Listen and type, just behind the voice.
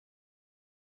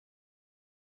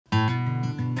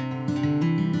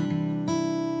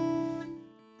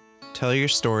Tell your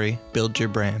story, build your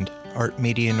brand.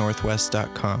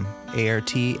 artmedianorthwest.com.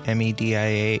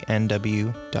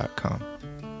 artmedianw.com.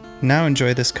 Now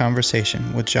enjoy this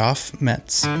conversation with Joff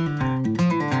Metz. All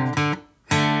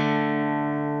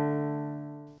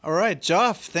right,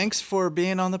 Joff, thanks for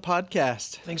being on the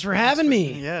podcast. Thanks for having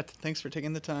me. Yeah, thanks for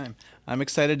taking the time. I'm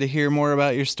excited to hear more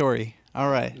about your story.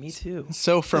 All right. Me too.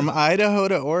 So from Idaho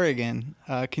to Oregon,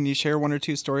 can you share one or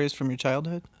two stories from your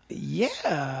childhood?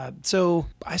 Yeah. So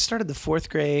I started the 4th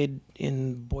grade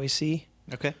in Boise.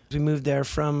 Okay. We moved there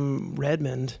from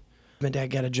Redmond. My dad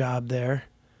got a job there.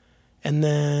 And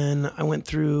then I went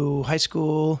through high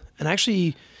school and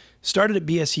actually started at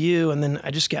BSU. And then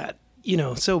I just got,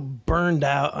 so burned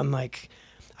out on I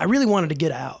really wanted to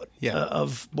get out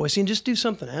of Boise and just do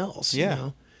something else. Yeah.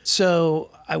 So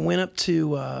I went up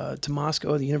to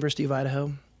Moscow, the University of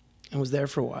Idaho, and was there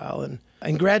for a while and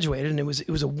graduated. And it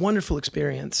was a wonderful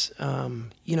experience.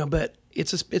 But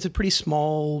it's a pretty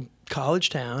small college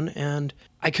town, and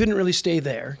I couldn't really stay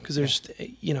there because there's,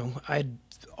 I'd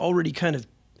already kind of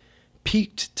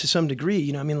peaked to some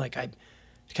degree. I'd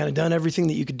kind of done everything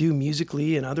that you could do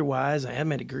musically and otherwise. I had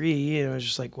my degree, and I was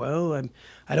just like, well,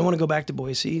 I don't want to go back to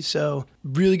Boise. So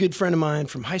really good friend of mine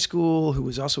from high school who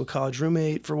was also a college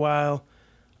roommate for a while,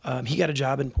 he got a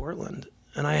job in Portland.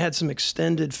 And I had some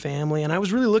extended family, and I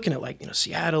was really looking at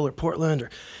Seattle or Portland or,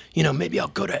 maybe I'll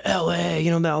go to LA,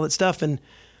 all that stuff. And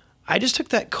I just took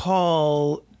that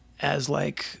call as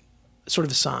sort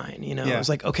of a sign, I was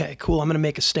like, okay, cool. I'm going to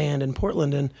make a stand in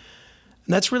Portland. And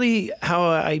that's really how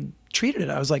I treated it.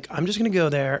 I was like, I'm just going to go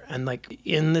there. And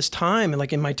in this time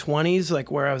and in my 20s,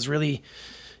 where I was really,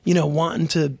 wanting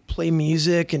to play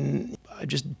music and I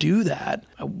just do that,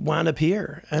 I wound up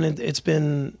here. And it's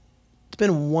been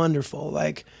wonderful.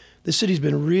 The city's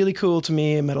been really cool to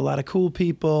me. I met a lot of cool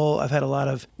people. I've had a lot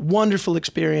of wonderful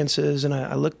experiences. And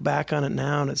I look back on it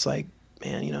now and it's like,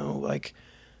 man,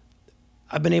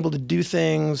 I've been able to do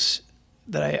things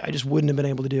that I just wouldn't have been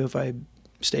able to do if I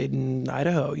stayed in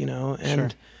Idaho,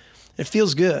 and Sure. It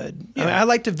feels good. Yeah. I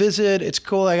like to visit. It's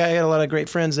cool. I got a lot of great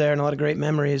friends there and a lot of great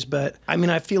memories, but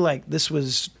I feel like this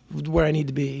was where I need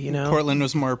to be, Portland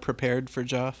was more prepared for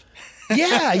Joff?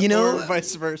 Yeah, Or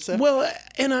vice versa? Well,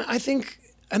 and I think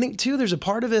too, there's a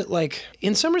part of it,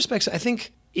 in some respects, I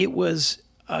think it was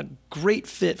a great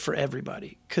fit for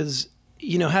everybody because,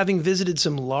 having visited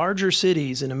some larger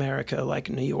cities in America, like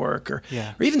New York or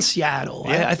even Seattle,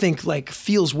 I think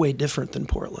feels way different than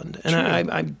Portland.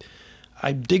 And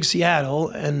I dig Seattle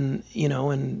and,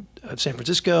 and San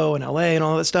Francisco and LA and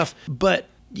all that stuff. But,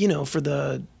 for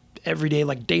the everyday,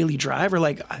 daily driver,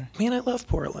 I love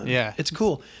Portland. Yeah. It's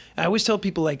cool. I always tell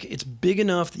people, it's big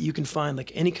enough that you can find,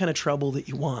 any kind of trouble that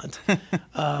you want. But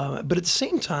at the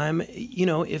same time,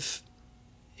 if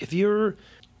you're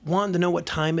wanting to know what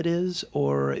time it is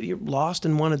or you're lost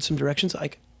and wanted some directions,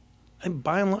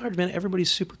 by and large, man,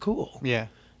 everybody's super cool. Yeah.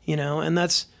 And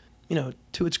that's,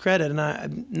 to its credit. And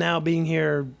I'm now being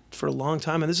here for a long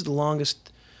time, and this is the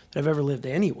longest that I've ever lived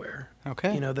anywhere.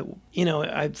 Okay.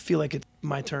 I feel like it's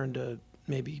my turn to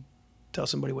maybe tell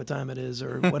somebody what time it is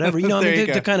or whatever,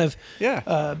 to kind of,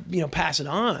 pass it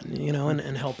on,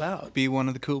 and help out. Be one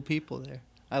of the cool people there.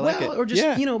 I like it. Or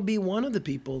just, be one of the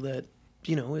people that,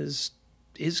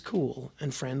 is cool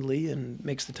and friendly and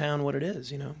makes the town what it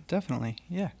is, Definitely,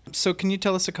 yeah. So can you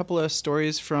tell us a couple of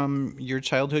stories from your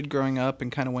childhood growing up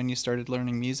and kind of when you started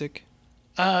learning music?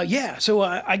 Yeah. So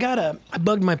I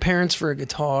bugged my parents for a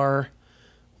guitar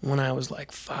when I was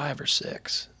 5 or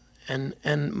 6. And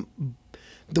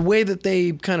the way that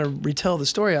they kind of retell the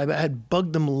story, I had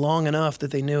bugged them long enough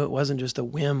that they knew it wasn't just a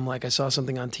whim, I saw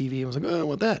something on TV and was like, oh, I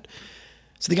want that.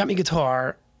 So they got me a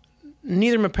guitar.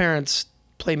 Neither of my parents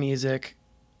play music.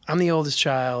 I'm the oldest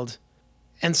child.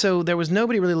 And so there was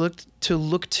nobody really look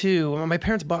to. My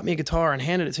parents bought me a guitar and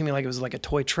handed it to me like it was like a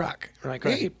toy truck. They're like,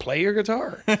 hey, play your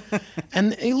guitar.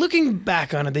 And looking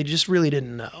back on it, they just really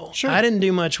didn't know. Sure. I didn't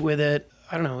do much with it.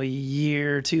 I don't know, a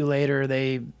year or two later,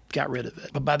 they got rid of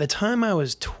it. But by the time I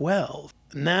was 12,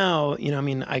 now,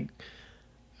 I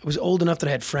was old enough that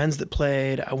I had friends that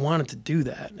played. I wanted to do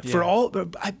that. Yeah.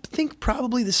 I think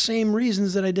probably the same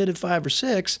reasons that I did at 5 or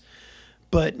 6.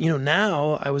 But,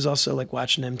 now I was also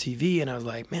watching MTV and I was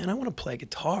like, man, I want to play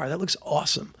guitar. That looks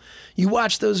awesome. You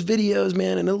watch those videos,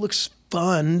 man, and it looks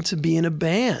fun to be in a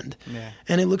band. Yeah.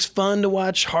 And it looks fun to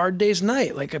watch Hard Day's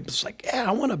Night. I was like, yeah,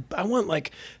 I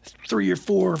want 3 or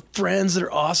 4 friends that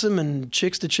are awesome and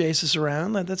chicks to chase us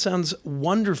around. That sounds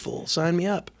wonderful. Sign me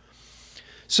up.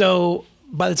 So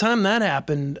by the time that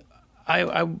happened,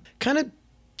 I kind of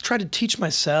tried to teach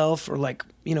myself, or like,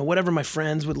 you know, whatever my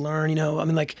friends would learn, you know, I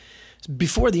mean, like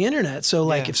before the internet. So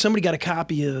like if somebody got a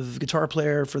copy of Guitar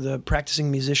Player for the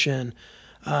Practicing Musician,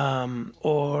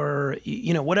 or,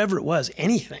 you know, whatever it was,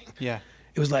 anything. Yeah.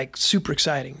 It was like super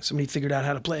exciting. Somebody figured out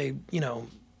how to play, you know,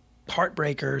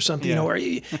 Heartbreaker or something, you know,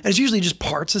 and it's usually just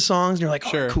parts of songs, and you're like,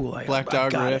 oh, cool. Black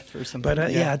Dog riff or something.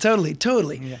 But yeah,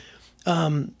 totally.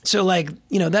 Yeah. So like,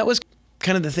 you know, that was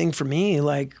kind of the thing for me,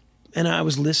 like, and I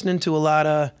was listening to a lot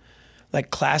of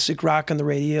like classic rock on the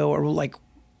radio, or like,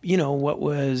 you know, what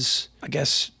was, I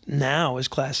guess now is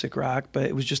classic rock, but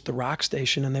it was just the rock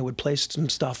station, and they would play some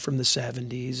stuff from the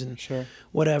 70s and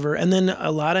whatever. And then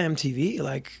a lot of MTV,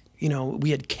 like, you know,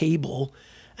 we had cable,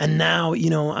 and now, you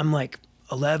know, I'm like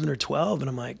 11 or 12, and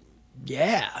I'm like,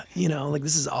 yeah, you know, like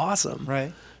this is awesome.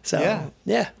 Right. So,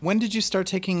 yeah. When did you start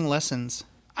taking lessons?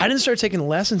 I didn't start taking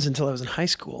lessons until I was in high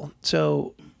school.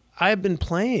 So I've been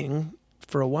playing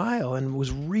for a while and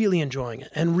was really enjoying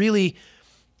it. And really,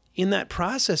 in that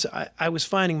process, I was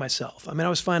finding myself. I mean, I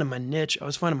was finding my niche. I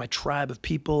was finding my tribe of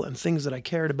people and things that I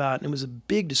cared about. And it was a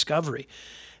big discovery.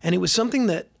 And it was something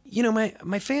that, you know,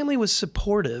 my family was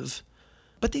supportive,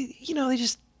 but they, you know, they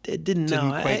just didn't know.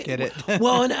 Didn't quite get it.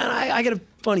 Well, and I got a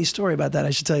funny story about that I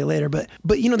should tell you later. But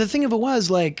you know, the thing of it was,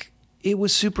 like, it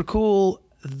was super cool.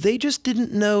 They just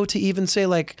didn't know to even say,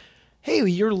 like, hey,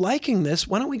 you're liking this.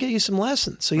 Why don't we get you some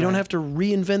lessons so you don't have to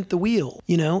reinvent the wheel?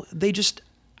 You know, they just,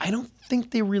 I don't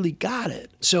think they really got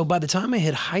it. So by the time I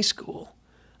hit high school,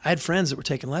 I had friends that were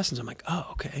taking lessons. I'm like, oh,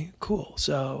 okay, cool.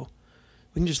 So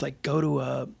we can just like go to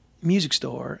a music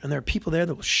store, and there are people there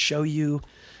that will show you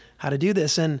how to do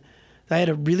this. And I had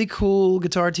a really cool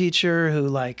guitar teacher who,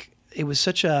 like, it was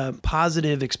such a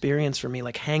positive experience for me,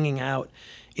 like hanging out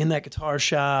in that guitar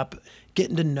shop,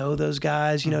 getting to know those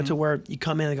guys, you know, to where you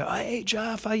come in and go, hey,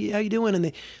 Jeff, how you doing? And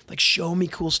they like show me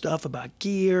cool stuff about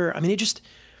gear. I mean, it just,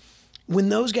 when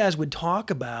those guys would talk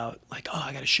about like, oh,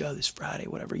 I got a show this Friday,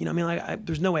 whatever, you know, I mean, like,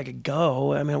 there's no way I could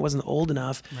go. I mean, I wasn't old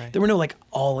enough. Right. There were no like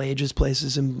all ages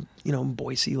places in, you know, in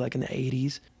Boise, like in the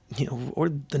 80s, you know, or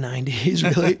the 90s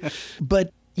really.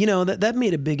 But, you know, that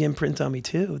made a big imprint on me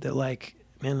too, that like,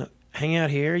 man, look, hang out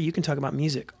here, you can talk about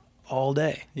music all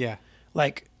day. Yeah.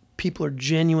 Like, people are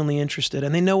genuinely interested,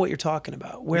 and they know what you're talking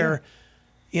about, where,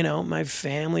 you know, my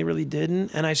family really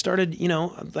didn't. And I started, you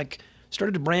know, like,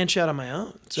 started to branch out on my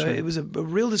own. So it was a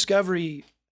real discovery,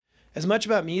 as much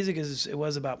about music as it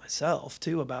was about myself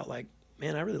too, about like,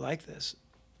 man, I really like this,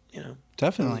 you know.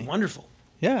 Definitely. It was wonderful.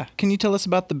 Yeah. Can you tell us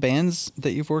about the bands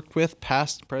that you've worked with,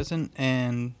 past, present,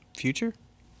 and future?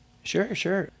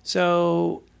 Sure.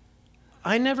 So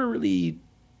I never really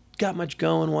got much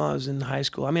going while I was in high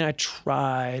school. I mean, I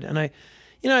tried, and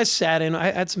I sat in. I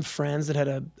had some friends that had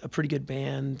a pretty good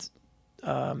band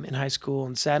in high school,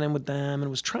 and sat in with them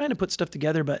and was trying to put stuff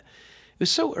together, but it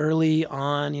was so early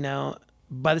on, you know.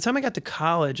 By the time I got to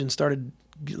college and started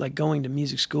like going to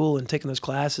music school and taking those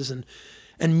classes and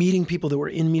meeting people that were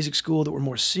in music school that were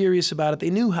more serious about it,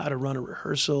 they knew how to run a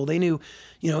rehearsal. They knew,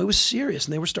 you know, it was serious,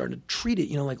 and they were starting to treat it,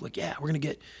 you know, like, yeah, we're going to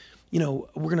get, you know,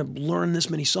 we're going to learn this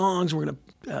many songs. We're going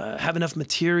to have enough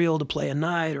material to play a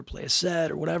night or play a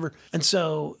set or whatever. And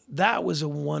so that was a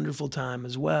wonderful time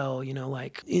as well. You know,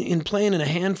 like in playing in a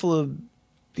handful of,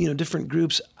 you know, different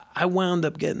groups, I wound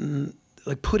up getting,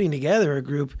 like, putting together a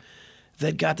group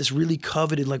that got this really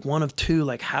coveted, like one of two,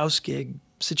 like, house gig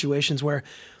situations where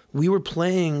we were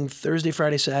playing Thursday,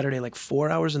 Friday, Saturday, like 4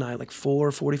 hours a night, like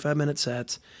 4 45-minute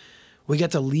sets. We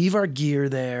got to leave our gear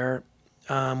there.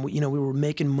 You know, we were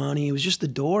making money. It was just the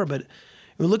door, but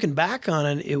looking back on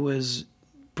it, it was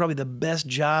probably the best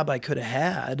job I could have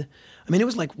had. I mean, it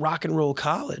was like rock and roll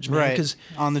college, man. Right. 'Cause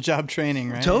on the job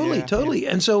training, right? Totally.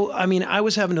 And so, I mean, I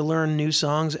was having to learn new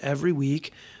songs every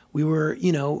week. We were,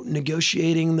 you know,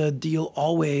 negotiating the deal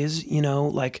always, you know,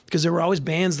 like, because there were always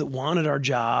bands that wanted our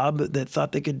job, that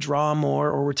thought they could draw more,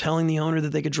 or were telling the owner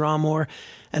that they could draw more.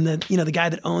 And then, you know, the guy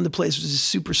that owned the place was a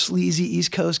super sleazy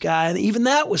East Coast guy. And even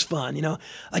that was fun, you know.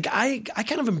 Like, I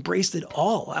kind of embraced it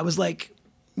all. I was like,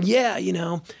 yeah, you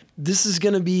know, this is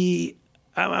going to be,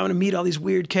 I'm going to meet all these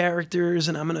weird characters,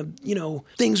 and I'm going to, you know,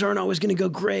 things aren't always going to go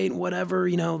great and whatever,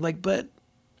 you know, like, but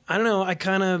I don't know, I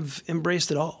kind of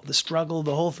embraced it all, the struggle,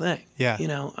 the whole thing. Yeah. You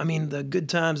know, I mean, the good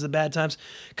times, the bad times,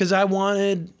 because I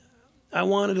wanted a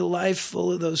life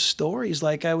full of those stories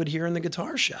like I would hear in the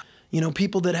guitar shop. You know,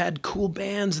 people that had cool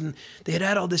bands, and they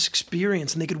had all this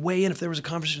experience, and they could weigh in if there was a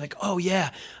conversation like, oh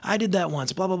yeah, I did that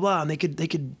once, blah, blah, blah. And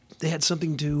they had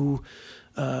something to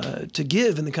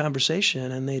give in the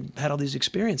conversation, and they had all these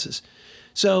experiences.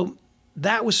 So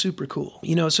that was super cool.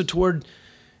 You know, so toward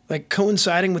like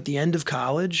coinciding with the end of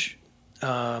college,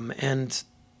 and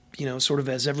you know, sort of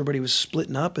as everybody was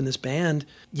splitting up in this band,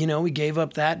 you know, we gave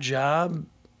up that job.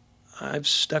 I've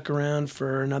stuck around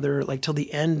for another, like, till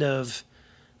the end of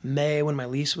May when my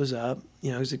lease was up,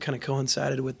 you know, because it kind of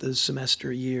coincided with the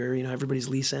semester year. You know, everybody's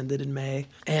lease ended in May.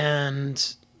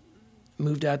 And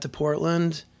moved out to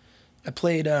Portland. I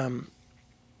played a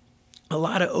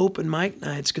lot of open mic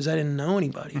nights because I didn't know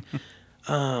anybody.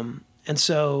 And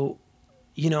so,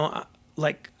 you know,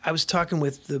 like I was talking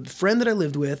with the friend that I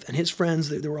lived with and his friends,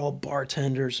 they were all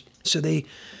bartenders. So they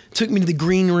took me to the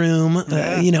green room,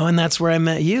 you know, and that's where I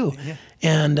met you. Yeah.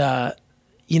 And,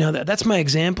 you know, that's my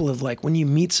example of like when you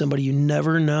meet somebody, you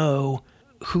never know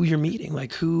who you're meeting,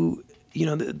 like who, you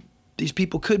know, these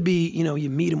people could be, you know, you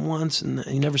meet them once and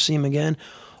you never see them again.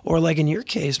 Or like in your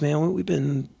case, man, we've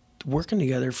been working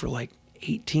together for like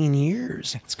 18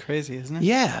 years. That's crazy, isn't it?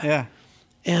 Yeah. Yeah.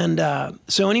 And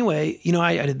so anyway, you know,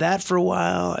 I did that for a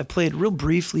while. I played real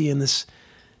briefly in this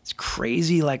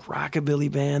crazy like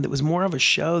rockabilly band that was more of a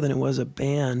show than it was a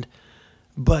band.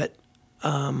 But,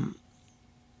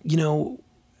 you know,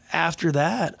 after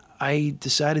that, I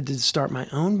decided to start my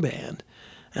own band.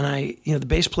 And you know, the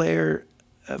bass player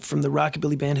from the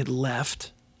rockabilly band had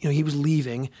left. You know, he was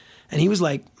leaving. And he was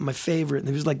like my favorite. And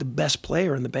he was like the best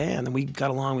player in the band. And we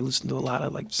got along. We listened to a lot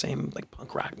of like same like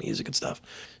punk rock music and stuff.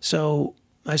 So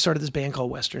I started this band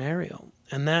called Western Aerial.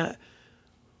 And that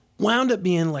wound up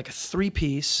being like a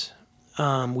 3-piece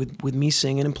with me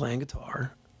singing and playing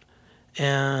guitar.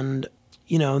 And,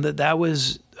 you know, that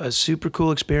was a super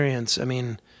cool experience. I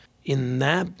mean, in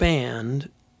that band,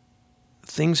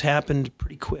 things happened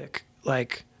pretty quick.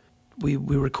 Like we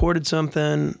recorded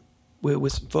something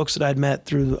with some folks that I'd met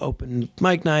through the open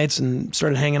mic nights and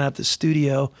started hanging out at the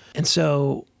studio. And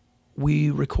so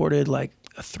we recorded like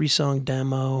a 3-song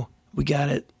demo. We got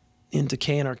it into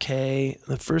KNRK.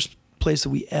 The first place that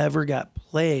we ever got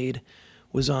played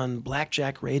was on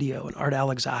Blackjack Radio, and Art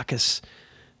Alexakis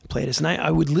played us. And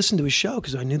I would listen to his show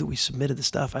because I knew that we submitted the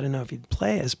stuff. I didn't know if he'd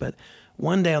play us, but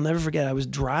one day I'll never forget, I was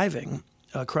driving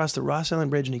across the Ross Island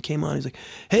Bridge and he came on. He's like,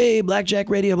 "Hey, Blackjack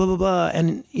Radio, blah, blah, blah."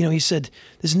 And, you know, he said,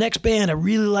 "This next band, I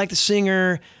really like the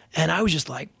singer." And I was just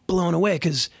like blown away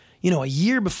because, you know, a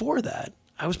year before that,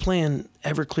 I was playing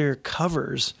Everclear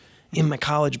covers in my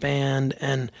college band.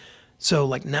 And so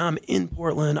like now I'm in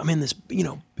Portland, I'm in this, you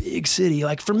know, big city.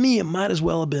 Like for me, it might as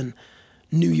well have been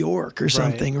New York or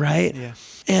something, right? Yeah.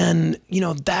 And, you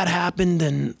know, that happened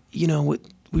and, you know,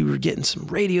 we were getting some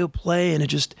radio play and it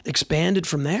just expanded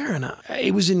from there. And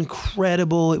it was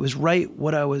incredible. It was right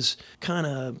what I was kind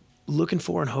of looking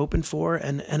for and hoping for.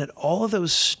 And at all of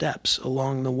those steps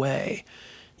along the way,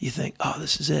 you think, oh,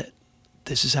 this is it.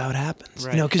 This is how it happens.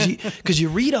 Right. You know, because you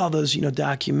read all those, you know,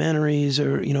 documentaries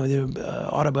or, you know,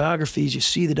 the autobiographies, you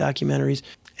see the documentaries,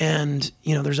 and,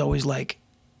 you know, there's always like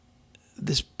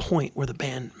this point where the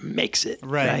band makes it.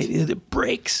 Right? It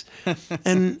breaks.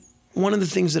 And one of the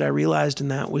things that I realized in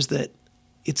that was that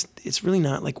it's really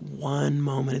not like one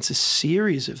moment. It's a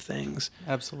series of things.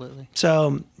 Absolutely.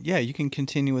 So yeah, you can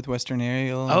continue with Western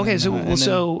Aerial. Okay,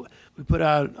 so we put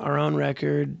out our own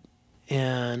record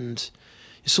and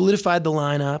solidified the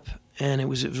lineup, and it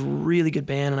was a really good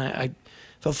band. And I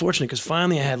felt fortunate because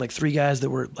finally I had like 3 guys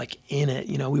that were like in it.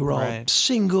 You know, we were all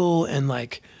single and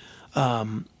like, you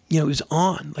know, it was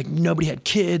on. Like nobody had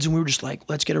kids, and we were just like,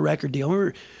 let's get a record deal. And we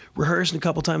were rehearsing a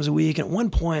couple times a week, and at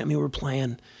one point, I mean, we were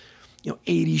playing, you know,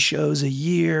 80 shows a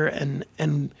year, and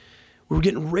we were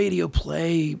getting radio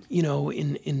play, you know,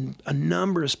 in a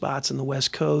number of spots on the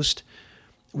West Coast.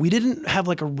 We didn't have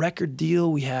like a record deal.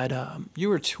 We had you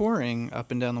were touring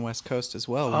up and down the West Coast as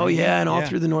well. Oh yeah, and all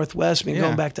through the Northwest. I mean,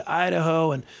 going back to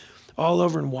Idaho and all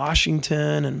over in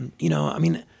Washington, and you know, I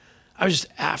mean, I was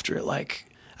just after it.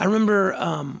 Like I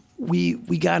remember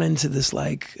we got into this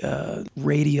like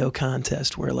radio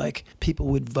contest where like people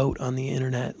would vote on the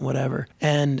internet, whatever.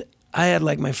 And I had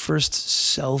like my first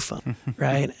cell phone,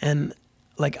 right? And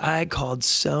like I called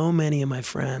so many of my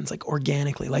friends like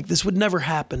organically. Like this would never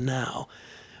happen now.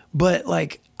 But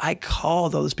like I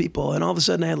called all those people, and all of a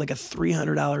sudden I had like a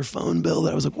 $300 phone bill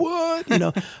that I was like, what? You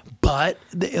know, but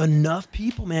enough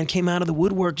people, man, came out of the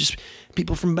woodwork, just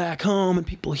people from back home and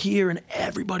people here, and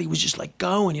everybody was just like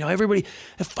going, you know, everybody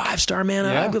at 5-Star, man.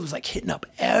 I was like hitting up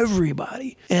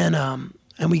everybody. And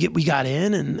we got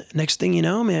in, and next thing you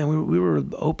know, man, we were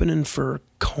opening for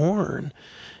Korn.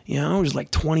 You know, it was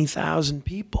like 20,000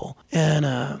 people. And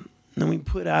then we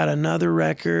put out another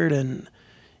record, and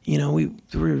you know, we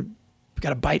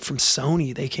got a bite from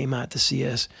Sony. They came out to see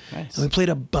us. Nice. And we played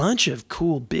a bunch of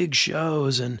cool big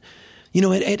shows. And, you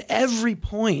know, at every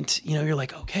point, you know, you're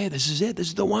like, okay, this is it. This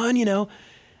is the one, you know.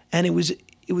 And it was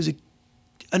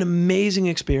an amazing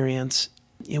experience.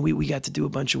 we got to do a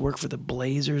bunch of work for the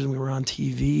Blazers, and we were on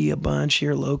TV a bunch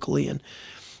here locally and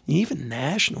even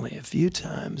nationally a few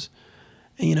times.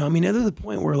 And, I mean, to the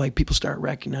point where like people start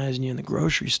recognizing you in the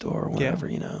grocery store or whatever,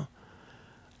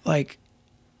 like,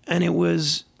 and it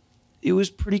was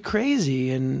pretty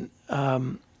crazy, and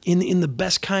in the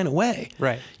best kind of way.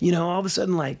 Right. All of a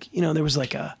sudden, like, there was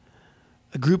like a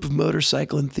group of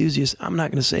motorcycle enthusiasts. I'm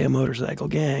not going to say a motorcycle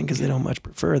gang because they don't much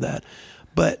prefer that.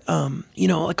 But,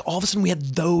 like all of a sudden we had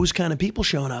those kind of people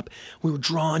showing up. We were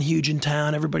drawing huge in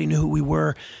town. Everybody knew who we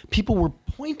were. People were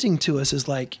pointing to us as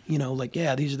like,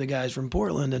 yeah, these are the guys from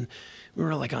Portland. And we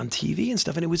were like on TV and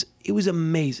stuff. And it was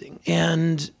amazing.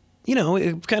 And,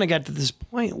 it kind of got to this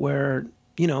point where,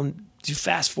 to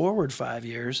fast forward 5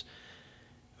 years,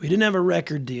 we didn't have a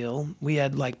record deal. We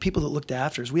had like people that looked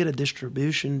after us. We had a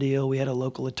distribution deal. We had a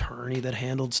local attorney that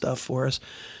handled stuff for us.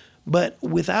 But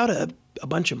without a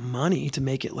bunch of money to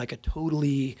make it like a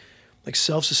totally like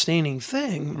self-sustaining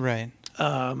thing, right?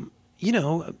 Time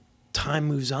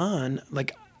moves on.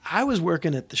 Like I was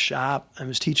working at the shop. I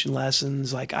was teaching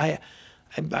lessons. Like I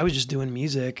was just doing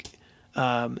music.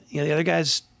 The other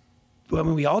guys, well, I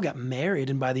mean, we all got married,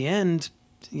 and by the end,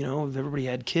 everybody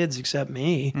had kids except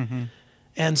me. Mm-hmm.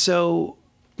 And so,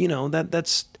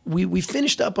 that's we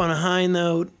finished up on a high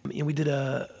note. We did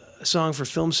a song for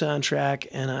film soundtrack,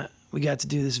 and we got to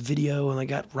do this video, and I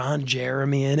got Ron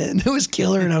Jeremy in it, and it was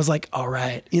killer. And I was like, all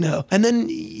right, And then,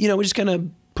 we just kind of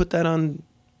put that on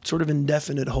sort of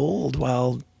indefinite hold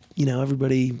while,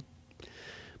 everybody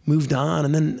moved on.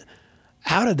 And then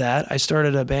out of that, I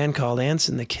started a band called Ants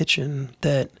in the Kitchen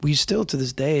that we still to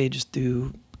this day just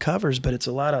do covers, but it's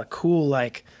a lot of cool,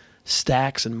 like,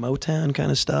 Stax and Motown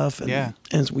kind of stuff. And,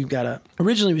 and we've got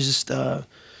originally it was just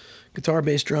guitar,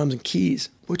 bass, drums, and keys,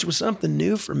 which was something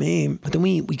new for me. But then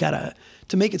we got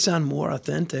to make it sound more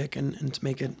authentic and to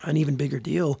make it an even bigger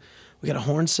deal, we got a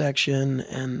horn section,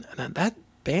 and that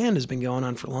band has been going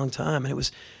on for a long time.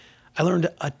 And I learned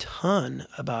a ton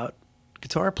about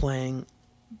guitar playing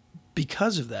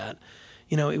because of that.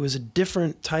 It was a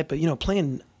different type of,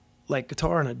 playing like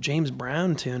guitar on a James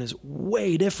Brown tune is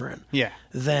way different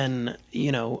than,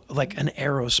 like an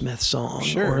Aerosmith song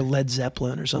or Led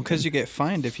Zeppelin or something. Because you get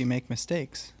fined if you make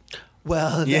mistakes.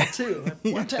 Well, that too.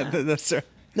 One time. That's right.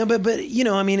 No, but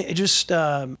I mean, it just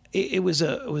it was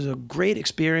a great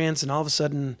experience, and all of a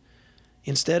sudden,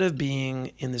 instead of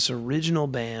being in this original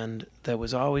band that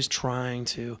was always trying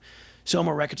to sell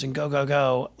more records and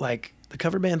go, like the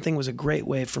cover band thing was a great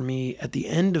way for me at the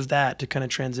end of that to kind of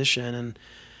transition. And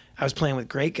I was playing with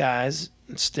great guys,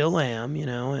 and still am,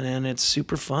 and it's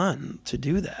super fun to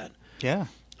do that. Yeah.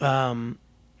 And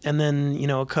then,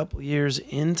 a couple years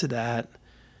into that,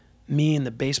 me and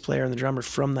the bass player and the drummer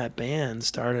from that band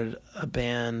started a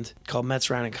band called Metz,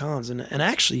 Ryan, and Collins. And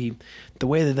actually, the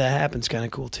way that happened is kind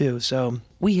of cool, too. So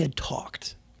we had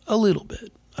talked a little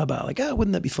bit about, like,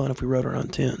 wouldn't that be fun if we wrote our own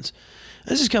tunes?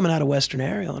 This is coming out of Western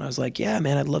Aerial, and I was like, yeah,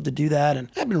 man, I'd love to do that. And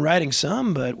I'd been writing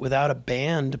some, but without a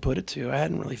band to put it to. I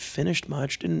hadn't really finished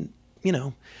much. It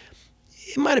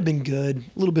might have been good,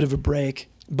 a little bit of a break.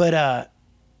 But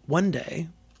one day,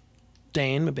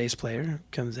 Dane, my bass player,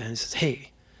 comes in and says, hey,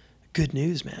 good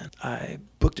news, man. I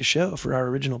booked a show for our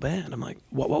original band. I'm like,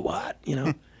 what?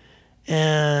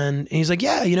 And he's like,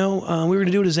 yeah, we were going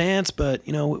to do it as Ants, but,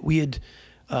 we had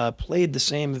played the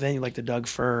same venue, like the Doug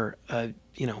Fir, a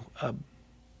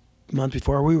month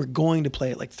before. We were going to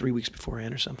play it like 3 weeks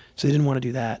beforehand or something. So they didn't want to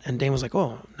do that. And Dane was like,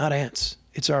 oh, not Ants.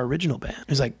 It's our original band.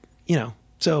 He's like,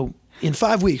 so in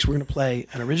 5 weeks, we're going to play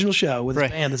an original show with a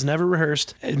band that's never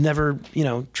rehearsed, never,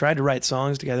 tried to write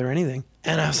songs together or anything.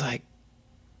 And I was like,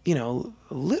 a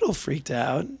little freaked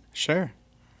out. Sure.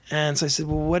 And so I said,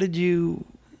 well, what did you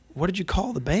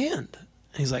call the band?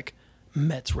 And he's like,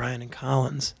 Metz, Ryan, and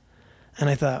Collins. And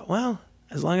I thought, well,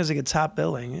 as long as it gets top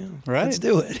billing, let's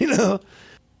do it.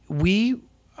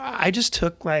 I just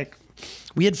took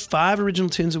we had 5 original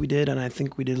tunes that we did, and I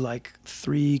think we did like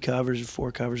 3 covers or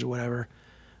 4 covers or whatever,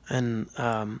 and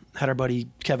had our buddy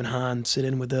Kevin Hahn sit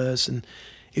in with us, and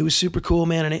it was super cool,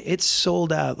 man. And it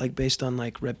sold out like based on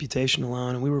like reputation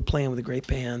alone, and we were playing with a great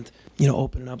band,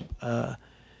 opening up.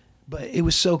 But it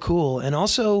was so cool, and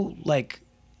also like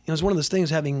it was one of those things,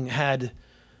 having had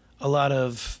a lot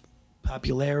of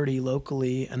popularity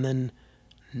locally and then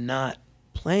not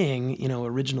playing,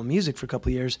 original music for a couple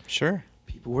of years. Sure.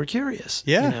 People were curious.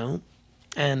 Yeah.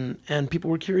 And people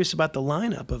were curious about the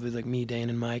lineup of it, like me, Dane,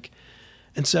 and Mike.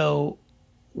 And so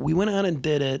we went out and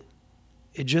did it.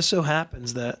 It just so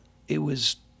happens that it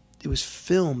was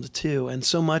filmed too, and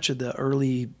so much of the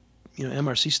early,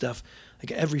 MRC stuff,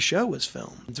 like every show was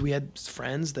filmed. So we had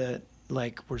friends that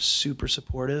like were super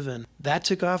supportive, and that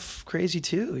took off crazy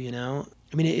too, you know.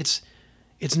 I mean, it's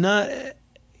not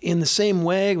in the same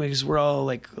way because we're all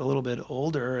like a little bit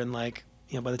older, and like,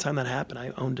 you know, by the time that happened,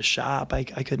 I owned a shop. I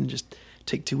couldn't just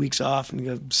take 2 weeks off and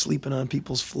go sleeping on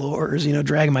people's floors, you know,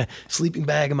 dragging my sleeping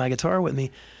bag and my guitar with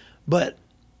me. But,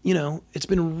 you know, it's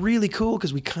been really cool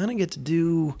because we kind of get to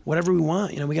do whatever we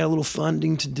want. You know, we got a little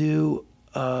funding to do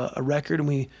a record, and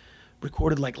we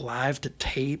recorded like live to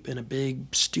tape in a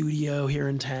big studio here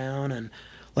in town. And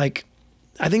like,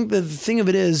 I think the thing of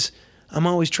it is, I'm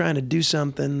always trying to do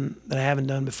something that I haven't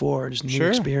done before, just new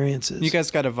experiences. You guys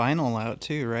got a vinyl out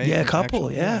too, right? Yeah, a couple,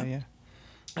 actually, yeah.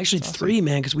 Actually, That's 3, awesome.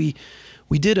 man, because we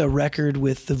did a record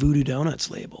with the Voodoo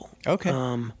Donuts label. Okay.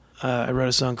 I wrote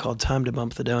a song called Time to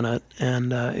Bump the Donut,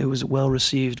 and it was well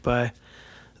received by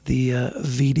the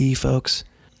VD folks.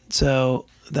 So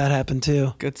that happened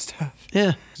too. Good stuff.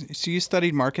 Yeah. So you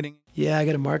studied marketing? Yeah, I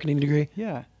got a marketing degree.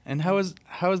 Yeah. And how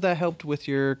has that helped with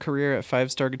your career at 5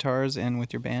 Star Guitars and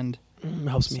with your band? It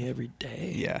helps me every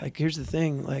day. Yeah. Like, here's the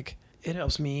thing. Like, it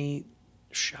helps me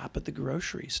shop at the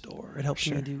grocery store. It helps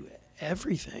me do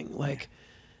everything. Like,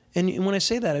 and when I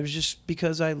say that, it was just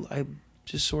because I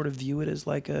just sort of view it as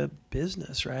like a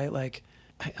business, right? Like,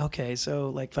 okay, so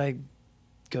like if I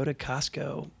go to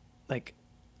Costco, like,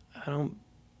 I don't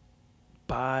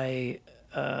buy,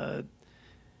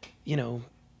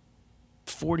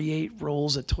 48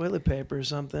 rolls of toilet paper or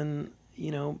something, you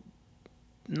know,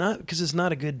 not because it's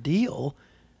not a good deal.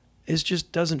 It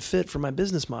just doesn't fit for my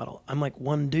business model. I'm like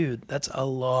one dude. That's a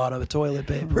lot of toilet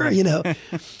paper, you know?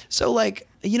 So like,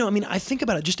 you know, I mean, I think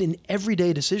about it just in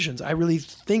everyday decisions. I really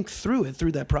think through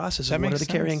that process of what are the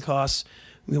carrying costs?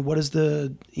 You know, what is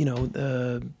the, you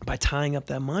know, by tying up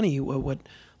that money, what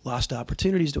lost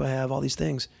opportunities do I have? All these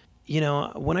things. You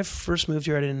know, when I first moved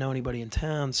here, I didn't know anybody in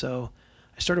town. So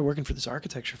I started working for this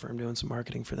architecture firm doing some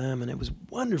marketing for them, and it was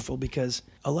wonderful because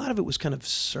a lot of it was kind of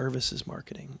services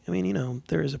marketing. I mean, you know,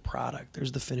 there is a product,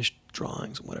 there's the finished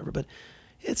drawings and whatever, but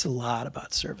it's a lot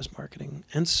about service marketing,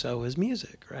 and so is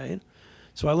music, right?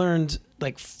 So I learned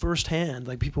like firsthand,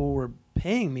 like people were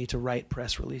paying me to write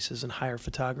press releases and hire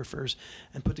photographers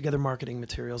and put together marketing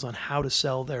materials on how to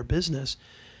sell their business,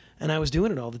 and I was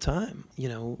doing it all the time, you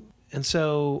know, and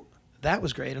so that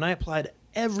was great, and I applied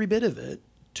every bit of it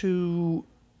to,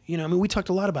 you know, I mean, we talked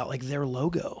a lot about like their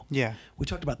logo. Yeah. We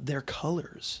talked about their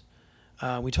colors.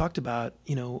 We talked about,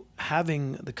 you know,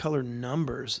 having the color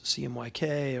numbers,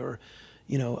 CMYK or,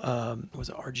 you know, was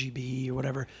it RGB or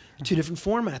whatever, 2 different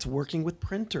formats, working with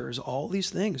printers, all these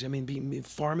things. I mean,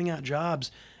 farming out jobs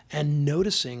and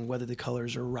noticing whether the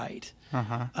colors are right.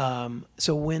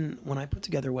 So when I put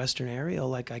together Western Aerial,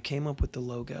 like I came up with the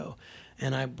logo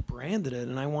and I branded it,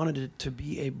 and I wanted it to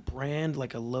be a brand,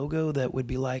 like a logo that would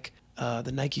be like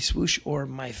the Nike swoosh, or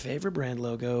my favorite brand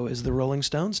logo is the Rolling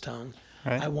Stones tongue.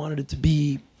 Right. I wanted it to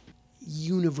be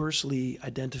universally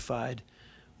identified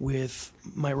with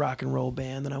my rock and roll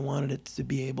band, and I wanted it to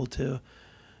be able to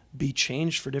be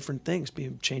changed for different things,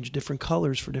 change different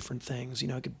colors for different things. You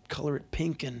know, I could color it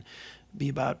pink and be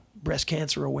about breast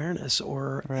cancer awareness,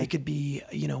 or it could be,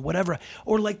 you know, whatever.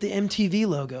 Or like the MTV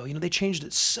logo, you know, they changed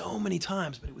it so many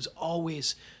times, but it was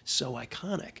always so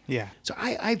iconic. Yeah. So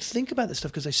I think about this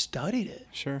stuff because I studied it.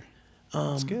 Sure.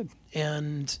 That's good.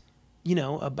 And, you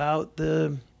know, about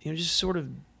the, you know, just sort of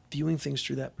viewing things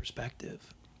through that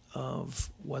perspective of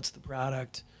what's the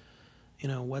product, you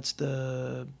know, what's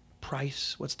the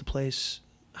price, what's the place,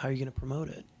 how are you going to promote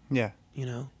it? Yeah. You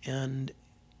know, and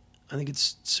I think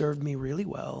it's served me really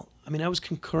well. I mean, I was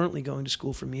concurrently going to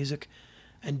school for music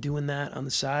and doing that on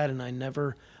the side, and I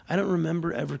don't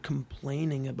remember ever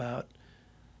complaining about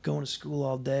going to school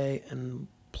all day and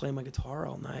playing my guitar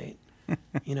all night,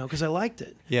 you know, because I liked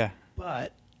it. Yeah.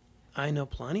 But I know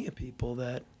plenty of people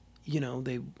that, you know,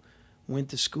 they went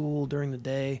to school during the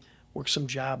day, worked some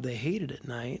job they hated at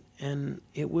night, and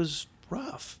it was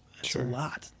rough. It's a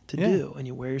lot to do, and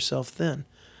you wear yourself thin.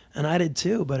 And I did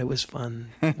too, but it was fun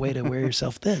way to wear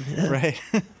yourself thin. Yeah. Right.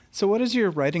 So what does your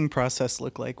writing process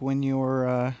look like when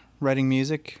you're writing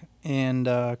music and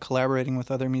collaborating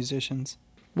with other musicians?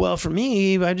 Well, for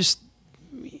me, I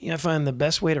find the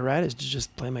best way to write is to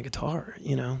just play my guitar,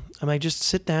 you know. I might just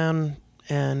sit down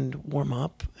and warm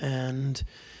up and,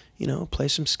 you know, play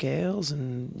some scales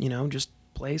and, you know, just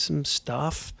play some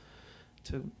stuff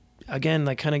to, again,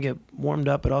 like kind of get warmed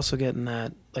up, but also get in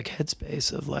that like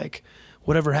headspace of like,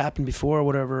 whatever happened before,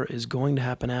 whatever is going to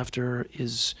happen after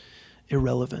is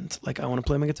irrelevant. Like, I want to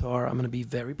play my guitar. I'm going to be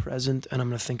very present, and I'm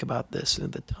going to think about this,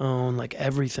 and the tone, like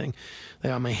everything.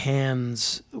 Like, how my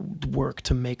hands work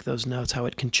to make those notes, how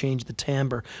it can change the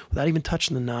timbre without even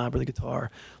touching the knob or the guitar.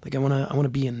 Like, I want to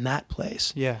be in that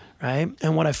place. Yeah. Right?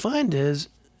 And what I find is,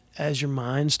 as your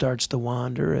mind starts to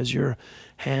wander, as your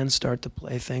hands start to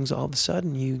play things, all of a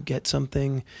sudden you get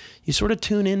something, you sort of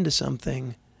tune into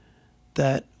something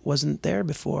that wasn't there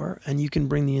before, and you can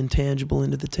bring the intangible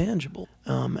into the tangible.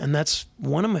 And that's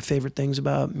one of my favorite things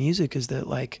about music, is that,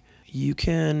 like, you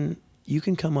can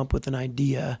come up with an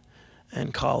idea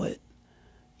and call it,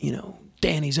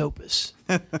 Danny's Opus.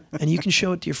 And you can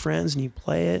show it to your friends, and you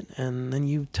play it, and then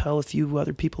you tell a few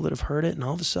other people that have heard it, and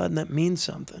all of a sudden that means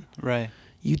something. Right.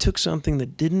 You took something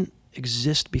that didn't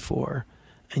exist before,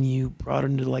 and you brought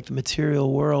it into, like, the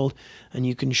material world, and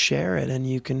you can share it, and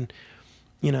you can,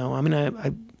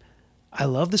 I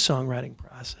love the songwriting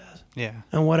process. Yeah.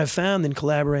 And what I've found in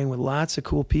collaborating with lots of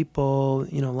cool people,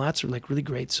 lots of, like, really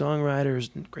great songwriters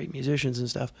and great musicians and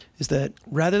stuff, is that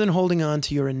rather than holding on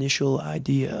to your initial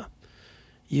idea,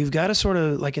 you've got to sort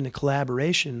of, like, in a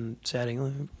collaboration setting,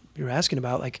 like you're asking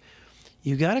about, like,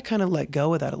 you got to kind of let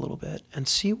go of that a little bit and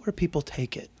see where people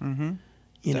take it. Mm-hmm.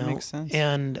 That makes sense.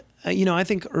 And, I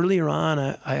think earlier on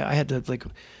I had to, like,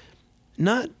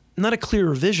 not a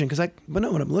clearer vision, because I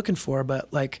know what I'm looking for,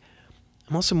 but, like,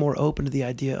 I'm also more open to the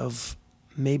idea of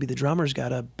maybe the drummer's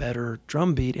got a better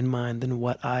drum beat in mind than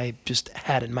what I just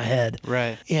had in my head.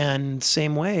 Right. And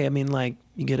same way, like,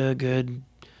 you get a good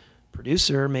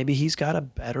producer, maybe he's got a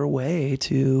better way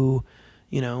to,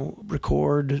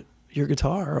 record your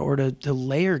guitar, or to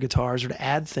layer guitars, or to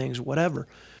add things, whatever.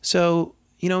 So,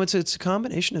 it's a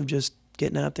combination of just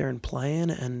getting out there and playing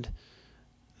and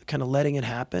kind of letting it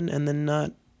happen, and then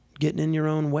not getting in your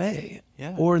own way.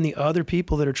 Yeah. Or in the other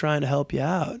people that are trying to help you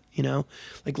out,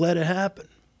 like, let it happen.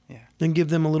 Yeah. Then give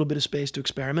them a little bit of space to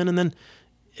experiment, and then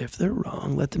if they're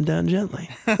wrong, let them down gently.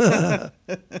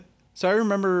 So I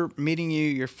remember meeting you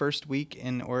your first week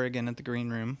in Oregon at the Green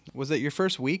Room. Was that your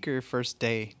first week or your first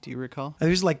day? Do you recall? It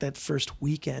was like that first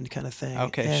weekend kind of thing.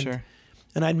 Okay, sure.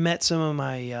 And I'd met some of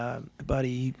my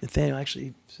buddy Nathaniel.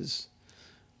 Actually, this is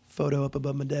a photo up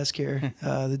above my desk here.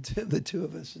 The two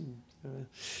of us. And,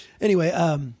 anyway,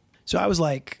 so I was,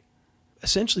 like,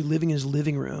 essentially living in his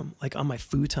living room, like, on my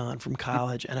futon from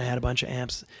college, and I had a bunch of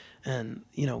amps and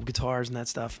guitars and that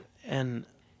stuff. And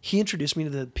he introduced me to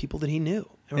the people that he knew.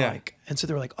 And so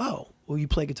they were like, "Oh, well, you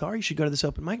play guitar? You should go to this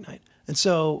open mic night." And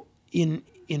so in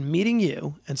meeting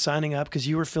you and signing up, because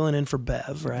you were filling in for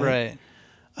Bev, right?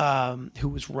 Right. Who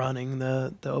was running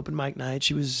the open mic night.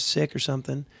 She was sick or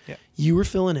something. Yeah. You were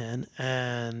filling in,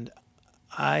 and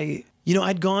I'd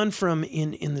gone from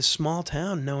in this small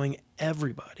town knowing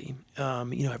everybody.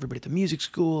 Everybody at the music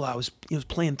school. I was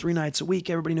playing 3 nights a week.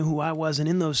 Everybody knew who I was, and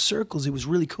in those circles, it was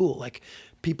really cool. Like,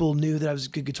 people knew that I was a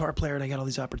good guitar player, and I got all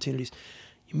these opportunities.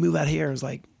 You move out here, and it's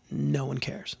like, no one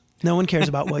cares. No one cares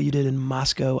about what you did in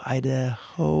Moscow,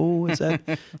 Idaho. Is that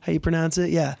how you pronounce it?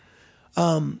 Yeah.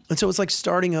 And so it's like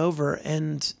starting over.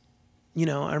 And,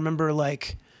 I remember,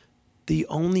 like, the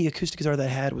only acoustic guitar that I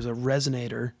had was a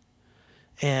Resonator.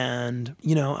 And,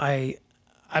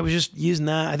 I was just using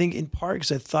that, I think, in part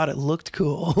because I thought it looked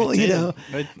cool,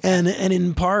 and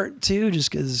in part, too, just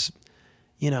because,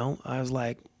 I was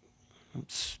like,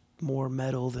 it's more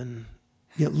metal than,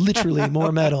 literally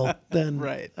more metal than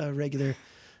right. A regular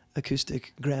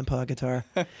acoustic grandpa guitar.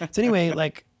 So anyway,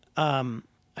 like, I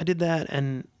did that,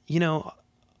 and,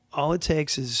 all it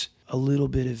takes is a little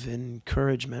bit of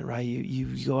encouragement, right?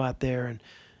 You go out there and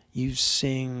you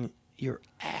sing your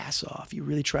ass off. You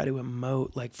really try to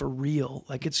emote, like, for real.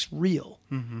 Like, it's real.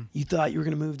 Mm-hmm. You thought you were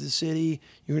going to move to the city.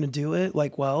 You're going to do it.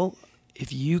 Like, well,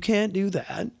 if you can't do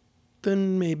that,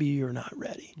 then maybe you're not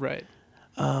ready. Right.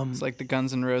 It's like the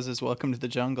Guns N' Roses "Welcome to the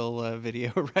Jungle"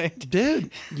 video, right?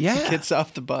 Dude, yeah. Gets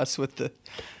off the bus with the,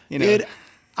 Dude,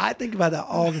 I think about that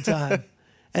all the time.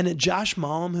 And Josh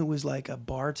Malm, who was, like, a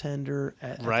bartender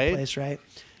at the place, right?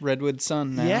 Redwood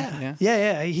Sun now.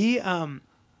 Yeah.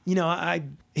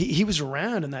 He was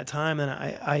around in that time, and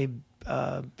I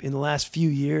in the last few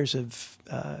years have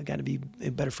got to be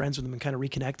better friends with him and kind of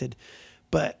reconnected.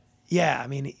 But yeah,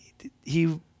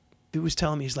 he was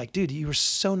telling me, he's like, "Dude, you were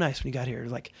so nice when you got here.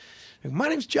 Like, my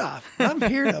name's Joff. I'm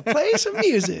here to play some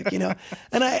music, And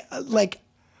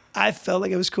I felt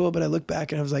like it was cool, but I looked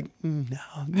back and I was like,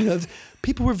 no,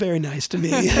 people were very nice to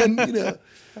me,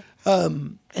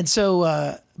 and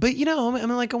so, but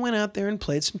I went out there and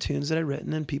played some tunes that I'd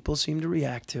written, and people seemed to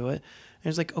react to it. And I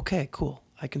was like, okay, cool.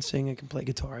 I can sing, I can play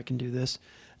guitar, I can do this,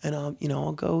 and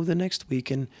I'll go the next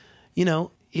week. And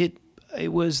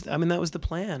it was, that was the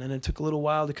plan. And it took a little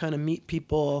while to kind of meet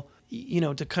people,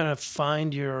 to kind of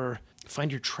find your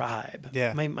tribe.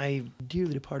 Yeah. My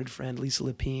dearly departed friend Lisa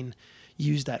Lapine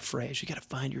used that phrase. You got to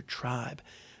find your tribe,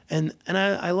 and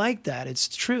I like that. It's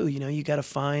true. You got to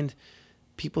find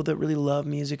people that really love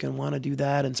music and want to do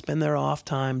that and spend their off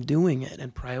time doing it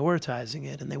and prioritizing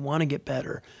it, and they want to get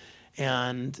better.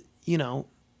 And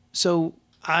so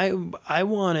I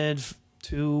wanted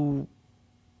to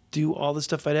do all the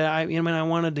stuff I did. I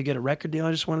wanted to get a record deal.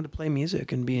 I just wanted to play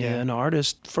music and be an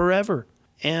artist forever.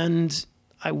 And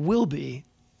I will be,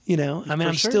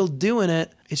 I'm still doing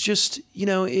it. It's just,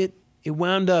 it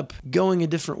wound up going a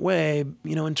different way,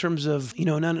 in terms of,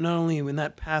 not only in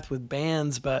that path with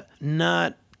bands, but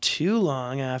not too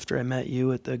long after I met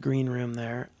you at the green room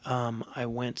there, I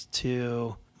went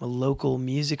to a local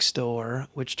music store,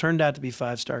 which turned out to be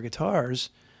Five Star Guitars,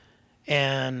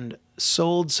 and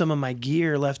sold some of my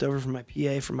gear left over from my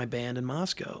PA for my band in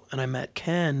Moscow. And I met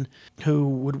Ken, who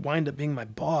would wind up being my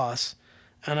boss,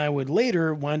 and I would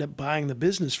later wind up buying the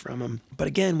business from him. But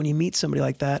again, when you meet somebody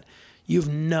like that, you have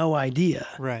no idea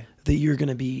that you're going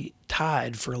to be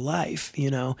tied for life,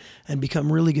 and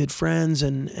become really good friends.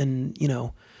 And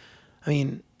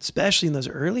especially in those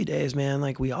early days, man,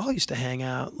 like we all used to hang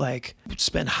out, like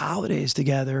spend holidays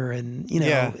together and,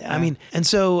 and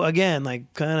so again,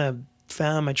 like kind of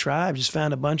found my tribe, just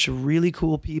found a bunch of really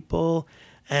cool people.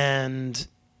 And,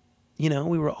 we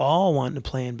were all wanting to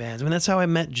play in bands. That's how I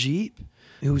met Jeep,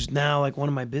 who's now like one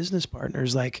of my business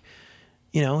partners. Like,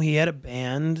 he had a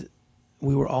band,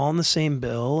 we were all on the same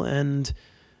bill, and,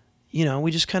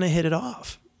 we just kind of hit it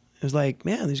off. It was like,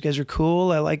 man, these guys are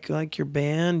cool. I like your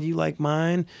band. You like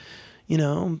mine.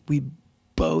 We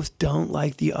both don't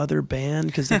like the other band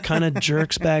because they're kind of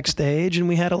jerks backstage, and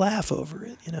we had a laugh over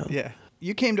it, Yeah.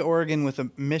 You came to Oregon with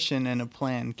a mission and a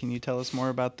plan. Can you tell us more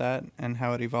about that and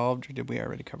how it evolved, or did we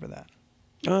already cover that?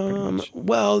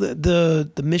 Well,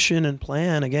 the mission and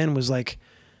plan, again, was like,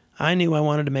 I knew I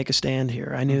wanted to make a stand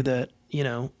here. I knew that,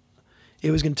 it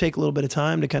was going to take a little bit of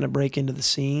time to kind of break into the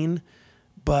scene,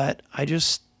 but I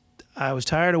was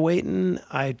tired of waiting.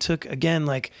 I took, again,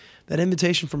 like that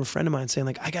invitation from a friend of mine saying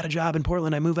like, I got a job in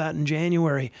Portland. I move out in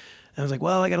January. And I was like,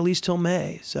 well, I got at least till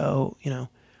May. So,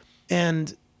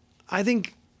 and I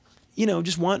think,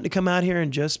 just wanting to come out here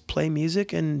and just play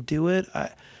music and do it.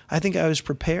 I think I was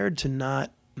prepared to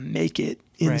not make it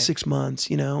in 6 months.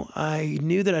 I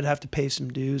knew that I'd have to pay some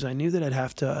dues. I knew that I'd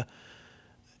have to,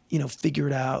 figure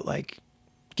it out, like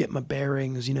get my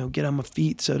bearings, get on my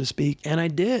feet, so to speak. And I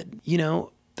did,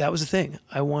 that was the thing.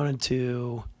 I wanted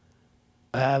to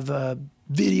have a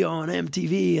video on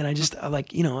MTV, and I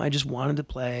just wanted to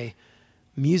play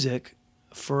music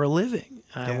for a living.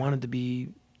 I wanted to be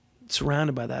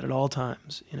surrounded by that at all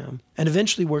times, and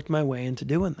eventually worked my way into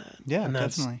doing that. Yeah, and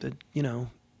that's definitely.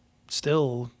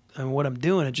 Still, what I'm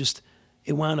doing,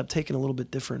 it wound up taking a little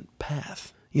bit different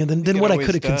path, than what I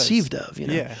could have conceived of,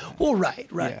 Yeah. Well, right.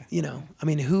 Yeah.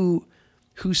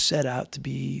 Who set out to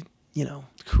be,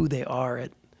 who they are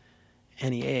at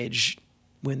any age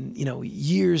when,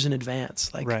 years in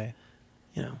advance, like, Right.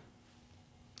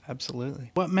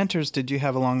 Absolutely. What mentors did you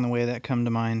have along the way that come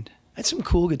to mind? I had some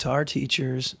cool guitar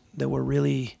teachers that were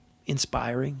really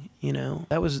inspiring,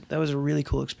 That was a really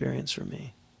cool experience for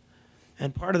me.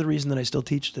 And part of the reason that I still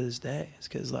teach to this day is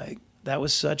because, like, that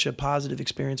was such a positive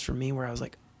experience for me where I was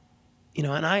like,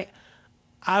 and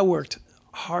I worked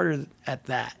harder at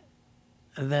that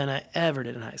than I ever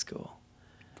did in high school.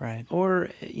 Right. Or,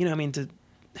 in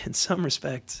some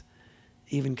respects,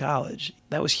 even college.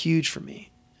 That was huge for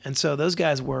me. And so those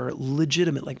guys were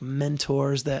legitimate, like,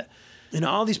 mentors that,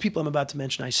 all these people I'm about to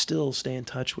mention, I still stay in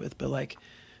touch with. But, like,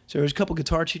 so there was a couple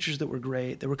guitar teachers that were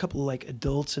great. There were a couple of, like,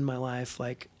 adults in my life,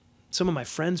 like some of my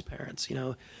friends' parents,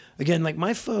 Again, like,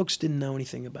 my folks didn't know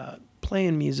anything about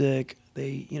playing music.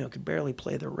 They, could barely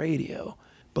play the radio.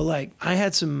 But, like, I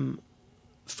had some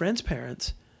friends'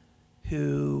 parents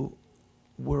who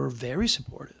were very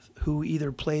supportive, who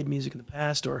either played music in the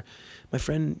past, or my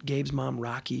friend Gabe's mom,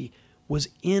 Rocky, was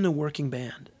in a working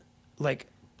band, like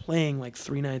playing like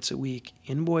 3 nights a week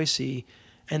in Boise,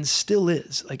 and still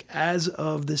is. Like, as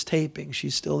of this taping,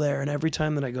 she's still there. And every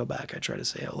time that I go back, I try to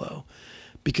say hello,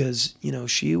 because,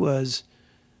 she was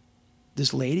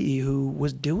this lady who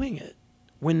was doing it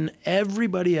when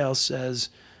everybody else says,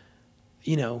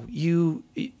 if you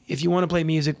want to play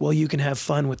music, well, you can have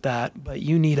fun with that, but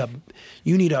you need a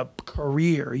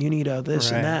career, you need a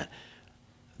this and that.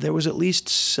 There was at least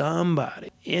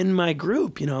somebody in my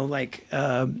group,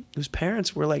 whose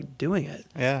parents were like doing it.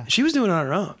 Yeah. She was doing it on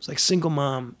her own. It was like single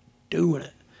mom doing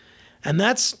it. And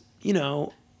that's,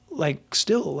 like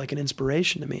still like an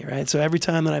inspiration to me, right? So every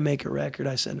time that I make a record,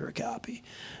 I send her a copy.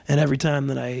 And every time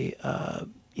that I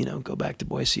go back to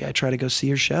Boise, I try to go see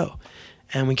her show,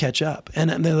 and we catch up. And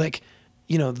they're like,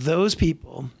 those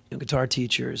people, guitar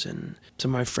teachers and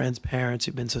some of my friends' parents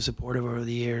who've been so supportive over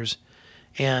the years,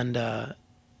 and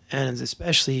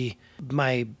especially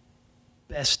my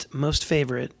most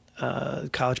favorite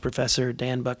college professor,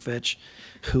 Dan Buckvich,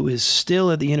 who is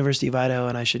still at the University of Idaho,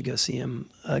 and I should go see him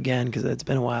again because it's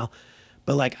been a while.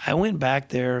 But like, I went back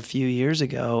there a few years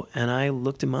ago and I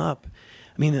looked him up.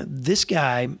 I mean, this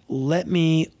guy let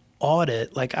me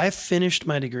audit. Like, I finished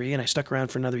my degree and I stuck around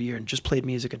for another year and just played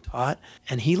music and taught.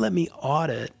 And he let me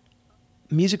audit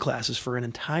music classes for an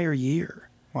entire year.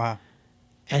 Wow.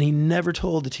 And he never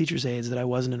told the teacher's aides that I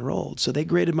wasn't enrolled. So they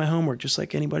graded my homework just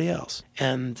like anybody else.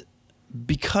 And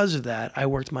because of that, I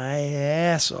worked my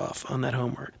ass off on that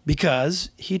homework because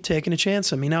he'd taken a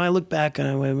chance on me. Now I look back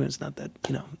and it's not that,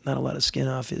 not a lot of skin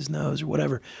off his nose or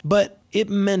whatever, but it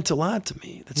meant a lot to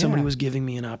me that somebody was giving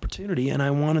me an opportunity and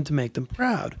I wanted to make them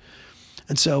proud.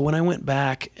 And so when I went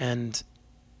back and,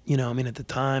 at the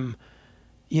time,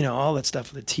 all that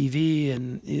stuff with the TV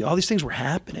and all these things were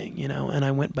happening, and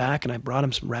I went back and I brought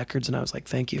him some records and I was like,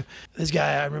 thank you. This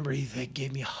guy, I remember he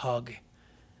gave me a hug.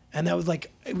 And that was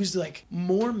it was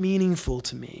more meaningful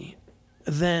to me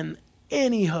than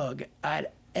any hug I'd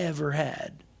ever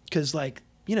had. Because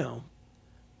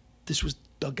this was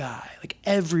the guy. Like,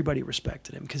 everybody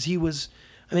respected him because he was,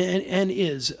 and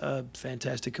is a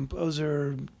fantastic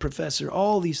composer, professor,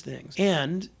 all these things.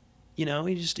 And, he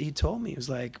told me, he was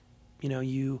like,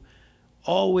 you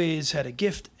always had a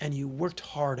gift and you worked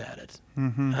hard at it.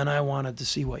 Mm-hmm. And I wanted to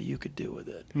see what you could do with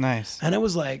it. Nice. And it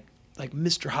was like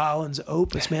Mr. Holland's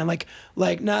opus, man, like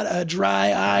not a dry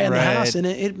eye in the house. And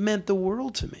it meant the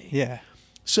world to me. Yeah.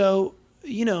 So,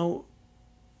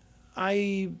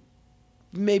 I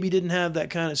maybe didn't have that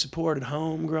kind of support at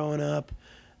home growing up.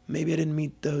 Maybe I didn't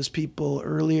meet those people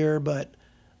earlier, but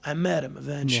I met them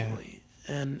eventually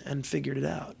and figured it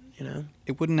out,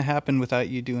 It wouldn't have happened without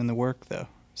you doing the work, though.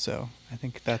 So I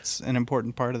think that's an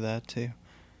important part of that, too.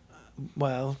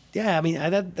 Well, yeah,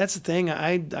 that's the thing.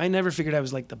 I never figured I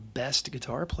was the best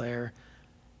guitar player.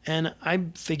 And I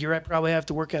figure I probably have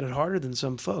to work at it harder than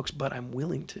some folks, but I'm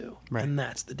willing to. Right. And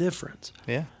that's the difference.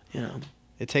 Yeah.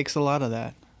 It takes a lot of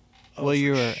that. Oh, well,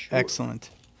 you are excellent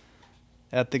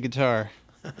at the guitar.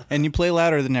 And you play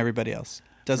louder than everybody else.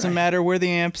 Doesn't matter where the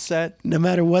amp's set. No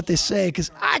matter what they say,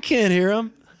 because I can't hear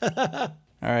them. All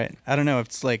right. I don't know.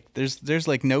 It's there's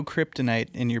no kryptonite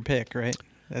in your pick, right?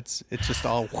 It's just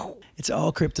all... It's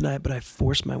all kryptonite, but I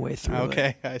forced my way through it.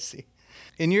 Okay, I see.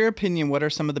 In your opinion, what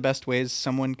are some of the best ways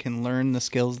someone can learn the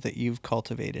skills that you've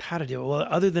cultivated? How to do it? Well,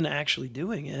 other than actually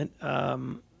doing it,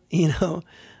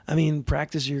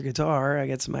 practice your guitar. I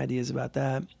got some ideas about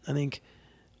that. I think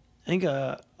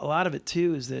a lot of it,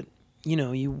 too, is that,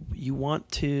 you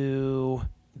want to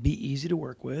be easy to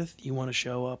work with. You want to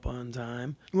show up on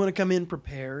time. You want to come in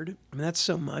prepared. That's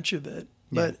so much of it.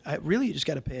 But you just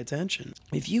got to pay attention.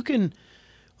 If you can,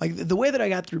 the way that I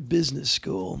got through business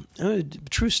school,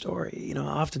 true story,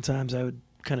 oftentimes I would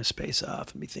kind of space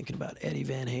off and be thinking about Eddie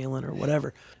Van Halen or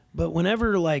whatever. But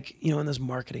whenever, in those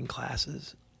marketing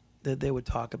classes that they would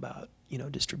talk about,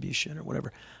 distribution or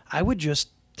whatever, I would just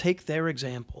take their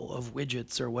example of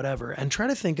widgets or whatever and try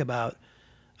to think about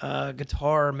a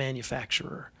guitar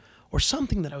manufacturer or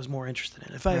something that I was more interested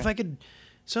in. If I could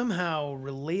somehow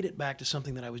relate it back to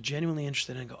something that I was genuinely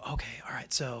interested in and go, okay, all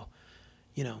right, so,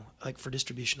 for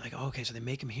distribution, okay, so they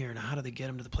make them here. Now, how do they get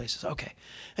them to the places? Okay.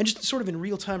 And just sort of in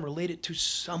real time relate it to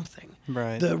something.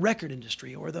 Right. The record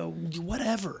industry or the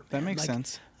whatever. That makes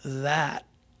sense. That.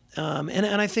 And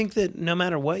I think that no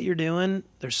matter what you're doing,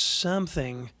 there's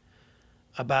something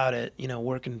about it,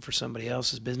 working for somebody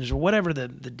else's business or whatever the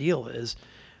deal is,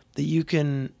 that you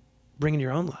can bring in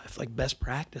your own life, like best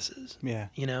practices. Yeah.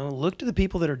 Look to the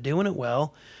people that are doing it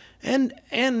well. And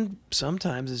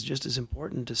sometimes it's just as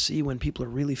important to see when people are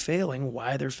really failing,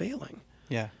 why they're failing.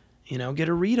 Yeah. Get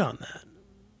a read on that.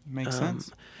 Makes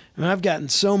sense. I've gotten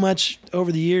so much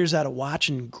over the years out of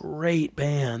watching great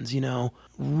bands,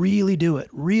 really do it,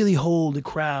 really hold the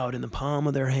crowd in the palm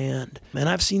of their hand. And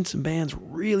I've seen some bands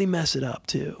really mess it up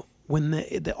too, when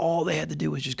all they had to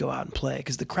do was just go out and play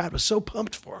because the crowd was so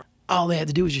pumped for them. All they had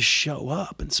to do was just show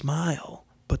up and smile,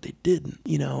 but they didn't,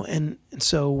 and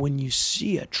so when you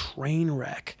see a train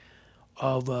wreck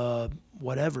of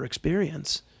whatever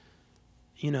experience,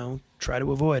 try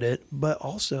to avoid it, but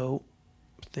also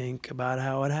think about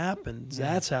how it happens.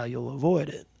 Yeah. That's how you'll avoid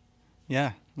it.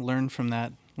 Yeah, learn from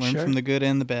that. Learn from the good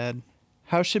and the bad.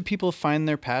 How should people find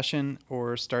their passion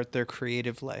or start their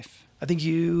creative life? I think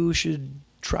you should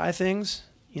try things,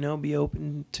 be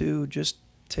open to just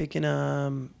taking I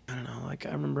don't know, like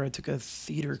I remember I took a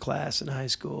theater class in high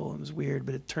school. It was weird,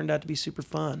 but it turned out to be super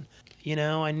fun. You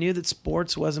know, I knew that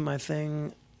sports wasn't my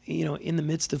thing, you know, in the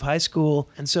midst of high school.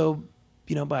 And so,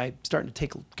 you know, by starting to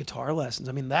take guitar lessons,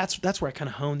 I mean, that's where I kind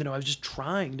of honed in. I was just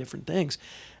trying different things.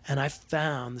 And I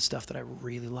found the stuff that I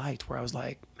really liked, where I was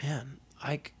like, man,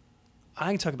 I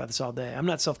can talk about this all day. I'm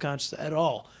not self-conscious at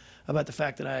all about the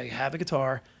fact that I have a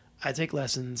guitar, I take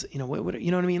lessons, you know,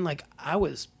 you know what I mean? Like, I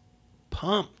was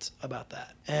pumped about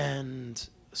that. And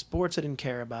sports I didn't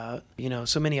care about, you know,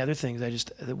 so many other things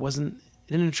it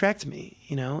didn't attract me,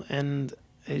 you know, and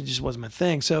it just wasn't my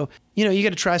thing. So, you know, you got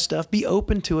to try stuff, be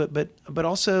open to it, but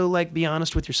also like be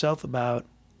honest with yourself about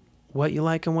what you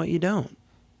like and what you don't,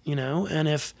 you know? And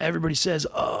if everybody says,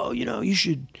 oh, you know, you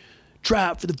should try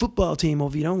out for the football team, well,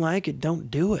 if you don't like it,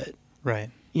 don't do it. Right.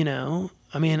 You know,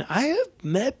 I mean, I have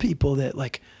met people that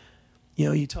like, you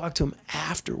know, you talk to them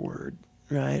afterward,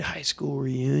 right? High school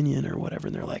reunion or whatever.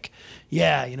 And they're like,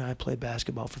 yeah, you know, I played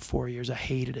basketball for 4 years. I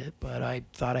hated it, but I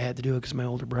thought I had to do it because my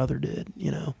older brother did,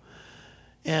 you know?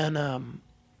 And I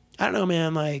don't know,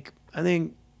 man, like, I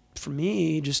think for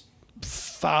me, just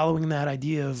following that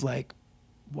idea of like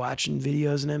watching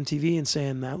videos on MTV and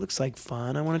saying, that looks like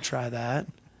fun. I want to try that.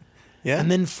 Yeah.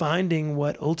 And then finding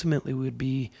what ultimately would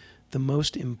be the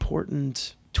most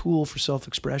important tool for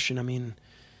self-expression. I mean,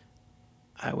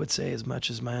 I would say as much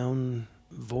as my own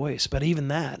voice, but even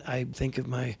that, I think of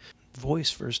my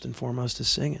voice first and foremost as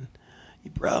singing.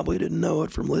 You probably didn't know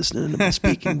it from listening to my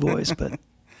speaking voice, but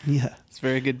yeah. It's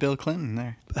very good Bill Clinton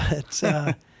there. But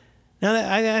now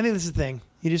I think this is the thing.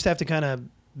 You just have to kind of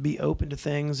be open to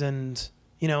things. And,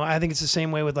 you know, I think it's the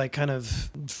same way with like kind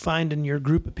of finding your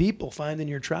group of people, finding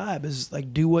your tribe is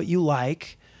like do what you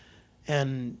like.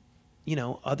 And, you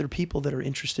know, other people that are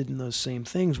interested in those same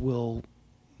things will,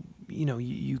 you know,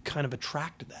 you kind of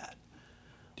attract that.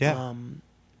 Yeah.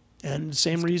 And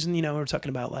same reason, you know, we're talking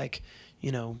about like,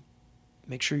 you know,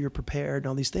 make sure you're prepared and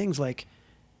all these things. Like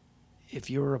if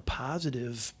you're a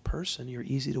positive person, you're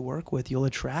easy to work with, you'll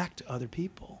attract other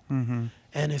people. Mm-hmm.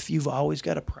 And if you've always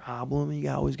got a problem, you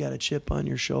always got a chip on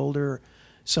your shoulder,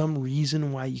 some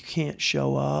reason why you can't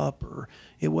show up or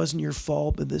it wasn't your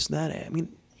fault, but this and that, I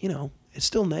mean, you know, it's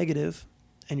still negative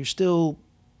and you're still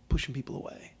pushing people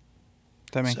away.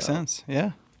 That makes sense.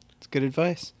 Yeah. It's good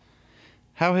advice.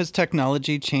 How has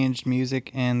technology changed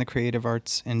music and the creative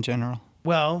arts in general?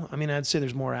 Well, I mean, I'd say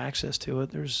there's more access to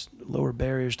it. There's lower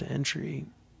barriers to entry.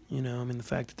 You know, I mean, the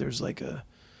fact that there's like you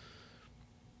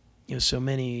know, so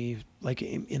many, like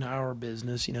in our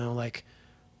business, you know, like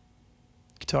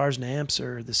guitars and amps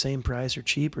are the same price or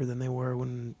cheaper than they were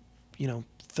when, you know,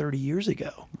 30 years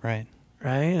ago. Right.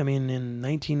 Right? I mean, in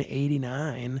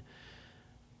 1989,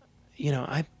 you know,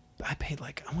 I paid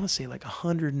like, I want to say like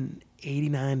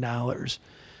 $189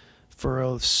 for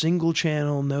a single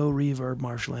channel, no reverb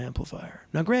Marshall amplifier.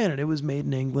 Now, granted, it was made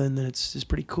in England and it's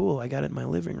pretty cool. I got it in my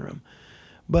living room.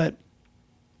 But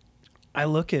I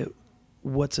look at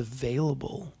what's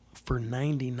available for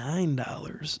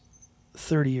 $99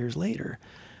 30 years later.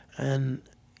 And,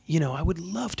 you know, I would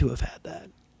love to have had that,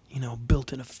 you know,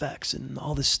 built-in effects and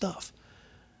all this stuff.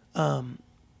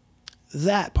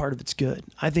 That part of it's good.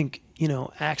 I think, you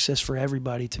know, access for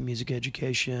everybody to music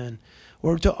education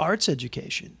or to arts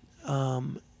education,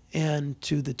 and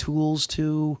to the tools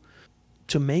to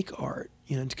make art,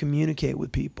 you know, to communicate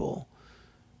with people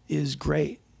is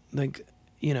great. Like,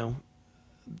 you know,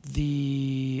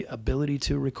 the ability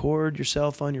to record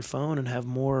yourself on your phone and have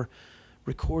more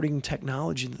recording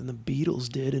technology than the Beatles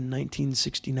did in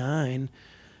 1969,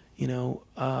 you know,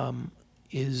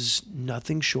 is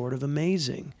nothing short of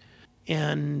amazing.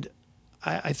 And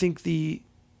I think the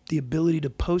ability to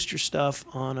post your stuff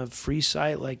on a free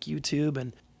site like YouTube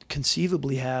and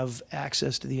conceivably have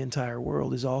access to the entire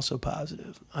world is also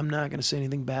positive. I'm not going to say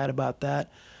anything bad about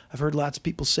that. I've heard lots of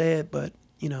people say it, but,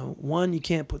 you know, one, you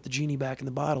can't put the genie back in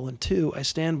the bottle. And two, I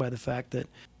stand by the fact that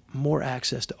more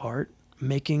access to art,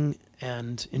 making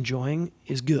and enjoying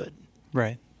is good.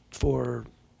 Right. For,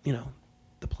 you know,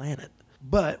 the planet.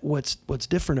 But what's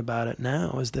different about it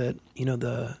now is that, you know,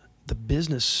 the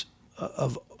business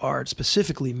of art,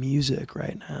 specifically music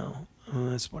right now,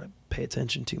 that's what I pay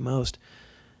attention to most,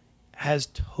 has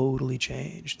totally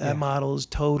changed. That model is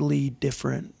totally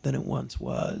different than it once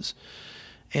was.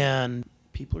 And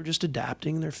people are just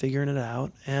adapting, they're figuring it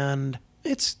out. And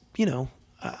it's, you know,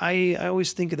 I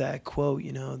always think of that quote,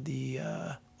 you know, the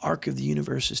arc of the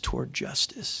universe is toward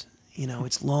justice. You know,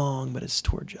 it's long, but it's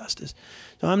toward justice.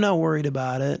 So I'm not worried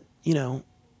about it. You know,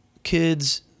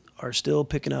 kids are still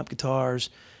picking up guitars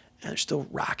and they're still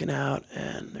rocking out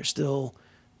and they're still,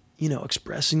 you know,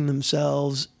 expressing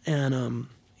themselves. And,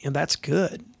 and that's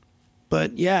good.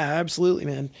 But yeah, absolutely,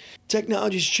 man.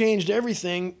 Technology's changed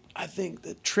everything. I think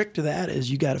the trick to that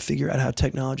is you got to figure out how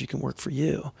technology can work for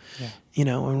you. Yeah. You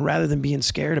know, and rather than being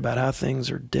scared about how things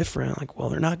are different, like, well,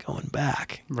 they're not going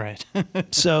back. Right.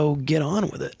 So get on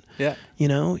with it. Yeah. You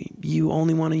know, you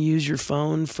only want to use your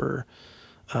phone for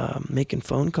making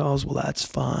phone calls. Well, that's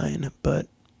fine. But,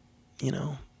 you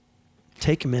know,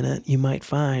 take a minute. You might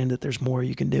find that there's more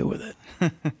you can do with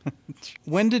it.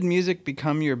 When did music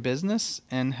become your business,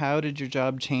 and how did your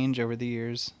job change over the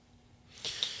years?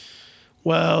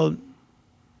 Well,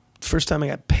 first time I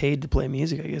got paid to play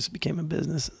music, I guess it became a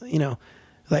business. You know,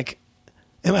 like,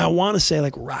 I mean, I want to say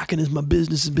like rocking is my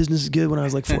business. Business is good when I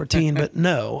was like 14, but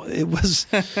no, it was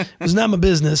not my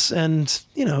business, and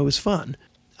you know, it was fun.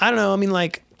 I don't know. I mean,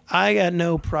 like, I got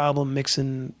no problem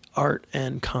mixing art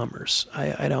and commerce.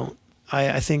 I don't.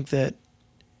 I think that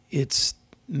it's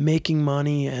making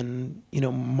money and, you know,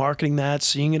 marketing that,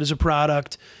 seeing it as a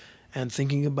product, and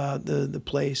thinking about the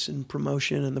place and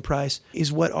promotion and the price is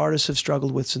what artists have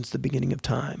struggled with since the beginning of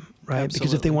time, right? Absolutely.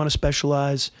 Because if they want to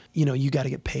specialize, you know, you got to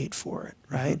get paid for it,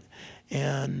 right? Mm-hmm.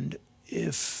 And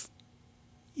if,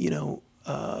 you know,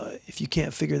 if you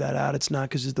can't figure that out, it's not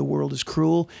because the world is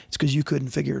cruel, it's because you couldn't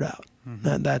figure it out.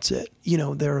 Mm-hmm. That's it. You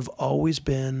know, there have always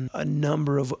been a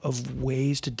number of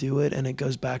ways to do it, and it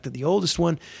goes back to the oldest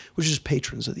one, which is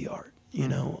patrons of the art. You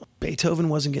know, Beethoven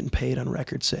wasn't getting paid on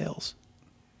record sales.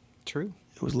 True.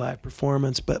 It was live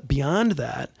performance, but beyond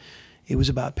that, it was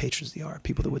about patrons of the art,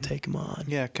 people that would take him on.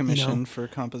 Yeah, commission for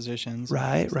compositions.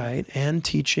 Right, and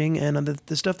teaching and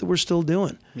the stuff that we're still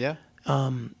doing. Yeah.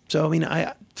 So I mean,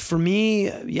 for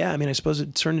me, yeah, I mean, I suppose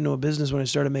it turned into a business when I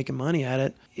started making money at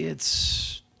it.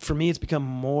 For me, it's become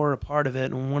more a part of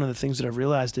it. And one of the things that I've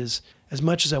realized is, as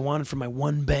much as I wanted for my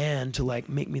one band to like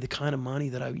make me the kind of money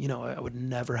that I would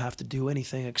never have to do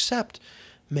anything except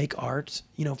make art,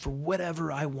 you know, for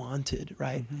whatever I wanted,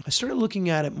 right? Mm-hmm. I started looking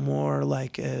at it more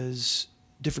like as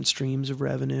different streams of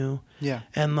revenue. Yeah.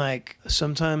 And like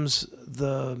sometimes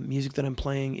the music that I'm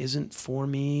playing isn't for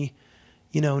me,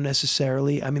 you know,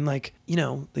 necessarily. I mean, like, you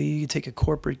know, you take a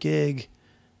corporate gig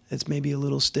that's maybe a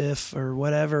little stiff or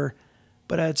whatever,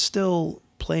 but I'd still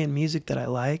playing music that I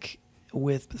like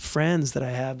with friends that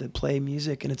I have that play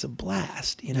music, and it's a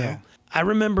blast, you know? Yeah. I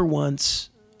remember once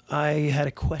I had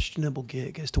a questionable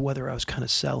gig as to whether I was kind of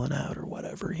selling out or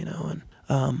whatever, you know,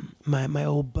 and my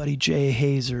old buddy Jay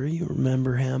Hazer, you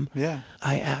remember him? Yeah.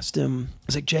 I asked him, I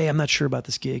was like, Jay, I'm not sure about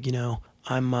this gig, you know,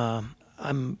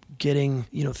 I'm getting,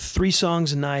 you know, 3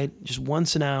 songs a night, just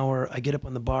once an hour. I get up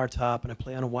on the bar top and I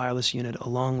play on a wireless unit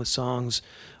along with songs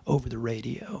over the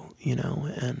radio, you know,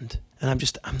 and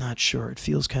I'm not sure. It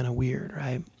feels kind of weird,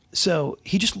 right? So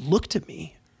he just looked at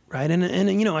me, right?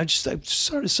 And you know, I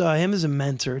sort of saw him as a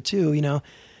mentor too, you know,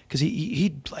 because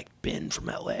he'd like been from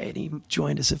LA and he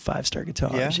joined us at 5 Star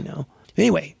Guitars, you know.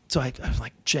 Anyway, so I was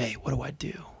like, Jay, what do I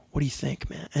do? What do you think,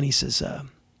 man? And he says,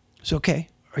 it's okay.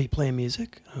 Are you playing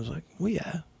music? I was like, well,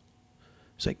 yeah.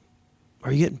 He's like,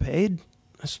 are you getting paid?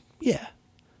 I said, yeah.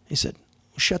 He said,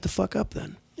 well, shut the fuck up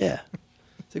then. Yeah.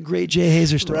 It's a great Jay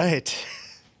Hazer story. Right.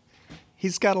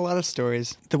 He's got a lot of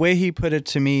stories. The way he put it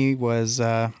to me was,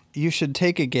 you should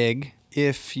take a gig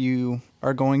if you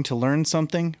are going to learn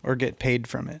something or get paid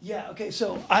from it. Yeah, okay.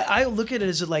 So I look at it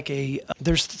as like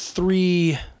there's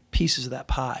 3 pieces of that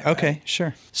pie. Right? Okay,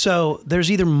 sure. So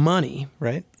there's either money.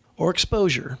 Right. Or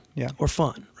exposure, or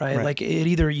fun, right? Like it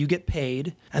either you get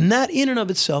paid, and that in and of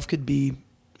itself could be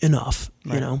enough,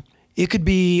 you know. It could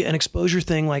be an exposure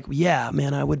thing, like, yeah,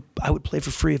 man, I would play for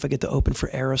free if I get to open for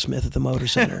Aerosmith at the Motor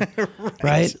Center,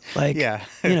 right? Like,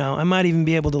 you know, I might even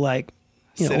be able to like,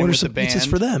 you know, order some pizzas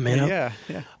for them, you know. Yeah.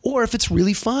 Or if it's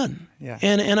really fun, yeah.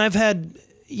 And I've had,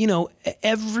 you know,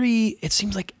 it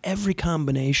seems like every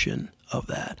combination of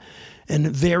that. And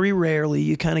very rarely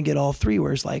you kind of get all 3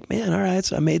 where it's like, man, all right,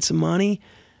 so I made some money.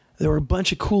 There were a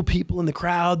bunch of cool people in the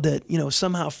crowd that, you know,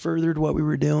 somehow furthered what we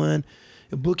were doing,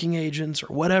 booking agents or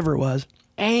whatever it was.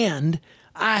 And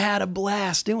I had a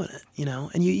blast doing it, you know.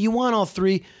 And you want all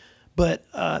 3, but,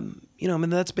 you know, I mean,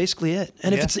 that's basically it.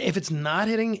 And if it's not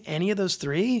hitting any of those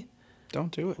 3,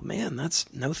 don't do it. Well, man, that's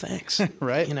no thanks.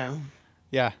 Right. You know?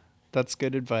 Yeah, that's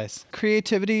good advice.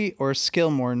 Creativity or skill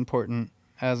more important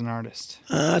as an artist?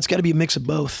 It's got to be a mix of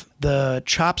both. The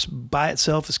chops by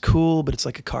itself is cool, but it's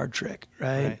like a card trick,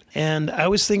 right? And I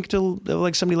always think to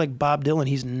like somebody like Bob Dylan,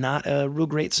 he's not a real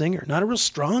great singer, not a real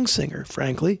strong singer,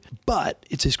 frankly, but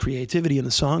it's his creativity and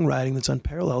the songwriting that's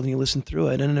unparalleled, and you listen through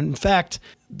it. And in fact,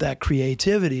 that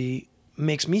creativity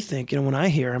makes me think, you know, when I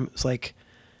hear him, it's like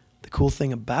the cool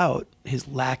thing about his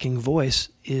lacking voice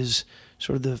is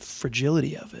sort of the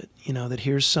fragility of it. That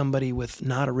here's somebody with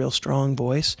not a real strong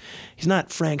voice. He's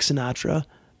not Frank Sinatra,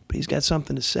 but he's got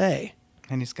something to say.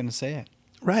 And he's going to say it.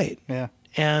 Right. Yeah.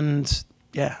 And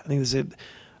yeah, I think there's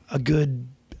a good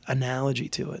analogy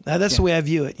to it. That's the way I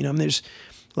view it. There's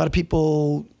a lot of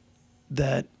people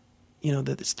that,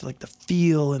 that it's like the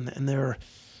feel and their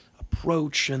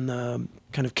approach and the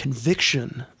kind of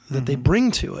conviction that they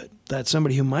bring to it, that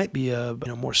somebody who might be a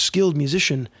more skilled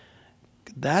musician,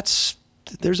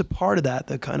 there's a part of that,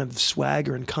 the kind of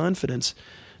swagger and confidence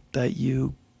that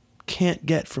you can't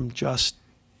get from just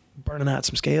burning out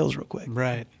some scales real quick.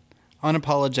 Right.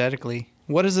 Unapologetically.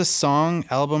 What is a song,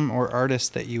 album, or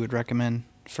artist that you would recommend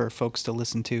for folks to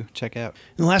listen to, check out?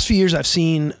 In the last few years, I've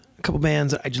seen a couple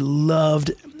bands that I just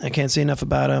loved. I can't say enough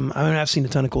about them. I mean, I've seen a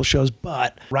ton of cool shows,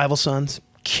 but Rival Sons,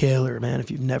 killer, man. If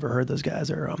you've never heard those guys,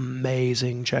 they're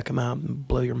amazing. Check them out and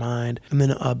blow your mind. And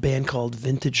then a band called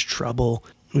Vintage Trouble,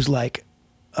 who's like,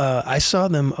 I saw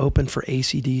them open for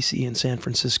AC/DC in San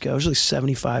Francisco. It was like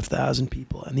 75,000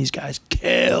 people, and these guys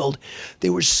killed. They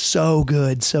were so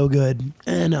good, so good.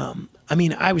 And I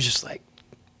mean, I was just like,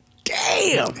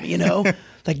 damn,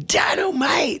 like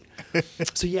dynamite.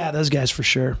 So yeah, those guys for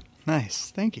sure.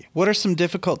 Nice, thank you. What are some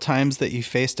difficult times that you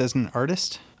faced as an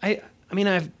artist? I mean,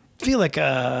 I feel like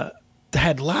I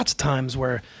had lots of times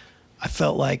where I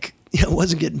felt like I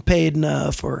wasn't getting paid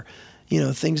enough, or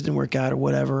things didn't work out or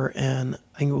whatever. And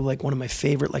I think like one of my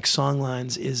favorite like song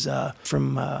lines is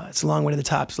from It's a Long Way to the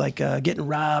Top. It's like getting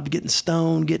robbed, getting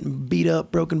stoned, getting beat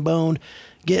up, broken boned,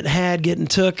 getting had, getting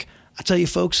took. I tell you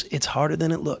folks, it's harder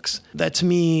than it looks. That to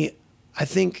me, I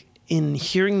think in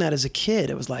hearing that as a kid,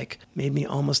 it was like made me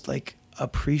almost like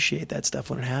appreciate that stuff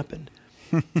when it happened.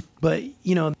 But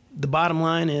the bottom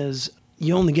line is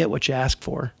you only get what you ask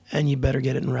for, and you better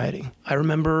get it in writing. I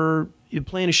remember you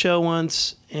playing a show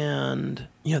once, and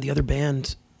the other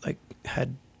band like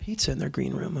had pizza in their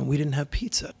green room, and we didn't have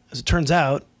pizza. As it turns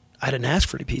out, I didn't ask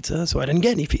for any pizza, so I didn't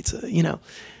get any pizza.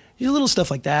 Little stuff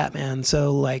like that, man.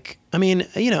 So like, I mean,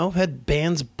 I've had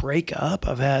bands break up.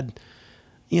 I've had,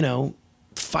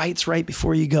 fights right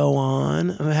before you go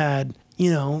on. I've had,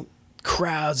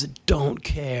 crowds that don't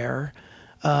care.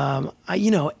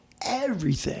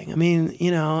 Everything. I mean,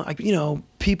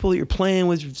 people that you're playing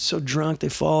with are so drunk they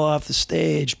fall off the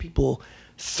stage. People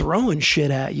throwing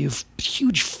shit at you.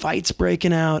 Huge fights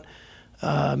breaking out.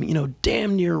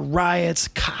 Damn near riots.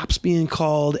 Cops being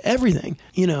called. Everything.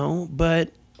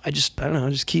 But I don't know.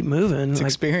 Just keep moving. It's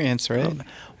experience, right?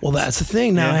 Well, that's the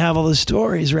thing. Now I have all the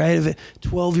stories, right? If a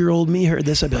 12-year-old me heard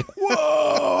this, I'd be like,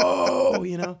 whoa,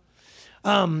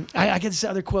 I get this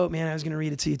other quote, man. I was going to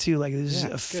read it to you too. Like, this is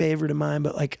a favorite of mine,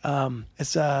 but like,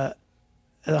 it's a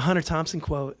Hunter Thompson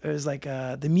quote. It was like,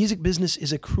 the music business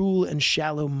is a cruel and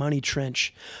shallow money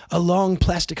trench, a long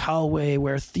plastic hallway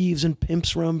where thieves and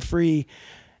pimps roam free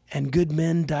and good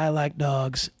men die like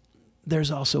dogs. There's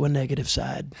also a negative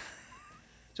side.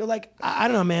 So like, I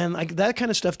don't know, man, like that kind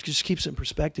of stuff just keeps it in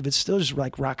perspective. It's still just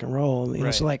like rock and roll,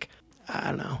 Right. So like, I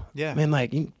don't know. Yeah. I mean,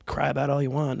 like, you can cry about all you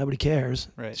want. Nobody cares.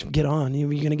 Right. Just get on. You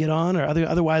going to get on, or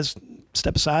otherwise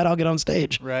step aside. I'll get on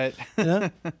stage. Right.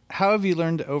 How have you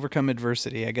learned to overcome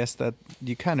adversity? I guess that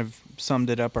you kind of summed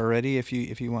it up already. If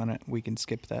you want to, we can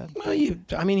skip that. Well, you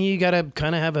got to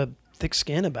kind of have a thick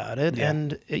skin about it,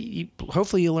 and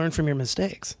hopefully you learn from your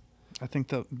mistakes. I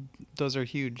think those are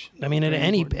huge. I mean, at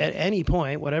any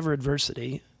point, whatever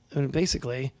adversity, I mean,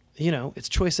 basically, it's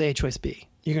choice A, choice B.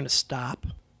 You're going to stop.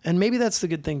 And maybe that's the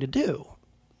good thing to do.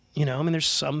 I mean, there's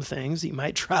some things that you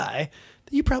might try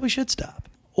that you probably should stop.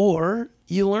 Or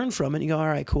you learn from it and you go, all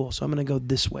right, cool. So I'm going to go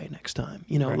this way next time.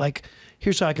 Right. Like,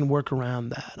 here's how I can work around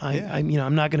that.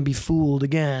 I'm not going to be fooled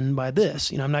again by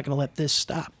this. I'm not going to let this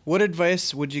stop. What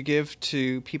advice would you give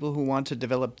to people who want to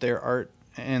develop their art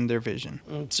and their vision?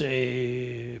 I'd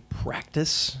say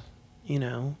practice,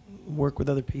 work with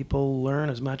other people, learn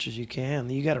as much as you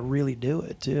can. You got to really do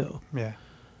it too. Yeah.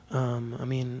 I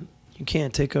mean, you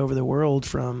can't take over the world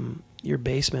from your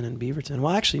basement in Beaverton.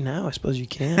 Well, actually now I suppose you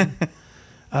can.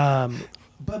 But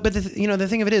the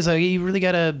thing of it is, like, you really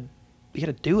got to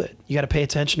do it. You got to pay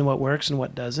attention to what works and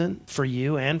what doesn't for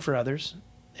you and for others.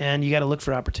 And you got to look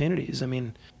for opportunities. I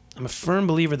mean, I'm a firm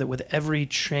believer that with every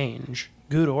change,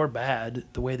 good or bad,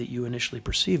 the way that you initially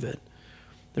perceive it,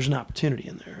 there's an opportunity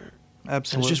in there.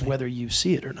 Absolutely. And it's just whether you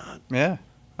see it or not. Yeah.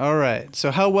 All right.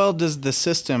 So how well does the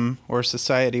system or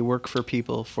society work for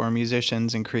people, for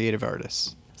musicians and creative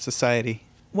artists? Society.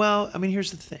 Well, I mean, here's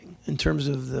the thing. In terms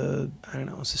of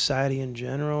society in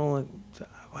general,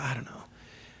 I don't know.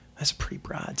 That's a pretty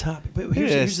broad topic. But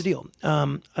here's the deal.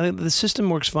 I think the system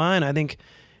works fine. I think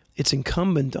it's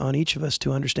incumbent on each of us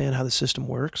to understand how the system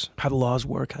works, how the laws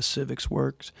work, how civics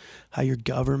works, how your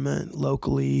government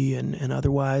locally and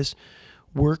otherwise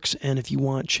works. And if you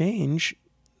want change,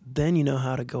 then you know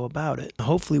how to go about it,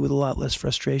 hopefully with a lot less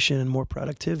frustration and more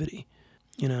productivity.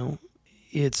 You know,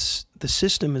 the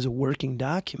system is a working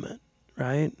document,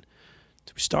 right?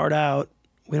 So we start out,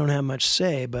 we don't have much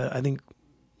say, but I think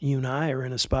you and I are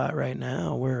in a spot right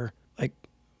now where like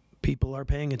people are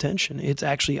paying attention. It's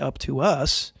actually up to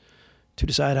us to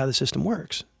decide how the system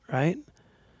works, right?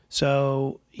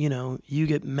 So, you know, you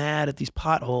get mad at these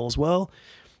potholes. Well,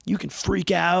 you can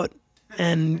freak out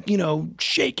and, you know,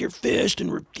 shake your fist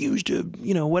and refuse to,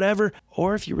 you know, whatever.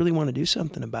 Or if you really want to do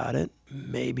something about it,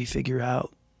 maybe figure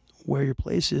out where your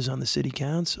place is on the city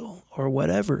council or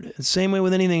whatever it is. Same way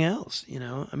with anything else, you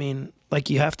know? I mean, like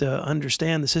you have to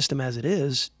understand the system as it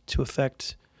is to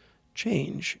affect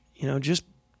change. You know, just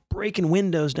breaking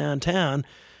windows downtown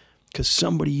because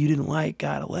somebody you didn't like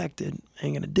got elected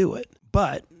ain't going to do it.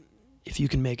 But if you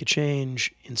can make a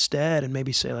change instead and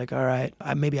maybe say like, all right,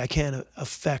 maybe I can't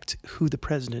affect who the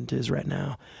president is right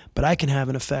now, but I can have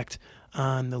an effect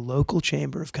on the local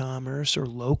chamber of commerce or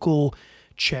local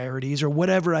charities or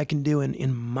whatever I can do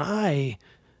in my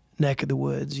neck of the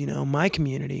woods, you know, my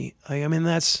community. I mean,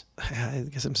 I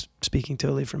guess I'm speaking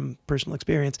totally from personal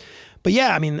experience, but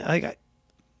yeah, I mean,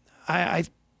 I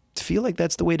feel like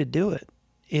that's the way to do it.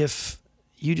 If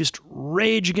you just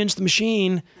rage against the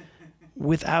machine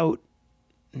without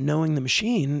knowing the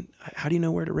machine, how do you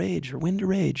know where to rage or when to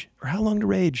rage or how long to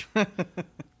rage?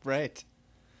 Right.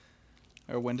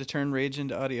 Or when to turn rage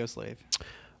into audio slave.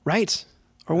 Right.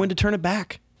 Or when to turn it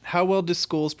back. How well do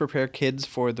schools prepare kids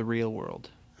for the real world?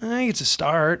 I think it's a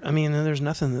start. I mean, there's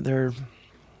nothing that they're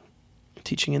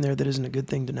teaching in there that isn't a good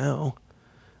thing to know.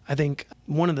 I think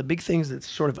one of the big things that's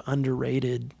sort of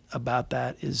underrated about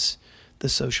that is the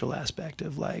social aspect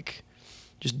of like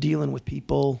just dealing with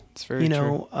people, It's very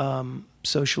true.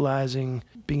 Socializing,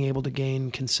 being able to gain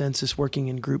consensus, working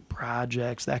in group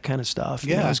projects, that kind of stuff.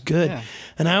 Yeah, You know, it's good. yeah.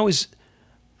 And I always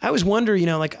wonder, you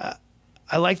know, like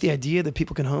I like the idea that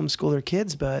people can homeschool their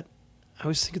kids, but I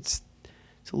always think it's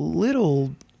a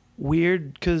little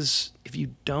weird because if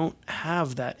you don't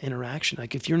have that interaction,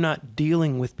 like if you're not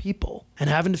dealing with people and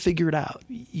having to figure it out,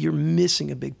 you're missing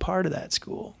a big part of that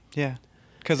school. Yeah.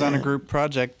 Because on a group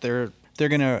project, they're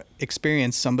going to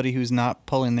experience somebody who's not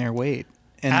pulling their weight.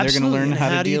 And Absolutely. they're going to learn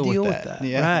And how to do you deal with that.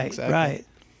 Yeah, right, exactly. right.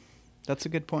 That's a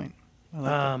good point. I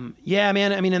like that. Yeah,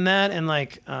 man. I mean, in that, and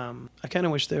like, I kind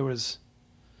of wish there was.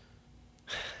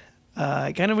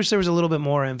 I kind of wish there was a little bit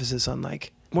more emphasis on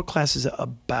like more classes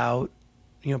about,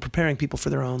 you know, preparing people for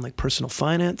their own like personal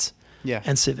finance, Yeah.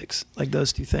 and civics, like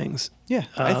those two things. Yeah.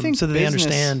 I think so that they business-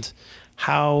 understand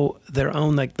how their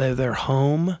own like their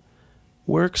home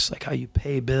works, like how you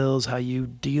pay bills, how you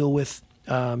deal with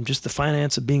just the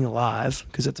finance of being alive,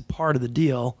 because it's a part of the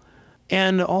deal.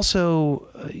 And also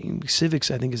civics,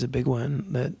 I think, is a big one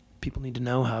that people need to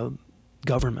know how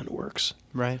government works.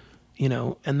 Right. You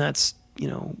know, and that's, you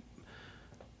know,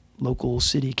 local,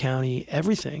 city, county,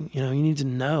 everything. You know, you need to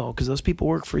know because those people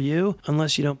work for you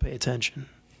unless you don't pay attention.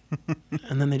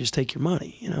 And then they just take your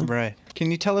money, you know? Right. Can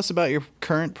you tell us about your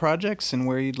current projects and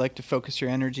where you'd like to focus your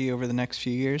energy over the next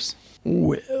few years?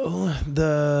 Well,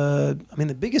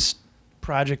 the biggest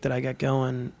project that I got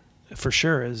going for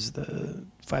sure is the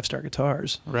 5-Star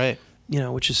Guitars. Right. You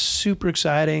know, which is super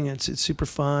exciting. It's super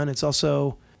fun. It's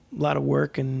also a lot of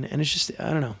work and it's just,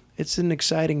 I don't know. It's an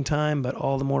exciting time, but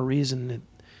all the more reason,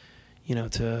 you know,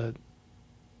 to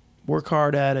work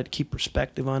hard at it, keep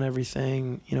perspective on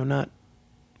everything, you know, not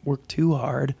work too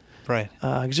hard. Right.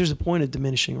 Because there's a point of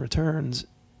diminishing returns.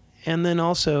 And then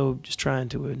also just trying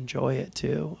to enjoy it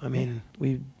too. I mean,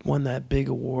 we won that big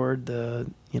award, the,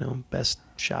 you know, best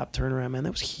shop turnaround, man.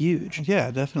 That was huge.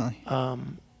 Yeah, definitely.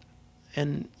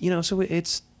 And, you know, so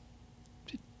it's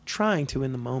trying to,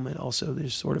 in the moment, also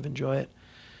just sort of enjoy it.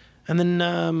 And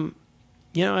then,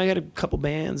 you know, I got a couple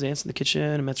bands, Ants in the Kitchen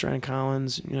and Metz Ryan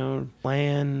Collins, you know,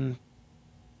 playing,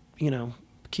 you know,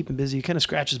 keeping busy. Kind of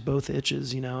scratches both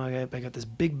itches, you know. I got this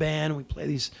big band. We play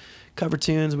these cover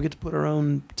tunes. We get to put our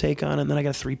own take on it. And then I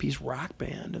got a 3-piece rock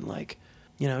band. And, like,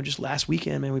 you know, just last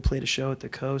weekend, man, we played a show at the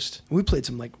Coast. We played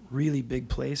some, like, really big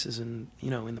places. And, you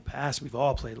know, in the past, we've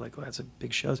all played, like, lots of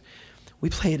big shows. We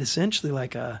played essentially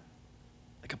like a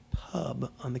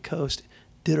pub on the Coast,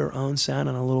 did our own sound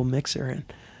on a little mixer. And,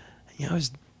 you know, I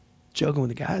was joking with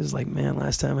the guys, like, man,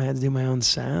 last time I had to do my own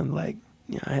sound, like,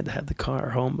 you know, I had to have the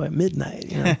car home by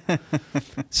midnight, you know.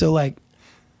 So, like,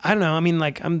 I don't know. I mean,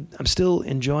 like, I'm still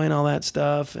enjoying all that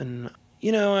stuff. And,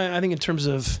 you know, I think in terms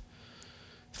of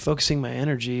focusing my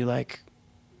energy, like,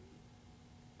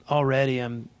 already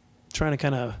I'm trying to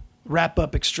kind of wrap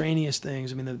up extraneous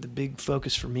things. I mean, the big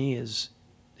focus for me is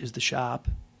the shop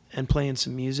and playing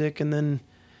some music, and then,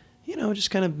 you know, just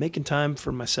kind of making time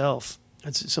for myself.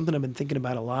 It's something I've been thinking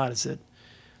about a lot, is that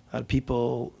a lot of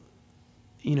people,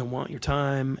 you know, want your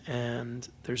time, and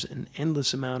there's an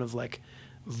endless amount of like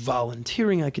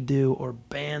volunteering I could do, or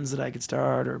bands that I could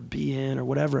start or be in or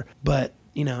whatever. But,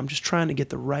 you know, I'm just trying to get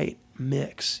the right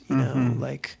mix, you know,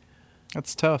 like.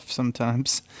 That's tough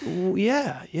sometimes.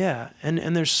 Yeah.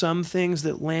 And there's some things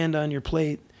that land on your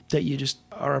plate that you just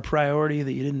are a priority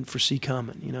that you didn't foresee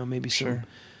coming, you know, maybe some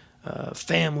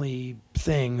family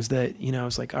things that, you know,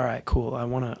 it's like, all right, cool. I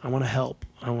want to help.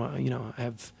 I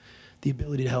have the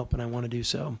ability to help, and I want to do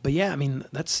so. But yeah, I mean,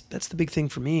 that's the big thing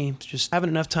for me. It's just having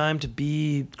enough time to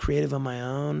be creative on my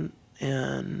own,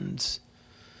 and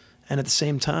at the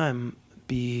same time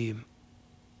be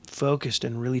focused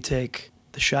and really take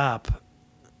the shop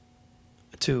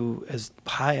to as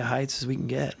high a heights as we can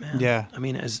get, man. Yeah. I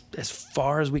mean, as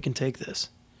far as we can take this.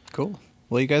 Cool.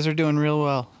 Well, you guys are doing real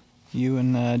well. You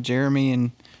and Jeremy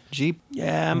and Jeep.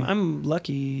 Yeah, I'm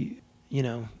lucky, you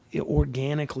know,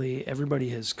 organically everybody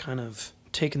has kind of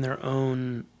taken their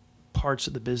own parts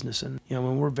of the business. And, you know,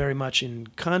 when we're very much in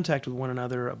contact with one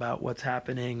another about what's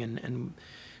happening, and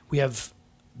we have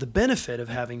the benefit of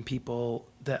having people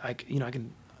that I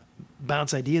can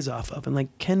bounce ideas off of. And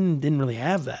like Ken didn't really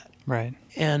have that. Right.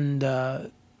 And,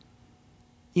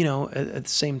 you know, at the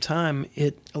same time,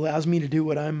 it allows me to do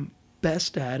what I'm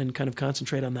best at and kind of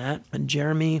concentrate on that. And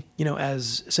Jeremy, you know,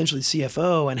 as essentially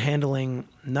CFO and handling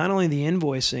not only the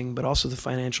invoicing, but also the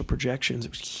financial projections,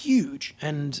 it was huge.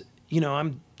 And, you know,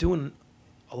 I'm doing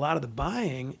a lot of the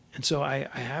buying. And so I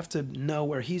have to know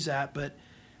where he's at, but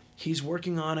he's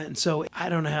working on it. And so I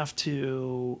don't have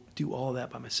to do all of that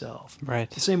by myself. Right.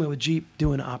 The same way with Jeep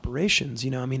doing operations,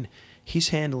 you know, I mean, he's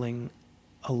handling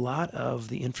a lot of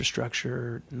the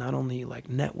infrastructure, not only like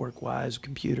network-wise,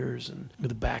 computers and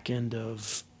the back end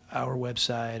of our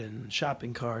website and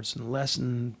shopping carts and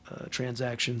lesson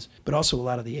transactions, but also a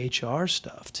lot of the HR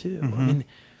stuff too. I mean,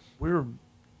 we're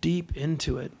deep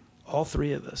into it, all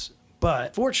three of us.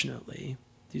 But fortunately,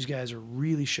 these guys are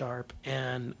really sharp,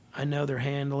 and I know they're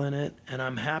handling it, and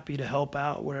I'm happy to help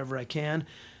out wherever I can,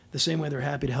 the same way they're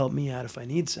happy to help me out if I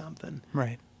need something.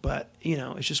 Right. But, you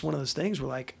know, it's just one of those things where,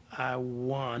 like, I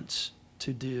want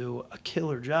to do a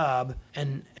killer job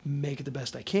and make it the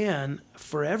best I can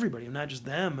for everybody, not just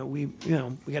them. We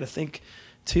got to think,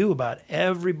 too, about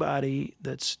everybody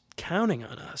that's counting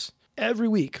on us every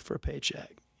week for a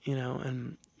paycheck, you know,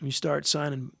 and you start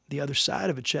signing the other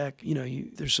side of a check, you know,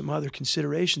 there's some other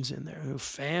considerations in there.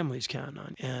 Families counting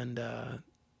on. And,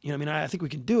 you know, I mean, I think we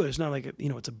can do it. It's not like, you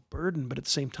know, it's a burden, but at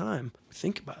the same time,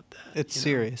 think about that. It's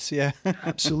serious, yeah.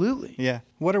 Absolutely. Yeah.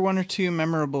 What are one or two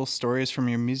memorable stories from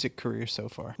your music career so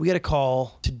far? We got a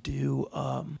call to do,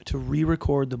 to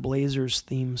re-record the Blazers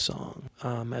theme song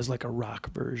as like a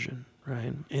rock version,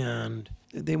 right? And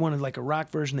they wanted like a rock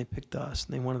version, they picked us.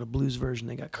 And they wanted a blues version,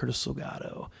 they got Curtis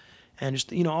Salgado. And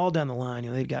just, you know, all down the line, you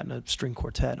know, they'd gotten a string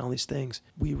quartet and all these things.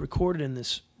 We recorded in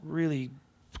this really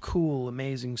cool,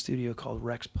 amazing studio called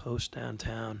Rex Post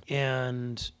downtown.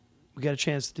 And we got a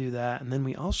chance to do that. And then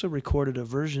we also recorded a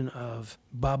version of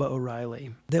Baba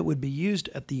O'Riley that would be used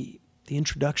at the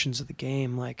introductions of the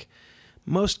game, like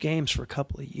most games for a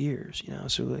couple of years, you know,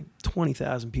 so like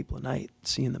 20,000 people a night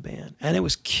seeing the band. And it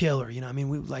was killer, you know, I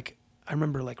mean, I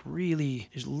remember like really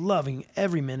just loving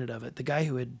every minute of it. The guy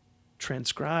who had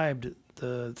transcribed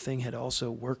the thing had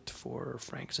also worked for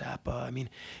Frank Zappa. I mean,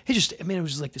 it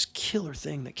was like this killer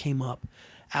thing that came up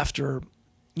after,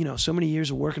 you know, so many years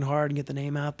of working hard and get the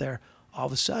name out there. All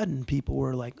of a sudden, people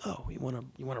were like, "Oh, you want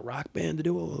a rock band to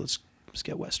do it? Well, let's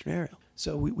get Western Aerial."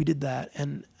 So we did that,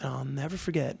 and I'll never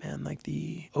forget, man. Like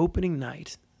the opening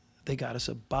night, they got us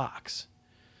a box.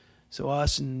 So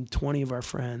us and 20 of our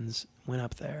friends went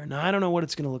up there. Now, I don't know what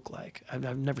it's going to look like.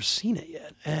 I've never seen it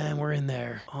yet. And we're in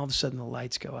there. All of a sudden, the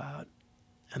lights go out,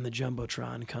 and the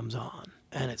Jumbotron comes on,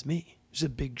 and it's me. There's a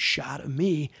big shot of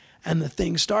me, and the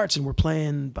thing starts, and we're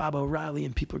playing Baba O'Riley,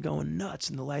 and people are going nuts,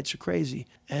 and the lights are crazy.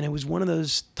 And it was one of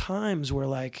those times where,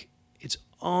 like, it's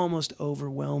almost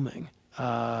overwhelming,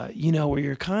 you know, where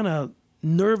you're kind of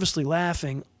nervously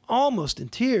laughing, almost in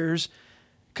tears,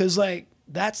 because, like,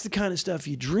 that's the kind of stuff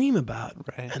you dream about.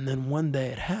 Right. And then one day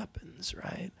it happens,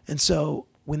 right? And so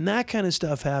when that kind of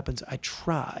stuff happens, I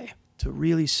try to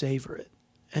really savor it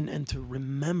and to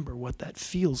remember what that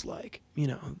feels like. You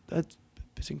know,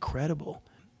 it's incredible.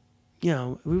 You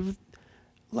know, we've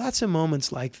lots of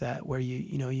moments like that where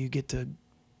you get to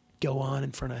go on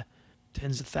in front of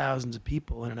tens of thousands of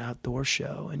people in an outdoor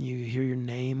show, and you hear your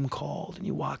name called, and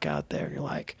you walk out there and you're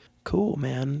like, cool,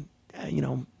 man.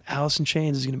 Alice in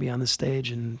Chains is going to be on the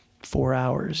stage in 4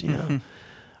 hours,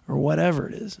 or whatever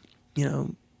it is,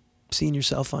 seeing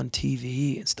yourself on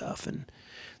TV and stuff. And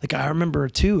like, I remember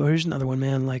too, here's another one,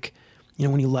 man, like,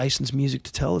 when you license music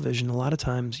to television, a lot of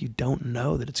times you don't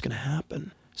know that it's going to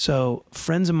happen. So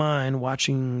friends of mine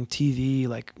watching TV,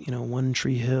 like, One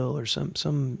Tree Hill or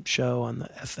some show on the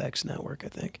FX network, I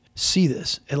think, see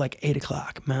this at like 8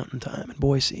 o'clock Mountain Time in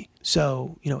Boise.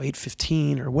 So,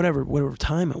 8:15 or whatever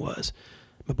time it was,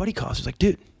 my buddy calls, he's like,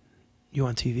 dude, you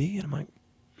on TV? And I'm like,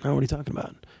 no, what are you talking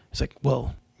about? He's like,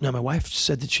 well, my wife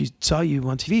said that she saw you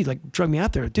on TV, like drug me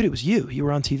out there. Dude, it was you. You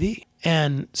were on TV.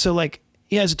 And so like,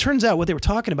 yeah, as it turns out, what they were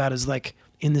talking about is like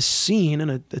in this scene in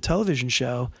a television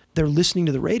show, they're listening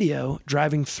to the radio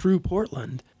driving through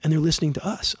Portland and they're listening to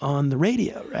us on the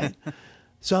radio, right?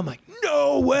 So I'm like,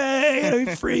 no way. And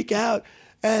I freak out.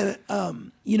 And,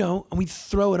 and we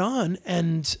throw it on.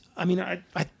 And I mean, I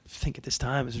think at this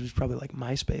time it was probably like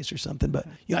MySpace or something, but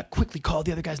I quickly called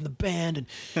the other guys in the band and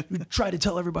we tried to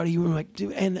tell everybody, you were like,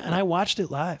 dude, and I watched it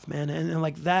live, man. And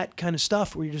like that kind of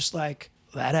stuff where you're just like,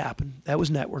 that happened. That was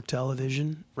network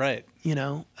television. Right.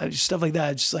 Stuff like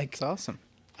that. Just like, it's awesome.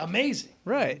 Amazing.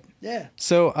 Right. Yeah.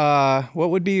 So what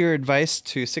would be your advice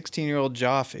to 16-year-old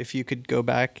Joff if you could go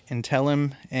back and tell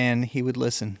him and he would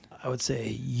listen? I would say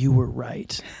you were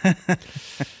right.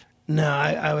 No,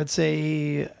 I would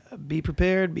say be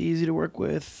prepared, be easy to work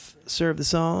with, serve the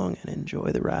song, and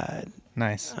enjoy the ride.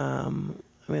 Nice.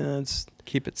 That's...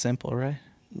 Keep it simple, right?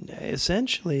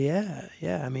 Essentially, yeah.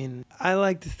 Yeah, I mean, I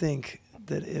like to think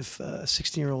that if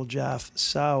 16-year-old Joff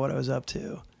saw what I was up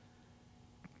to,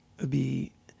 it would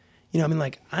be...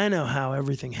 I know how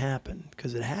everything happened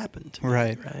because it happened to me,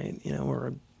 right?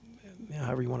 Or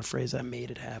however you want to phrase that, I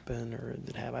made it happen, or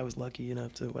I was lucky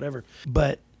enough to whatever.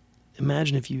 But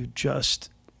imagine if you just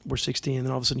were 16 and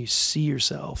then all of a sudden you see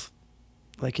yourself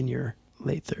like in your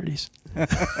late 30s.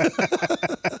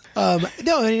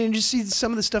 No, and just see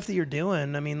some of the stuff that you're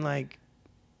doing. I mean, like,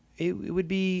 it would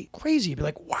be crazy. You'd be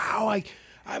like, wow,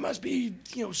 I must be,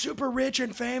 super rich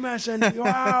and famous and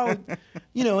wow,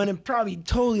 and it probably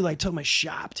totally like told my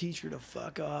shop teacher to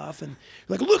fuck off and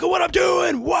like, look at what I'm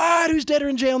doing. What? Who's dead or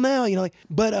in jail now?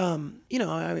 But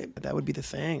that would be the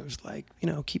thing. It was like,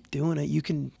 keep doing it. You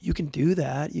can do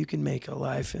that. You can make a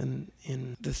life in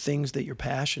the things that you're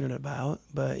passionate about,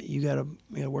 but you gotta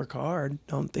work hard.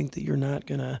 Don't think that you're not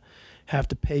gonna have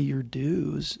to pay your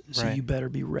dues. So right. You better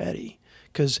be ready.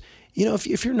 'Cause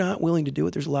if you're not willing to do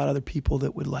it, there's a lot of other people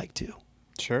that would like to.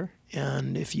 Sure.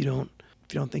 And if you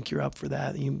don't think you're up for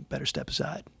that, then you better step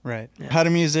aside. Right. Yeah. How do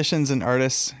musicians and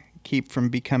artists keep from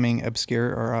becoming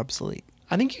obscure or obsolete?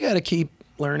 I think you got to keep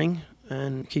learning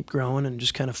and keep growing and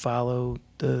just kind of follow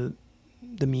the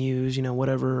muse,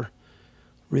 whatever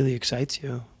really excites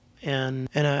you. And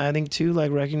I think too,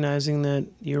 like recognizing that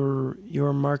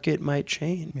your market might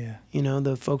change. Yeah.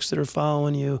 The folks that are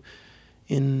following you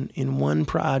in one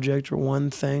project or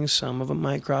one thing, some of them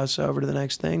might cross over to the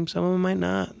next thing, some of them might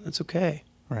not. That's okay.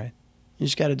 Right. You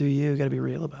just got to do you. Got to be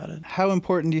real about it. How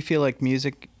important do you feel like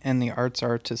music and the arts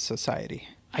are to society?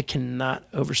 I cannot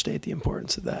overstate the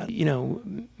importance of that.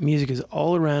 Music is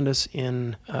all around us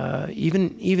in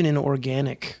even in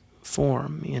organic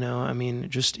form.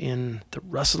 Just in the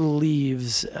rustle of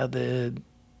leaves, the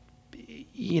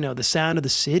sound of the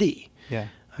city. Yeah.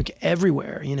 Like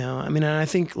everywhere, and I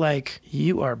think like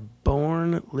you are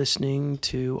born listening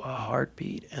to a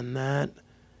heartbeat, and that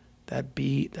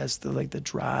beat, that's the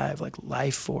drive, like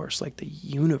life force, like the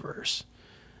universe.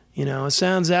 It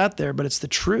sounds out there, but it's the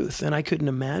truth. And I couldn't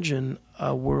imagine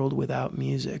a world without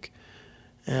music.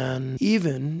 And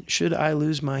even should I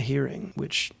lose my hearing,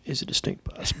 which is a distinct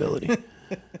possibility.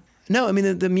 No, I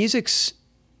mean the music's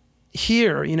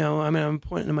here. I'm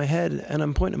pointing to my head and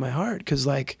I'm pointing to my heart because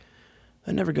like.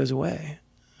 That never goes away.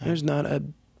 There's not a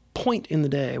point in the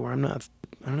day where I'm not,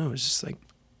 I don't know, it's just like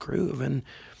groove. And,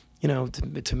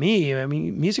 to me, I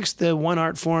mean, music's the one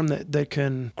art form that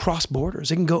can cross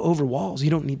borders. It can go over walls. You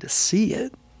don't need to see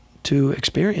it to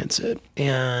experience it.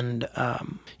 And,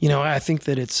 I think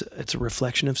that it's a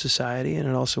reflection of society and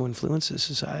it also influences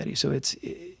society. So it's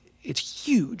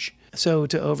huge. So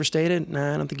to overstate it,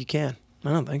 nah, I don't think you can. I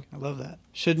don't think. I love that.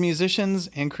 Should musicians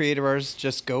and creative artists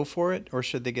just go for it, or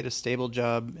should they get a stable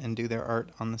job and do their art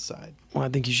on the side? Well, I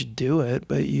think you should do it,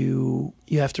 but you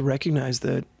have to recognize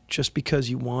that just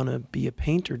because you want to be a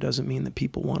painter doesn't mean that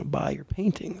people want to buy your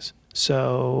paintings.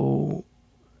 So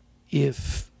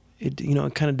if it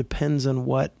kind of depends on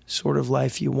what sort of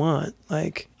life you want.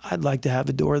 Like, I'd like to have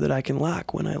a door that I can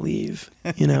lock when I leave,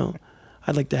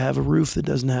 I'd like to have a roof that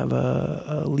doesn't have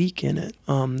a leak in it,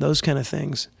 those kind of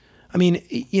things. I mean,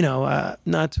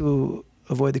 not to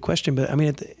avoid the question, but I mean,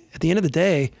 at the end of the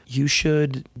day, you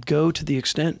should go to the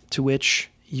extent to which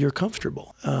you're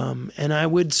comfortable. And I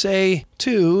would say,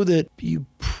 too, that you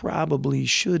probably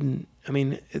shouldn't. I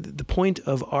mean, the point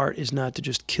of art is not to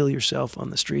just kill yourself on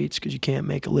the streets because you can't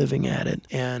make a living at it.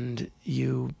 And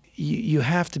you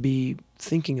have to be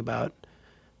thinking about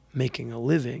making a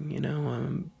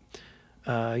living,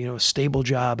 a stable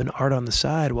job and art on the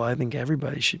side. Well, I think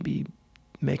everybody should be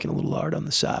making a little art on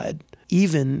the side,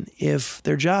 even if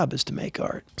their job is to make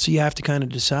art. So you have to kind of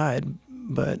decide.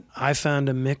 But I found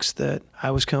a mix that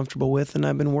I was comfortable with, and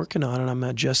I've been working on it. I'm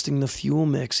adjusting the fuel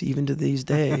mix even to these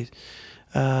days,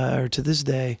 or to this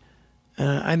day.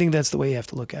 I think that's the way you have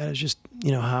to look at it. It's just,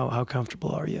 how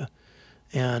comfortable are you?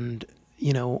 And,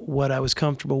 what I was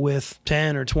comfortable with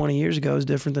 10 or 20 years ago is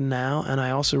different than now. And I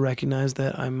also recognize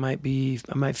that I might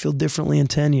feel differently in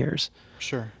 10 years.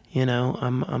 Sure.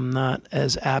 I'm not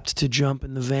as apt to jump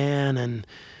in the van and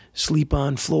sleep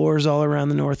on floors all around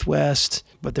the Northwest,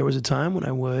 but there was a time when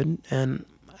I would, and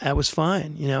that was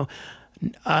fine.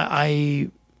 I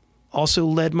also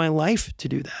led my life to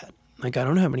do that. Like, I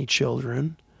don't have any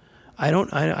children.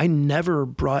 I never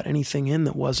brought anything in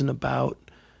that wasn't about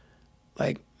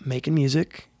like making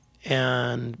music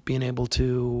and being able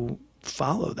to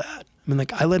follow that. I mean,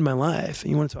 like, I led my life, and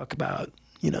you want to talk about,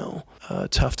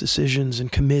 tough decisions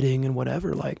and committing and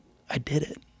whatever, like, I did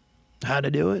it. How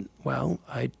to do it? Well,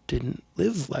 I didn't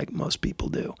live like most people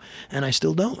do, and I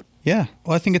still don't. Yeah.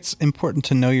 Well, I think it's important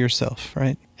to know yourself,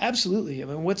 right? Absolutely. I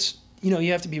mean,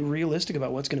 you have to be realistic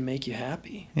about what's going to make you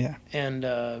happy. Yeah. And,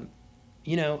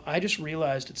 I just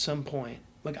realized at some point,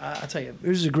 like, I'll tell you,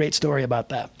 there's a great story about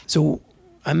that. So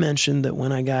I mentioned that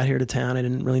when I got here to town, I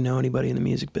didn't really know anybody in the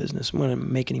music business. I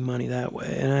didn't make any money that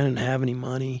way, and I didn't have any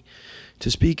money to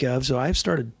speak of. So I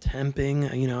started temping.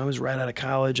 I was right out of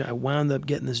college. I wound up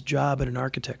getting this job at an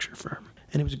architecture firm.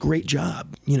 And it was a great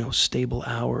job, stable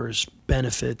hours,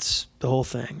 benefits, the whole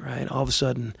thing, right? All of a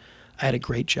sudden, I had a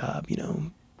great job.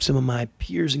 Some of my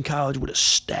peers in college would have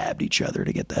stabbed each other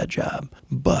to get that job.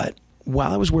 But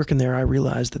while I was working there, I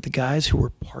realized that the guys who were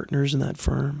partners in that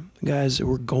firm, the guys who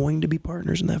were going to be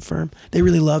partners in that firm, they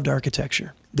really loved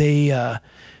architecture. They,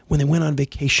 when they went on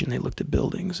vacation, they looked at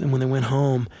buildings. And when they went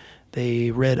home,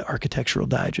 they read Architectural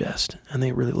Digest, and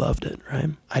they really loved it, right?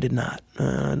 I did not. It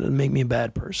doesn't make me a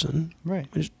bad person. Right.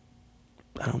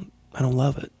 I don't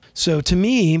love it. So to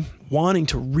me, wanting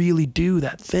to really do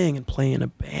that thing and play in a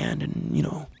band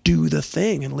and, do the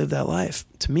thing and live that life,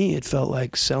 to me, it felt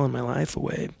like selling my life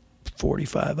away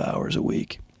 45 hours a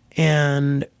week.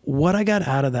 And what I got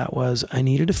out of that was I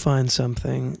needed to find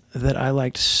something that I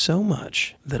liked so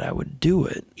much that I would do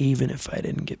it even if I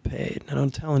didn't get paid. I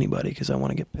don't tell anybody because I want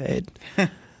to get paid.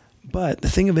 But the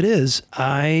thing of it is,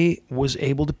 I was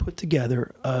able to put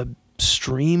together a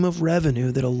stream of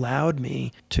revenue that allowed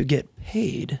me to get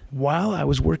paid while I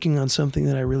was working on something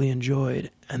that I really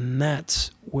enjoyed. And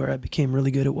that's where I became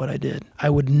really good at what I did. I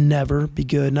would never be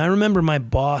good. And I remember my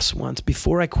boss once,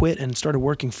 before I quit and started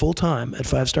working full time at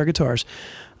Five Star Guitars,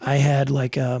 I had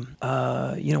like one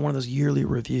of those yearly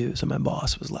reviews, and my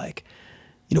boss was like,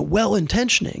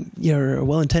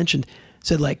 well-intentioned,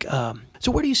 said like,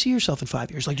 so where do you see yourself in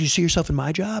 5 years? Like, do you see yourself in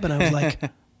my job? And I was like,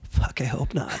 fuck, I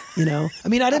hope not. I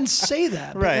mean, I didn't say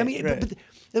that. But, right. I mean, right. But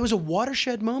it was a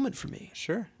watershed moment for me.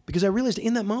 Sure. Because I realized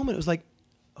in that moment, it was like,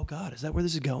 oh God, is that where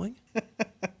this is going?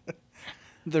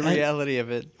 The reality of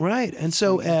it. Right. And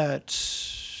so at,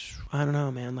 I don't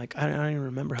know, man, like I don't even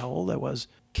remember how old I was.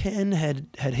 Ken had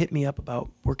hit me up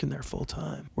about working there full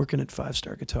time, working at Five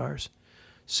Star Guitars,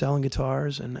 selling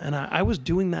guitars. And I was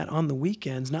doing that on the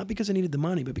weekends, not because I needed the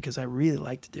money, but because I really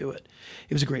liked to do it.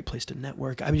 It was a great place to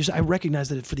network. I recognized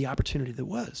that for the opportunity that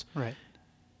was. Right.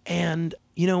 And,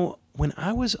 when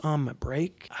I was on my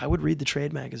break, I would read the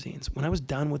trade magazines. When I was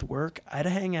done with work, I'd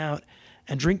hang out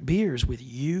and drink beers with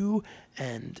you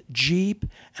and Jeep,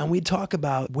 and we'd talk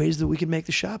about ways that we could make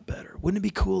the shop better. Wouldn't it be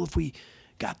cool if we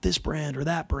got this brand or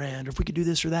that brand, or if we could do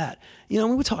this or that?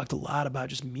 We talked a lot about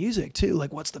just music too,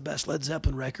 like what's the best Led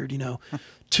Zeppelin record,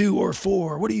 2 or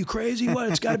 4? What are you, crazy? What?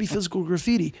 It's got to be Physical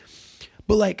Graffiti.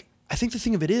 But like, I think the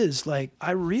thing of it is, like,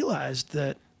 I realized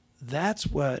that that's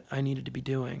what I needed to be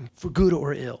doing, for good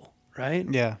or ill, right?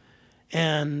 Yeah.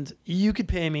 And you could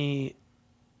pay me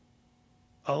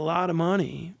a lot of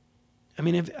money. I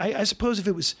mean, I suppose if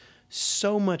it was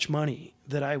so much money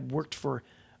that I worked for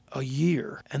a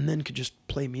year and then could just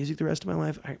play music the rest of my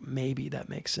life, maybe that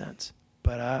makes sense.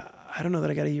 But I don't know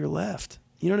that I got a year left.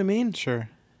 You know what I mean? Sure.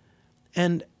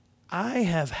 And I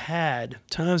have had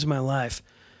times in my life,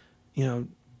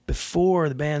 before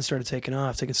the band started taking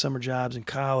off, taking summer jobs in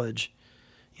college,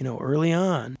 early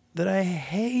on, that I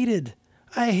hated.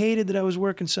 I hated that I was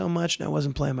working so much and I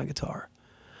wasn't playing my guitar.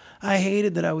 I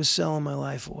hated that I was selling my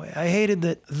life away. I hated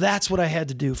that that's what I had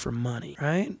to do for money,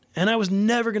 right? And I was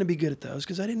never going to be good at those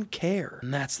because I didn't care.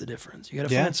 And that's the difference. You got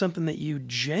to find something that you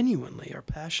genuinely are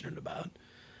passionate about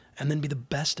and then be the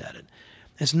best at it.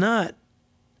 It's not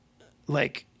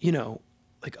like,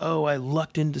 like, oh, I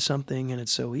lucked into something and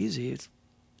it's so easy. It's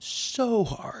so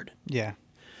hard. Yeah.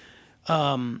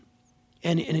 And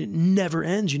it never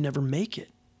ends. You never make it.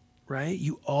 Right?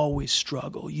 You always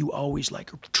struggle. You always are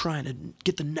trying to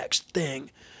get the next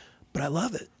thing. But I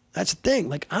love it. That's the thing.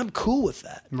 Like, I'm cool with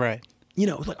that. Right.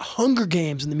 It's like Hunger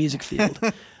Games in the music field.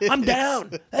 I'm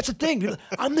down. That's the thing, dude.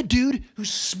 I'm the dude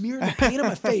who's smearing the paint on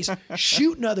my face,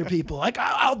 shooting other people. Like,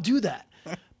 I'll do that.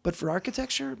 But for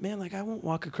architecture, man, I won't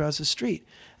walk across the street.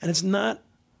 And it's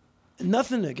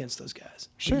nothing against those guys.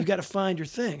 Sure. But you got to find your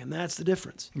thing, and that's the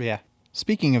difference. Yeah.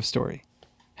 Speaking of story,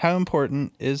 how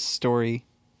important is story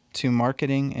to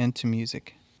marketing and to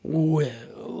music?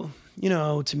 Well,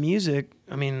 to music,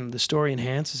 the story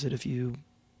enhances it if you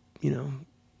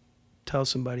tell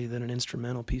somebody that an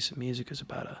instrumental piece of music is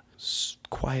about a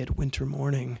quiet winter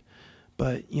morning.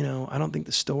 But, I don't think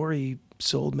the story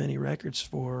sold many records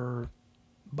for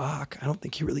Bach. I don't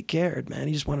think he really cared, man.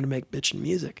 He just wanted to make bitchin'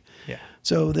 music. Yeah.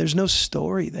 So there's no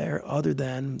story there other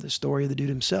than the story of the dude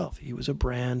himself. He was a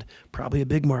brand, probably a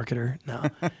big marketer. No.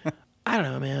 I don't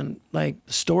know, man. The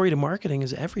story to marketing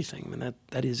is everything.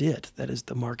 That is it. That is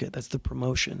the market. That's the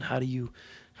promotion. How do you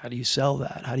sell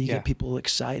that? How do you get people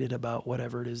excited about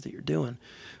whatever it is that you're doing?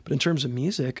 But in terms of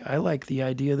music, I like the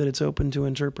idea that it's open to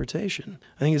interpretation.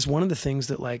 I think it's one of the things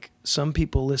that some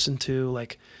people listen to,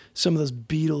 some of those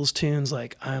Beatles tunes,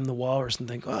 like "I Am the Walrus," and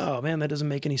think, "Oh man, that doesn't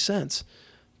make any sense."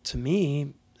 To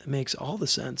me, it makes all the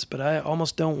sense. But I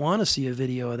almost don't want to see a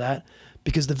video of that.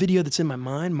 Because the video that's in my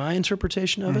mind, my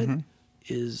interpretation of it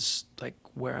is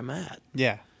where I'm at.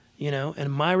 Yeah.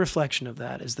 And my reflection of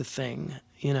that is the thing,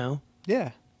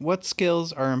 Yeah. What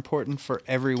skills are important for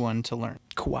everyone to learn?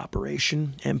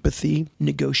 Cooperation, empathy,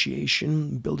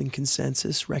 negotiation, building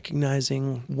consensus,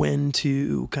 recognizing when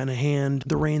to kind of hand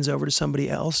the reins over to somebody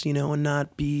else, and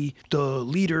not be the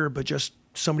leader, but just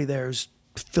somebody there who's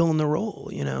filling the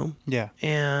role, Yeah.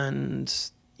 And,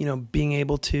 being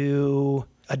able to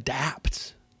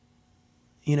adapt,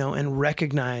 and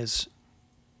recognize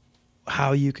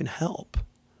how you can help,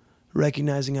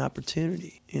 recognizing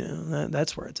opportunity,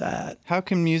 that's where it's at. How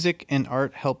can music and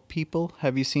art help people?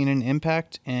 Have you seen an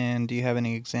impact, and do you have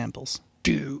any examples?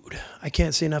 Dude, I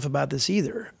can't say enough about this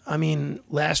either.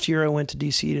 Last year I went to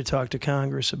DC to talk to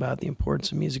Congress about the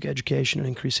importance of music education and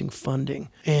increasing funding.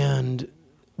 And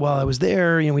while I was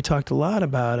there, we talked a lot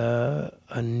about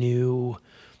a new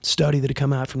study that had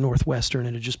come out from Northwestern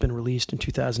and had just been released in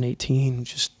 2018,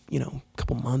 just, a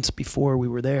couple months before we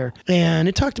were there. And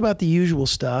it talked about the usual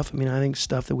stuff. I think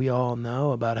stuff that we all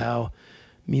know about how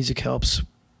music helps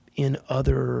in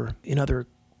other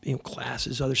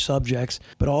classes, other subjects,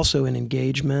 but also in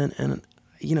engagement and,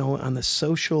 on the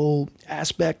social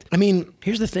aspect.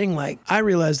 Here's the thing, I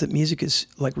realized that music is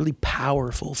really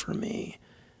powerful for me.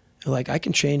 I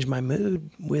can change my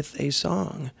mood with a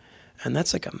song. And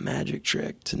that's a magic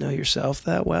trick to know yourself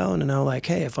that well and to know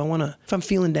hey, if I'm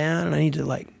feeling down and I need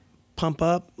to pump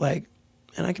up, and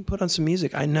I can put on some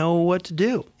music. I know what to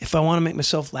do. If I want to make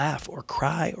myself laugh or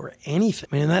cry or anything.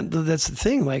 That's the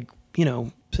thing,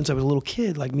 since I was a little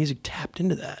kid, music tapped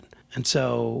into that. And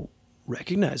so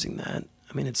recognizing that,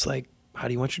 it's how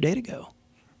do you want your day to go?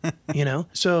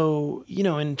 So,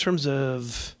 in terms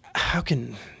of how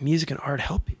can music and art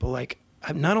help people,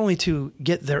 not only to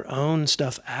get their own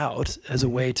stuff out as a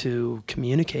way to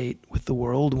communicate with the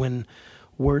world when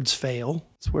words fail.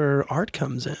 It's where art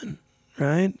comes in,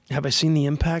 right? Have I seen the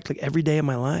impact every day of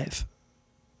my life?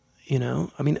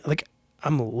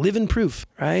 I'm living proof,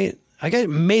 right? I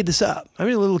made this up. I'm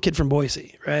a little kid from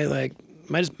Boise, right?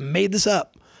 I just made this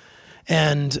up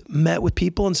and met with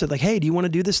people and said hey, do you want to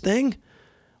do this thing?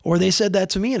 Or they said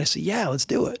that to me and I said, yeah, let's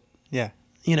do it. Yeah.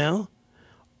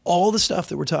 All the stuff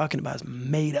that we're talking about is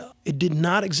made up. It did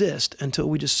not exist until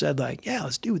we just said yeah,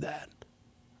 let's do that.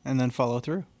 And then follow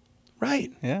through.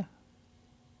 Right. Yeah.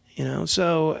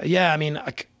 So yeah,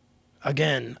 I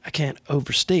can't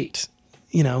overstate,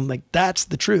 that's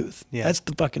the truth. Yeah. That's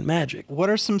the fucking magic.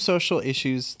 What are some social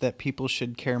issues that people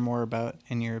should care more about,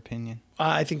 in your opinion?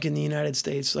 I think in the United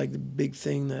States, the big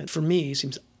thing that for me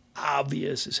seems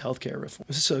obvious is healthcare reform.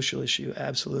 It's a social issue.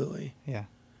 Absolutely. Yeah.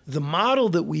 The model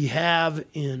that we have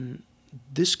in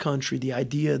this country, the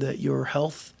idea that your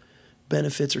health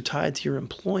benefits are tied to your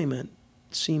employment,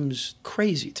 seems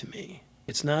crazy to me.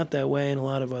 It's not that way in a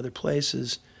lot of other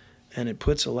places, and it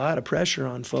puts a lot of pressure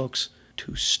on folks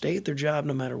to stay at their job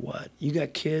no matter what. You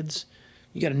got kids,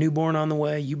 you got a newborn on the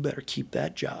way, you better keep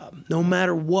that job no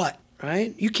matter what,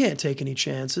 right? You can't take any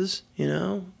chances, you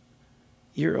know?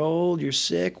 You're old, you're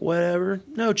sick, whatever,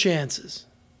 no chances.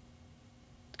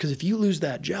 Because if you lose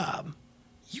that job,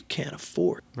 you can't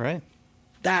afford it. Right.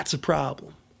 That's a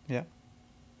problem. Yeah.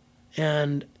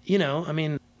 And, you know, I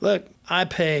mean, look, I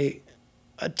pay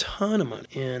a ton of money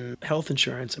in health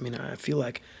insurance. I mean, I feel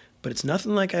like, but it's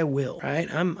nothing like I will, right?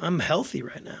 I'm healthy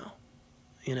right now.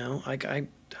 You know, like I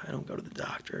don't go to the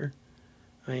doctor.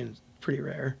 I mean, it's pretty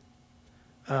rare.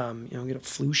 You know, get a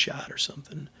flu shot or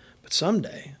something. But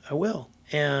someday I will.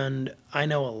 And I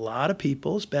know a lot of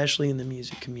people, especially in the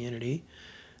music community,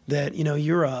 that, you know,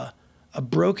 you're a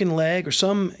broken leg or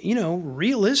some, you know,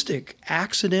 realistic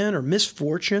accident or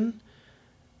misfortune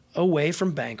away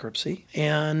from bankruptcy.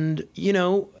 And, you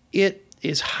know, it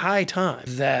is high time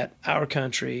that our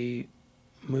country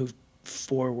moved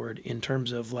forward in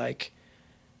terms of like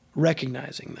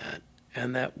recognizing that,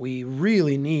 and that we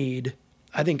really need,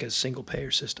 I think, a single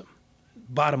payer system,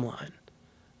 bottom line.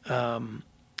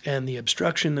 And the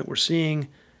obstruction that we're seeing,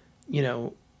 you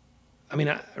know, I mean,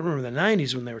 I remember the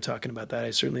 90s when they were talking about that. I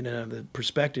certainly didn't have the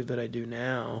perspective that I do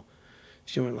now.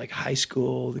 You know, like high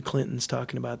school, the Clintons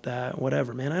talking about that,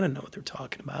 whatever, man, I didn't know what they're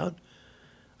talking about.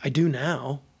 I do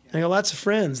now. I got lots of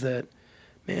friends that,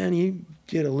 man, you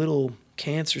get a little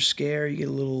cancer scare, you get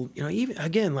a little, you know, even,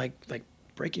 again, like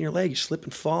breaking your leg, you slip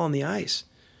and fall on the ice.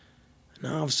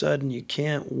 And all of a sudden you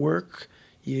can't work,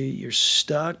 you're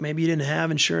stuck, maybe you didn't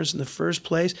have insurance in the first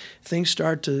place. Things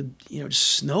start to, you know,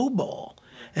 just snowball.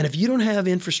 And if you don't have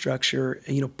infrastructure,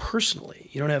 you know, personally,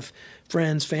 you don't have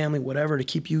friends, family, whatever, to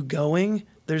keep you going,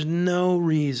 there's no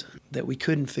reason that we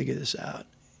couldn't figure this out.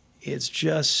 It's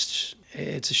just,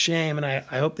 it's a shame, and I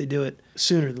hope they do it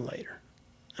sooner than later.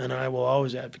 And I will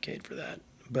always advocate for that.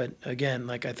 But again,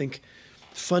 like, I think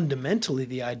fundamentally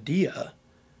the idea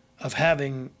of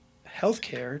having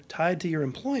healthcare tied to your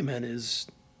employment is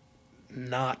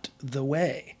not the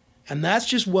way. And that's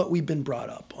just what we've been brought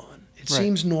up on. It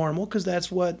seems normal because that's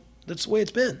the way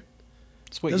it's been.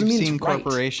 It's what you've seen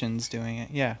corporations doing it.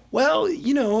 Yeah. Well,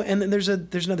 you know, and then there's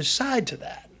another side to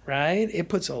that, right? It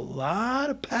puts a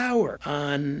lot of power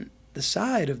on the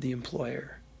side of the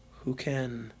employer who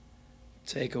can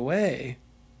take away,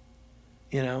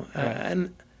 you know,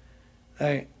 and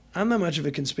I'm not much of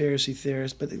a conspiracy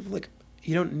theorist, but look,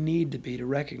 you don't need to be to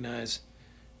recognize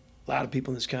a lot of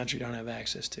people in this country don't have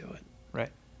access to it. Right.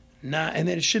 And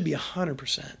that it should be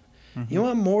 100%. Mm-hmm. You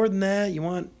want more than that? You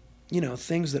want, you know,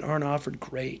 things that aren't offered,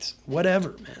 great.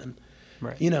 Whatever, man.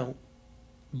 Right. You know,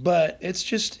 but it's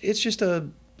just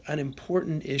an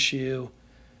important issue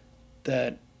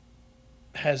that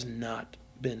has not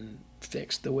been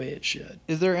fixed the way it should.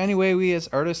 Is there any way we as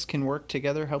artists can work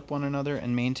together, help one another,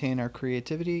 and maintain our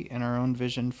creativity and our own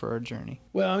vision for our journey?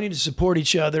 Well, we need to support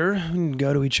each other and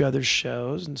go to each other's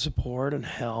shows and support and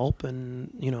help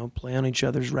and, you know, play on each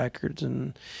other's records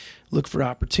and look for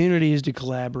opportunities to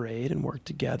collaborate and work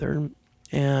together.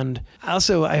 And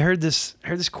also, I heard this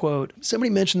quote. Somebody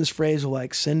mentioned this phrase of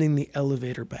like sending the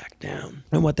elevator back down.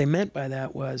 And what they meant by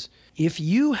that was, if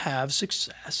you have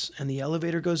success and the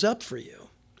elevator goes up for you,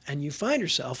 and you find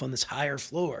yourself on this higher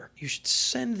floor, you should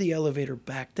send the elevator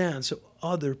back down so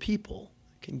other people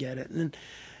can get it. And,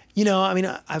 you know, I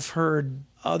mean, I've heard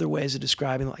other ways of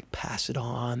describing, like pass it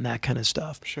on, that kind of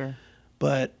stuff. Sure.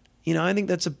 But, you know, I think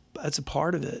that's a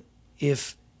part of it.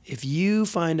 If you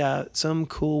find out some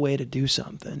cool way to do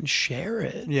something, share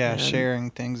it. Yeah, man.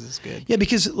 Sharing things is good. Yeah,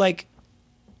 because, like,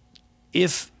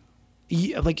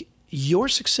 your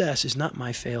success is not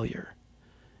my failure.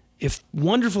 If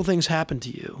wonderful things happen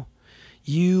to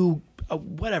you,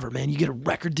 whatever, man, you get a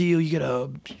record deal, you get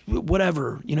a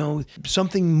whatever, you know,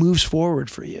 something moves forward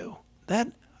for you.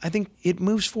 That, I think it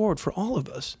moves forward for all of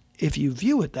us if you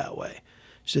view it that way,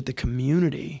 so that the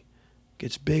community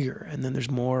gets bigger and then there's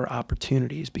more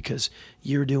opportunities because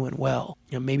you're doing well.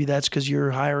 You know, maybe that's because you're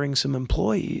hiring some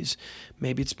employees.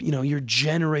 Maybe it's, you know, you're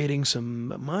generating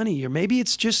some money, or maybe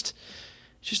it's just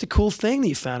a cool thing that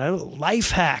you found out, a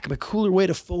life hack, a cooler way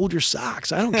to fold your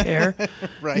socks. I don't care,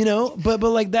 Right. You know, but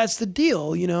like, that's the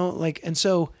deal, you know, like, and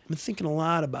so I've been thinking a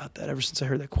lot about that ever since I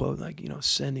heard that quote, like, you know,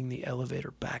 sending the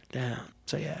elevator back down.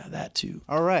 So yeah, that too.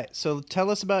 All right. So tell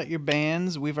us about your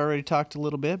bands. We've already talked a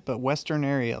little bit, but Western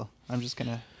Aerial. I'm just going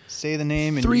to say the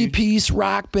name. And 3-piece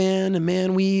rock band. And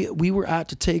man, we were out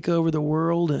to take over the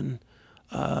world, and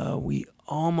we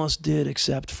almost did,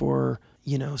 except for,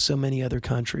 you know, so many other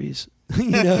countries.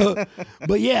 You know,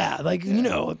 but yeah, like, you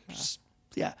know,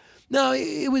 yeah. No,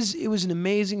 it was an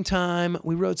amazing time.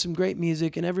 We wrote some great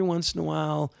music, and every once in a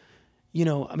while, you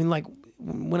know, I mean, like,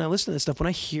 when I listen to this stuff, when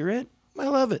I hear it, I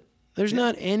love it. There's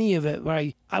not any of it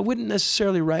where I wouldn't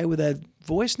necessarily write with that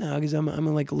voice now because I'm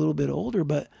like a little bit older,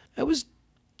 but it was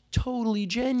totally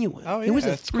genuine. Oh, yeah, it was a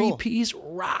that's cool. 3-piece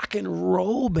rock and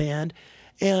roll band,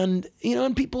 and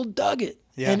and people dug it.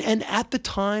 Yeah. And at the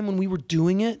time when we were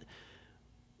doing it,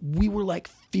 we were like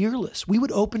fearless. We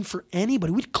would open for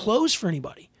anybody. We'd close for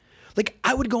anybody. Like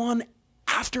I would go on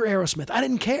after Aerosmith. I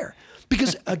didn't care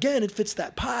because again, it fits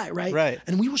that pie, right? Right.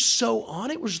 And we were so on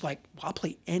it. We're just like, well, I'll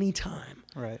play anytime.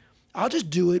 Right. I'll just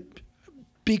do it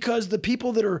because the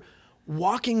people that are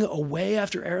walking away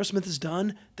after Aerosmith is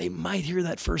done, they might hear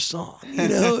that first song,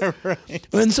 Right.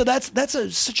 And so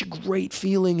that's such a great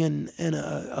feeling and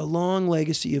a long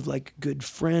legacy of like good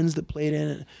friends that played in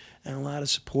it and a lot of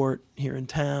support here in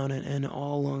town and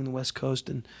all along the West Coast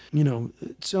and,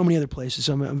 so many other places.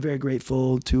 So I'm very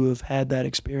grateful to have had that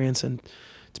experience and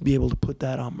to be able to put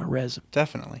that on my resume.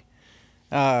 Definitely.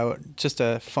 Just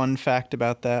a fun fact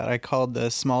about that. I called the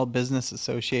Small Business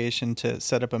Association to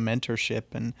set up a mentorship,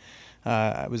 and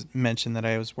I was mentioned that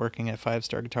I was working at 5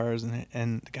 Star Guitars,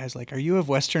 and the guy's like, "Are you of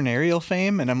Western Aerial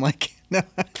fame?" And I'm like, "No."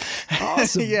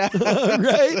 Awesome. Yeah.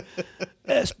 Right?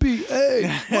 SBA.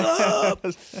 What up?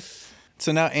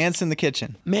 So now Ants in the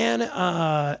Kitchen. Man,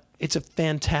 it's a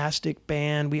fantastic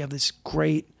band. We have this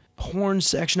great horn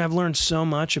section. I've learned so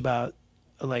much about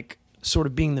like sort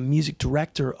of being the music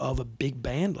director of a big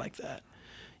band like that,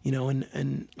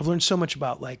 and I've learned so much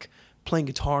about like playing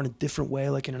guitar in a different way,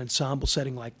 like in an ensemble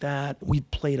setting like that. We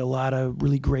played a lot of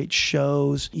really great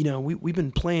shows. We've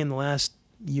been playing the last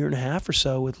year and a half or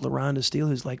so with LaRonda Steele,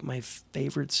 who's like my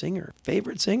favorite singer.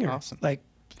 Awesome. Like,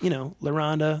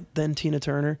 LaRonda, then Tina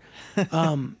Turner.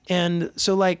 And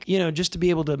so like, just to be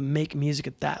able to make music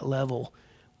at that level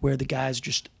where the guys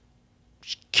just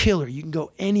killer. You can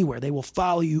go anywhere. They will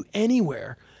follow you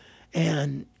anywhere.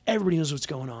 And everybody knows what's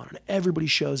going on. And everybody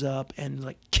shows up and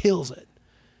like kills it.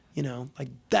 Like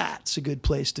that's a good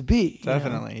place to be.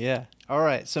 Definitely, yeah. All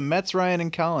right, so Metz, Ryan,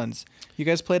 and Collins. You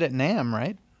guys played at NAMM,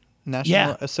 right?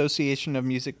 National Association of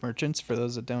Music Merchants, for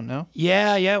those that don't know.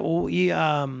 Yeah. Well,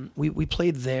 we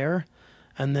played there.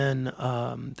 And then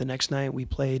the next night we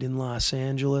played in Los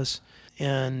Angeles.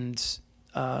 And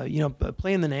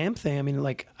playing the NAMM thing, I mean,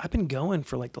 like, I've been going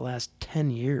for like the last 10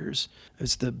 years.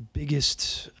 It's the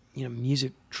biggest,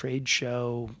 music trade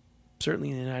show, certainly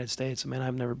in the United States. I mean,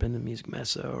 I've never been to Music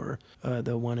Messa or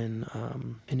the one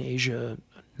in Asia,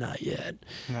 not yet.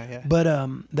 Not yet. But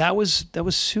that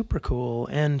was super cool.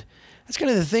 And that's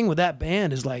kind of the thing with that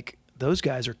band is like, those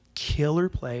guys are killer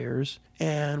players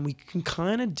and we can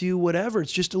kind of do whatever.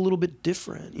 It's just a little bit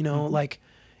different, like,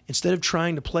 instead of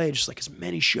trying to play just like as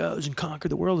many shows and conquer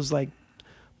the world is like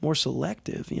more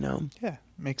selective, Yeah,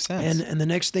 makes sense. And the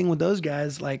next thing with those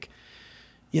guys, like,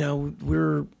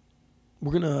 we're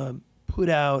gonna put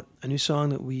out a new song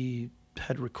that we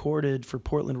had recorded for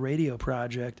Portland Radio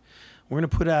Project. We're gonna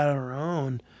put it out on our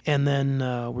own, and then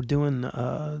we're doing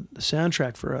the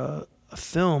soundtrack for a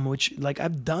film, which like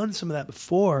I've done some of that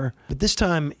before, but this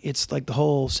time it's like the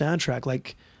whole soundtrack,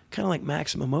 like kind of like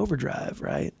Maximum Overdrive,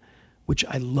 right? Which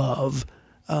I love.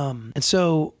 And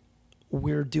so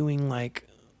we're doing like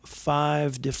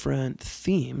 5 different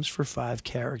themes for 5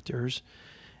 characters.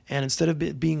 And instead of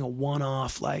it being a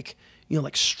one-off, like,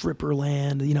 like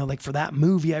Stripperland, like for that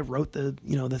movie, I wrote the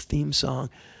theme song.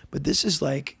 But this is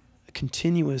like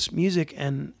continuous music,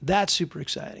 and that's super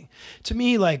exciting. To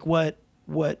me, like what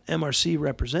MRC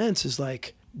represents is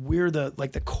like, we're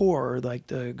the core, like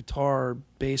the guitar,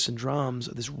 bass, and drums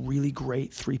of this really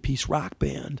great 3-piece rock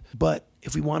band. But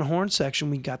if we want a horn section,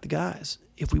 we got the guys.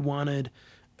 If we wanted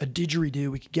a didgeridoo,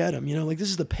 we could get them. Like this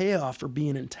is the payoff for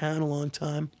being in town a long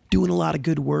time, doing a lot of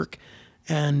good work,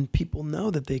 and people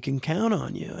know that they can count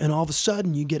on you. And all of a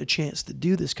sudden, you get a chance to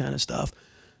do this kind of stuff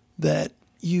that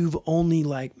you've only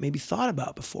like maybe thought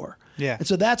about before. Yeah. And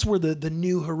so that's where the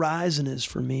new horizon is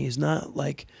for me. Is not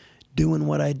like doing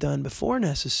what I'd done before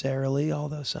necessarily,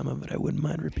 although some of it I wouldn't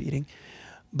mind repeating.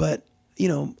 But,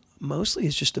 mostly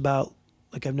it's just about,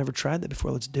 like, I've never tried that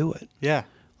before, let's do it. Yeah.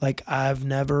 Like, I've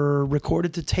never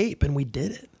recorded to tape, and we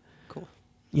did it. Cool.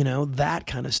 That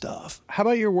kind of stuff. How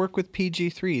about your work with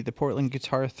PG3, the Portland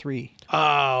Guitar 3?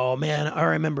 Oh, man, I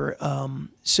remember.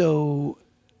 So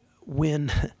when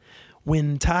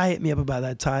Ty hit me up about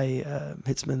that, Ty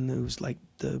Hitzman, who's, like,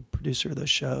 the producer of those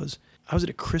shows, I was at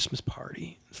a Christmas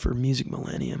party for Music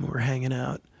Millennium. We were hanging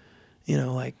out,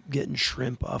 like getting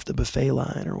shrimp off the buffet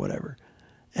line or whatever.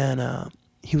 And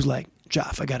he was like,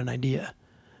 "Joff, I got an idea.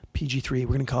 PG3, we're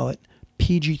going to call it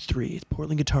PG3. It's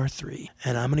Portland Guitar 3.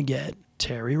 And I'm going to get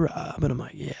Terry Robb." And I'm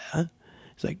like, "Yeah."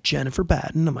 He's like, "Jennifer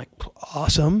Batten." I'm like,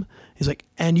 "Awesome." He's like,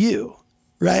 "And you,"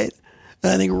 right?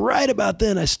 And I think right about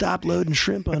then I stopped loading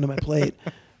shrimp onto my plate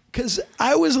because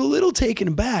I was a little taken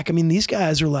aback. I mean, these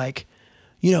guys are like,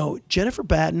 Jennifer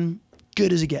Batten,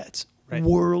 good as it gets. Right.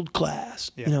 World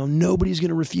class. Yeah. Nobody's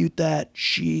going to refute that.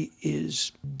 She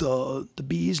is the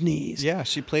bee's knees. Yeah,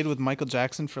 she played with Michael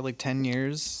Jackson for like 10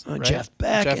 years. Right? Jeff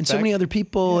Beck and so many other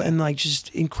people, and like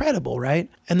just incredible, right?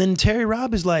 And then Terry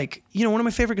Robb is like, one of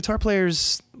my favorite guitar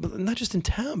players, but not just in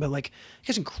town, but like,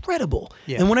 he's incredible.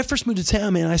 Yeah. And when I first moved to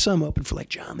town, man, I saw him open for like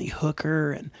John Lee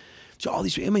Hooker and so all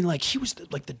these. I mean, like he was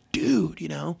like the dude,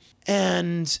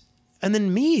 And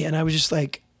then me, and I was just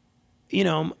like,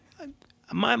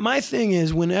 My thing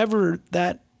is whenever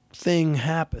that thing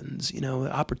happens,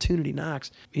 opportunity knocks,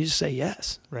 you just say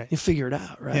yes. Right. You figure it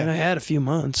out, right? Yeah. And I had a few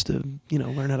months to,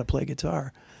 learn how to play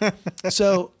guitar.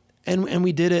 So, and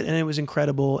we did it, and it was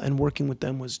incredible, and working with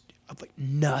them was like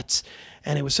nuts.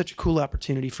 And it was such a cool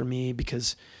opportunity for me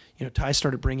because, Ty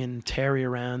started bringing Terry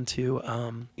around to,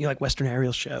 like Western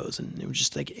Aerial shows, and it was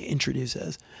just like introduce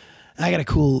us. I got a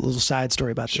cool little side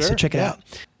story about this, so check it out.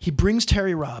 He brings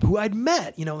Terry Robb, who I'd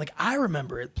met, I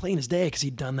remember it plain as day because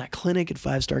he'd done that clinic at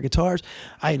 5 Star Guitars.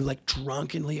 I had like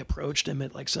drunkenly approached him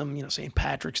at like some, St.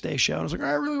 Patrick's Day show. And I was like,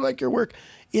 I really like your work.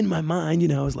 In my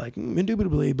mind, I was like,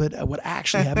 indubitably, but what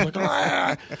actually happened,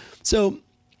 like, So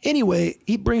anyway,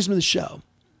 he brings him to the show,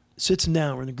 sits him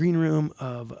down. We're in the green room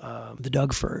of the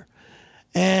Doug Fir.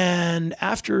 And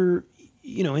after,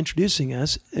 introducing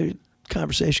us,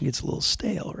 conversation gets a little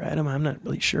stale, right? I'm not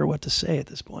really sure what to say at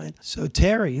this point. So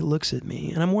Terry looks at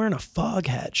me, and I'm wearing a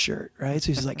Foghat shirt, right? So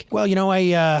he's like, well,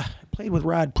 I played with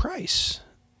Rod Price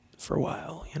for a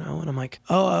while, and I'm like,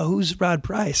 oh, who's Rod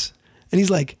Price? And he's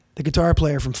like, the guitar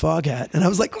player from Foghat. And I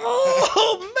was like,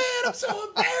 oh, man, I'm so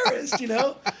embarrassed,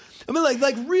 I mean,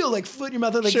 like real, like foot in your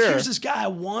mouth. Like, here's this guy I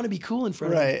want to be cool in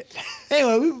front of. Right.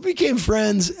 Anyway, we became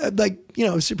friends. Like,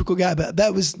 super cool guy. But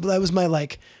that was my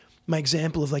like, my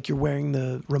example of like you're wearing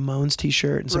the Ramones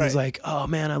t-shirt and somebody's like, oh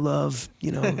man, I love,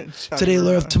 Today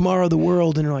Love, Tomorrow the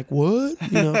World. And you're like, what?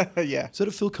 Yeah. Is that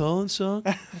a Phil Collins song?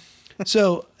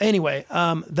 So anyway,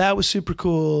 that was super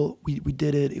cool. We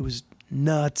did it. It was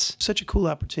nuts. Such a cool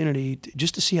opportunity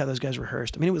just to see how those guys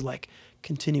rehearsed. I mean, it was like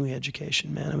continuing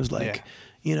education, man. It was like,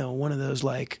 one of those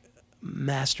like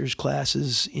master's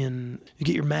classes you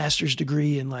get your master's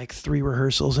degree in like 3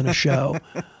 rehearsals and a show.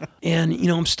 And,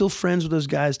 I'm still friends with those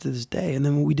guys to this day. And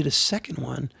then we did a second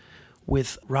one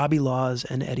with Robbie Laws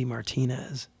and Eddie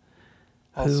Martinez.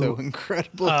 Also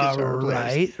incredible guitar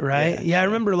players. Right. Yeah, I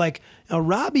remember like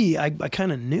Robbie, I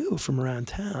kind of knew from around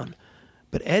town.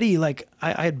 But Eddie, like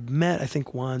I had met, I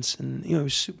think once, and, he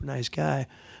was a super nice guy.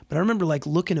 But I remember like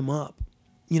looking him up.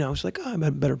 I was like, oh, I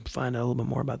better find out a little bit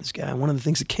more about this guy. And one of the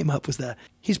things that came up was that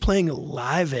he's playing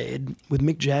Live Aid with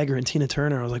Mick Jagger and Tina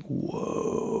Turner. I was like,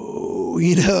 whoa,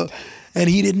 and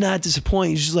he did not disappoint.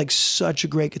 He's just like such a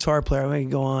great guitar player. I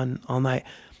could go on all night.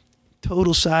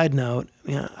 Total side note,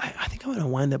 I think I'm going to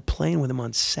wind up playing with him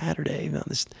on Saturday.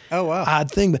 This odd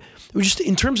thing. But it was just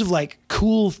in terms of like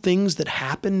cool things that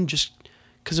happen just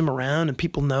because I'm around and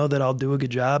people know that I'll do a good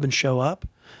job and show up.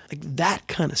 Like that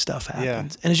kind of stuff happens.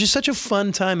 Yeah. And it's just such a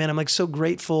fun time, man. I'm like so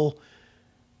grateful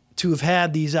to have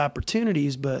had these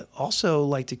opportunities, but also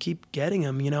like to keep getting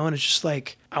them, and it's just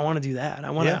like, I want to do that.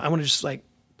 I want to just like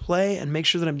play and make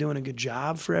sure that I'm doing a good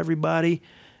job for everybody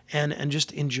and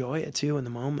just enjoy it too in the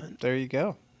moment. There you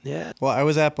go. Yeah. Well, I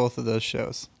was at both of those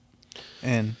shows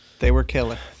and they were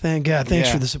killer. Thank God. Thanks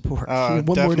for the support. One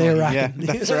more day of rocking.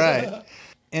 Yeah, that's right.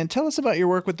 And tell us about your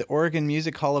work with the Oregon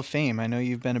Music Hall of Fame. I know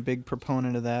you've been a big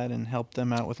proponent of that and helped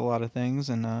them out with a lot of things.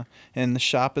 And the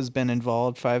shop has been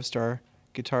involved. 5 Star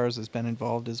Guitars has been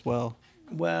involved as well.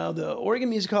 Well, the Oregon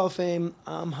Music Hall of Fame,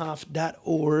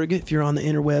 amhoff.org, if you're on the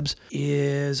interwebs,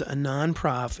 is a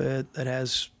nonprofit that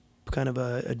has kind of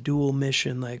a dual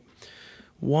mission. Like,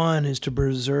 one is to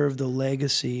preserve the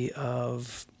legacy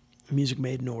of music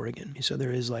made in Oregon. So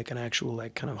there is like an actual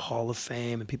like kind of Hall of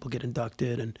Fame and people get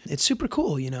inducted and it's super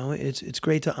cool, it's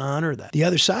great to honor that. The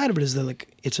other side of it is that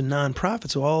like it's a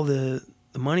nonprofit, so all the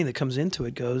money that comes into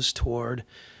it goes toward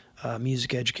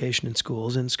music education in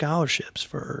schools and scholarships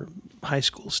for high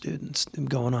school students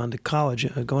going on to college,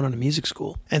 going on to music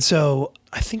school. And so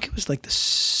I think it was like the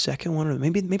second one or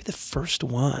maybe the first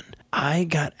one, I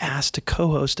got asked to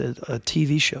co-host a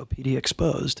TV show, PD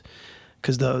Exposed,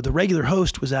 because the regular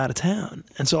host was out of town.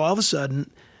 And so all of a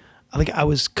sudden, I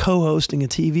was co-hosting a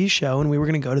TV show and we were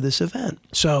going to go to this event.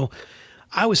 So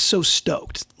I was so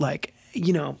stoked.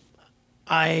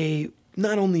 I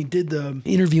not only did the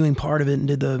interviewing part of it and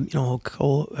did the whole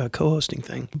co-hosting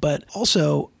thing, but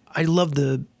also I love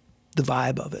the the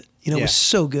vibe of it. You know, it Yeah. was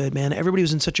so good, man. Everybody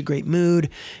was in such a great mood.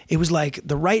 It was like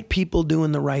the right people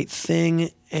doing the right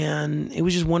thing. And it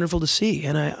was just wonderful to see.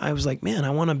 And I was like, man, I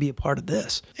want to be a part of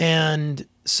this. And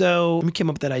so we came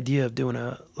up with that idea of doing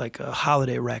a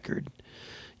holiday record,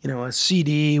 you know, a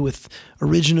CD with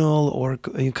original or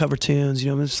cover tunes,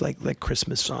 you know, it's like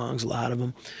Christmas songs, a lot of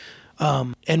them.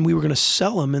 And we were going to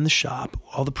sell them in the shop.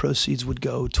 All the proceeds would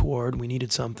go toward, we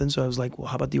needed something. So I was like, well,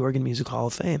 how about the Oregon Music Hall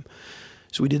of Fame?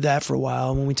 So we did that for a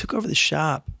while. And when we took over the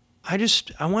shop, I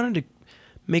wanted to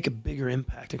make a bigger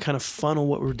impact and kind of funnel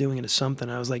what we were doing into something.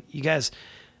 I was like, you guys,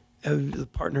 the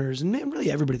partners, and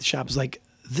really everybody at the shop was like,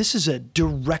 this is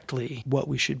directly what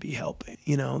we should be helping.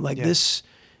 You know, like this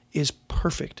is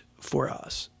perfect for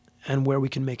us, and where we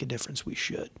can make a difference, we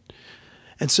should.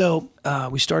 And so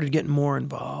we started getting more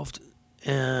involved,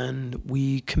 and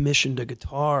we commissioned a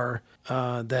guitar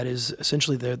that is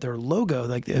essentially their logo.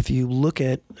 Like if you look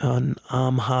at on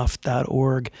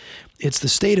amhoff.org, it's the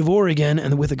state of Oregon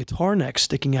and with a guitar neck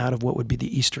sticking out of what would be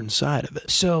the eastern side of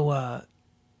it. So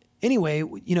anyway,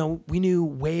 you know, we knew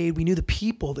Wade, we knew the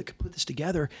people that could put this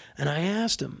together. And I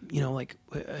asked him, you know, like,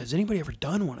 has anybody ever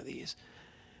done one of these?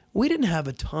 We didn't have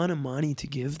a ton of money to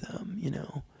give them, you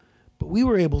know. But we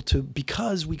were able to,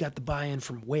 because we got the buy-in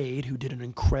from Wade, who did an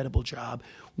incredible job,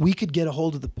 we could get a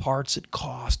hold of the parts at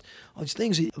cost, all these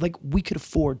things, like we could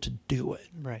afford to do it.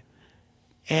 Right.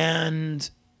 And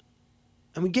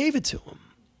we gave it to him.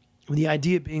 And the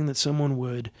idea being that someone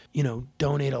would, you know,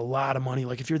 donate a lot of money,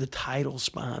 like if you're the title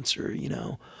sponsor, you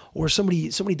know, or somebody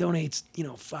donates, you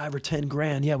know, $5 or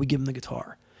 $10,000, yeah, we give them the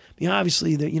guitar. I mean,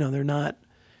 obviously, you know, they're not,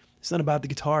 it's not about the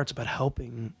guitar, it's about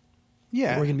helping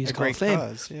the Oregon Music Hall of Fame.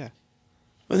 Cause, yeah.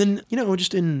 And then, you know,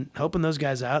 just in helping those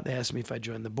guys out, they asked me if I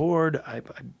joined the board. I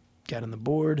got on the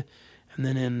board. And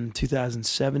then in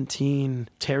 2017,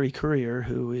 Terry Courier,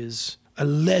 who is a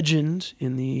legend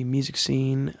in the music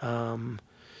scene,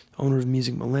 owner of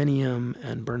Music Millennium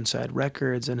and Burnside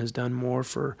Records, and has done more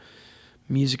for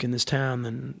music in this town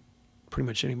than pretty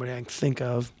much anybody I can think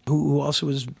of, who also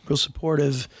was real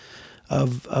supportive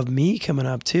of me coming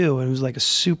up too, and was like a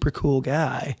super cool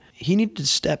guy. He needed to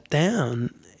step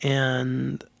down,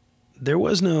 and there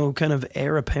was no kind of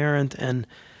heir apparent. And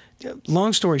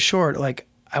long story short, like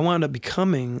I wound up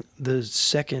becoming the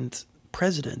second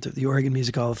president of the Oregon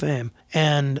Music Hall of Fame.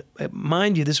 And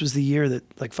mind you, this was the year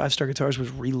that like Five Star Guitars was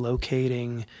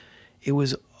relocating. It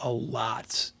was a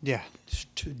lot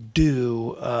to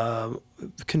do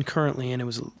concurrently, and it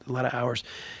was a lot of hours.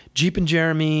 Jeep and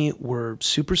Jeremy were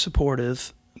super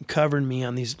supportive, covering me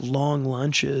on these long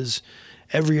lunches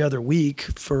every other week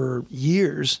for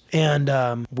years.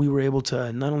 And we were able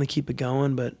to not only keep it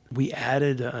going, but we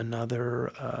added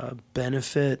another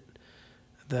benefit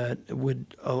that would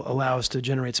allow us to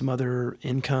generate some other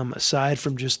income aside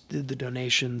from just the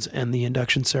donations and the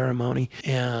induction ceremony.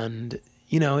 And,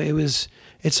 you know, it's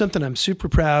something I'm super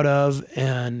proud of.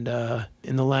 And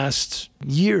in the last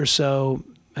year or so,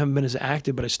 I haven't been as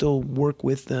active, but I still work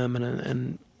with them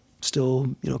and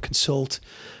still, you know, consult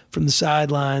from the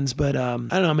sidelines. But I don't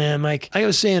know, man, like I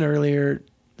was saying earlier,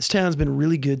 this town's been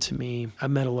really good to me.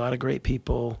 I've met a lot of great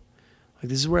people. Like,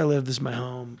 this is where I live. This is my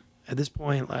home. At this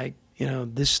point, like, you know,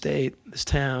 this state, this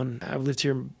town, I've lived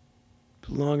here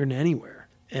longer than anywhere.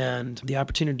 And the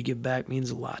opportunity to give back means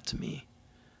a lot to me.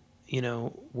 You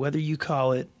know, whether you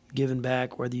call it giving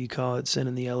back, whether you call it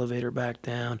sending the elevator back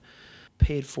down,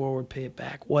 pay it forward, pay it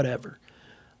back, whatever.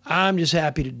 I'm just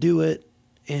happy to do it.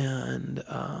 And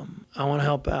I want to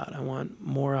help out. I want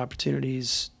more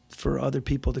opportunities for other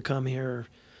people to come here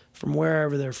from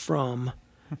wherever they're from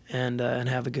and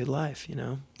have a good life, you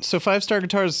know. So Five Star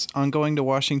Guitars on going to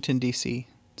Washington, D.C.,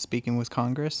 speaking with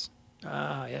Congress.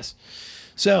 Ah, yes.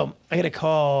 So I got a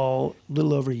call a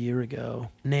little over a year ago.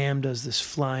 NAMM does this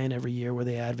fly-in every year where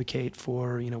they advocate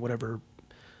for, you know, whatever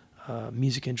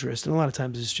music interest. And a lot of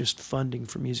times it's just funding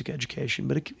for music education.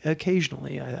 But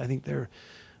occasionally I think there are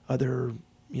other,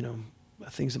 you know,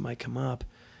 things that might come up.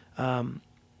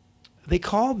 They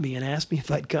called me and asked me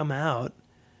if I'd come out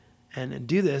and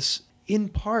do this, in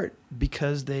part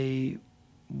because they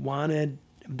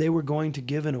were going to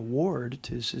give an award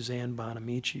to Suzanne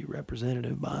Bonamici,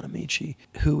 Representative Bonamici,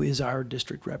 who is our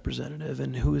district representative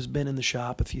and who has been in the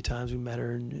shop a few times. We met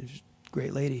her, and she's a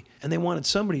great lady. And they wanted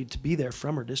somebody to be there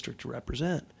from her district to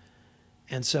represent.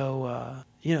 And so,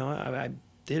 you know, I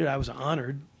did it. I was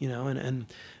honored, you know, and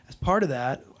as part of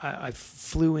that, I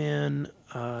flew in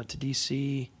to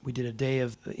D.C. We did a day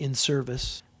of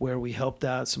in-service where we helped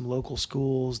out some local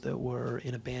schools that were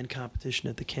in a band competition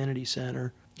at the Kennedy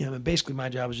Center. You know, and basically my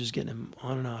job was just getting them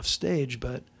on and off stage.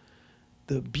 But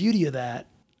the beauty of that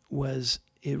was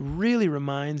it really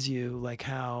reminds you like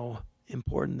how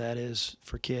important that is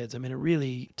for kids. I mean, it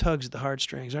really tugs at the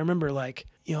heartstrings. I remember like,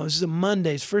 this is a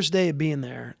Monday's first day of being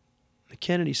there. The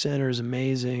Kennedy Center is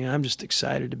amazing. I'm just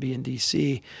excited to be in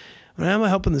D.C. When I'm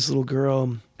helping this little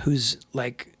girl who's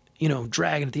like,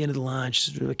 dragging at the end of the line,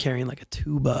 she's really carrying like a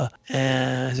tuba.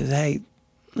 And I says, hey,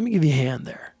 let me give you a hand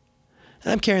there.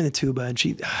 And I'm carrying the tuba, and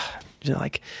she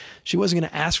wasn't going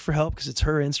to ask for help because it's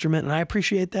her instrument, and I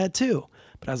appreciate that too.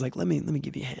 But I was like, let me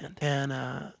give you a hand. And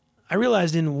I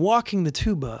realized in walking the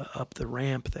tuba up the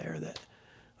ramp there that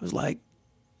I was like,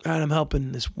 all right, I'm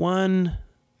helping this one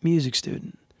music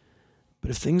student.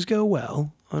 But if things go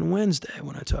well on Wednesday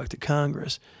when I talk to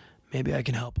Congress, maybe I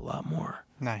can help a lot more.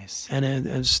 Nice. And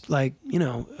it's like,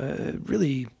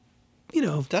 really,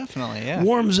 definitely, yeah,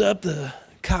 warms up the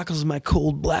cockles of my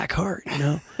cold black heart,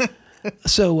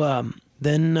 So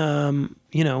then,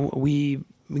 we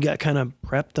got kind of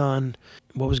prepped on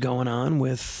what was going on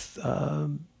with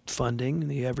funding,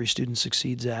 the Every Student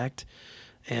Succeeds Act,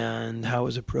 and how it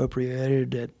was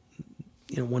appropriated at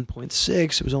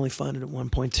 1.6. It was only funded at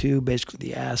 1.2. Basically,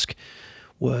 the ask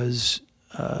was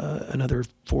another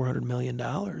 $400 million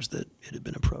that it had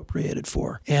been appropriated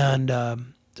for. And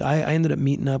I ended up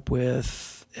meeting up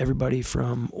with everybody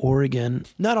from Oregon,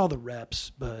 not all the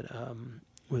reps, but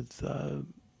with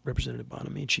Representative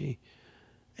Bonamici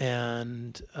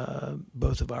and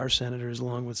both of our senators,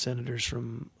 along with senators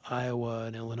from Iowa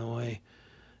and Illinois.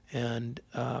 And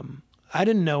I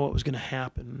didn't know what was going to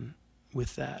happen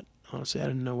with that. Honestly, I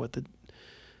didn't know what the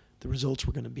results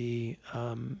were going to be,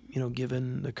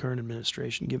 given the current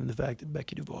administration, given the fact that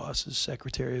Becky DeVos is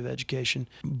Secretary of Education.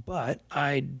 But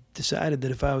I decided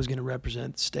that if I was going to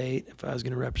represent the state, if I was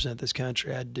going to represent this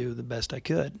country, I'd do the best I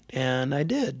could. And I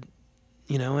did,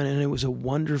 and it was a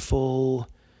wonderful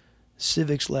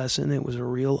civics lesson. It was a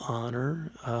real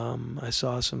honor. I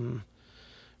saw some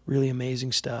really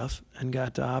amazing stuff and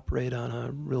got to operate on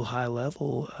a real high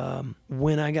level.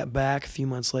 When I got back a few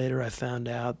months later, I found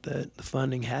out that the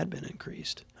funding had been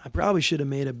increased. I probably should have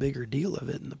made a bigger deal of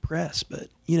it in the press, but,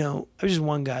 I was just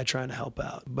one guy trying to help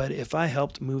out. But if I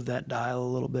helped move that dial a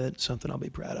little bit, something I'll be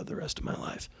proud of the rest of my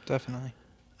life. Definitely.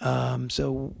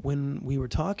 So when we were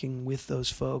talking with those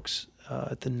folks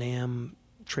at the NAMM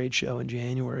trade show in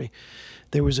January,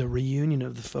 there was a reunion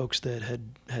of the folks that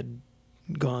had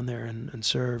gone there and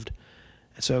served.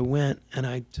 And so I went and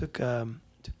I took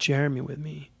Jeremy with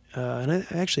me. And I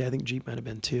think Jeep might have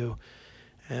been too.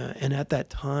 And at that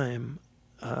time,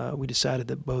 we decided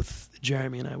that both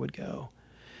Jeremy and I would go.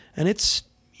 And it's,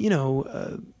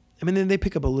 they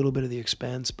pick up a little bit of the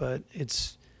expense, but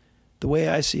it's, the way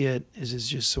I see it is it's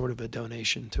just sort of a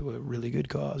donation to a really good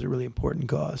cause, a really important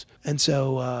cause. And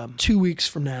so 2 weeks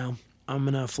from now, I'm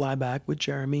going to fly back with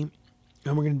Jeremy,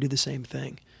 and we're going to do the same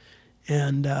thing.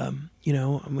 And, I'm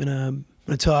going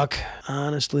to talk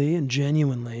honestly and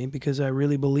genuinely because I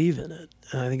really believe in it.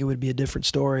 I think it would be a different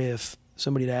story if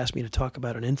somebody had asked me to talk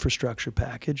about an infrastructure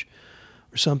package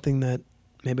or something that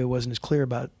maybe I wasn't as clear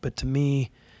about. But to me,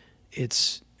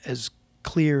 it's as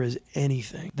clear as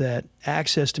anything that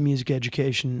access to music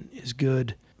education is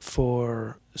good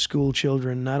for school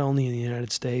children, not only in the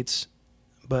United States,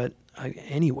 but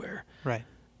anywhere. Right.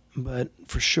 But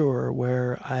for sure,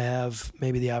 where I have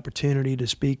maybe the opportunity to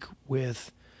speak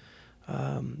with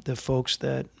the folks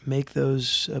that make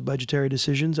those budgetary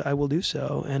decisions, I will do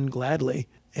so, and gladly.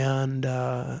 And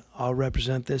I'll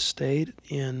represent this state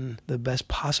in the best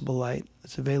possible light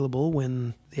that's available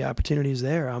when the opportunity is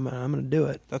there. I'm going to do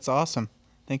it. That's awesome.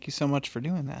 Thank you so much for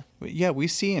doing that. But yeah, we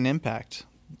see an impact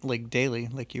like daily,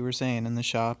 like you were saying, in the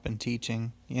shop and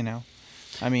teaching,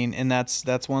 I mean, and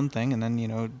that's one thing, and then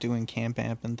doing Camp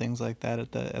Amp and things like that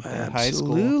at the high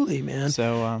school. Absolutely, man.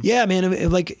 So yeah, man.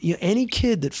 Any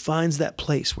kid that finds that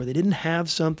place where they didn't have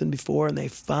something before, and they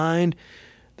find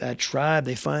that tribe,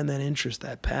 they find that interest,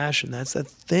 that passion. That's the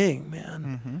thing, man.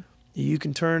 Mm-hmm. You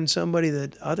can turn somebody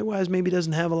that otherwise maybe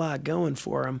doesn't have a lot going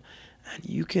for them, and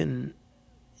you can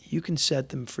set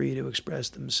them free to express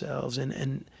themselves,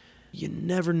 and you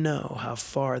never know how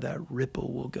far that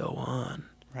ripple will go on.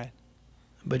 Right.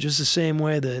 But just the same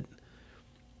way that,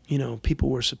 people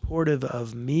were supportive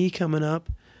of me coming up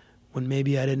when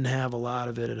maybe I didn't have a lot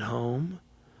of it at home.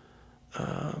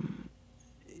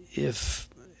 If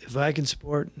I can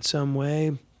support in some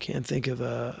way, can't think of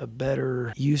a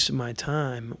better use of my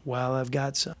time while I've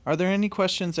got some. Are there any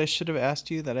questions I should have asked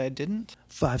you that I didn't?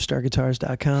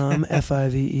 5starguitars.com,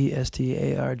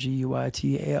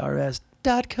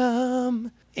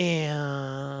 FIVESTARGUITARS.com,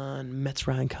 and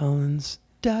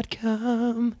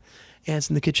MetzRyanCollins.com,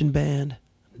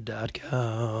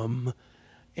 AntsInTheKitchenBand.com,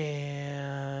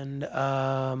 And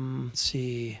let's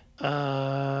see.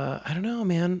 I don't know,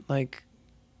 man. Like,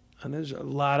 there's a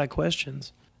lot of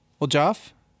questions. Well,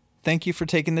 Joff, thank you for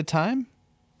taking the time,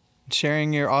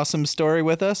 sharing your awesome story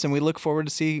with us, and we look forward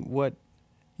to see what,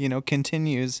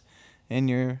 continues in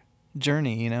your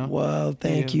journey, Well,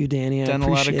 thank you, Danny. I done a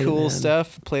lot of appreciate cool it, man.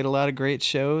 stuff, played a lot of great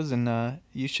shows, and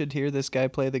you should hear this guy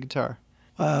play the guitar.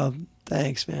 Well,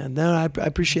 thanks, man. No, I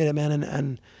appreciate it, man,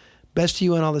 and best to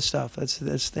you on all this stuff. That's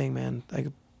the thing, man. I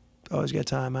always got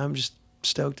time. I'm just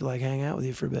stoked to hang out with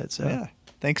you for a bit. So Yeah.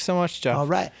 Thanks so much, Joff. All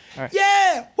right. All right.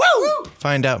 Yeah. Woo!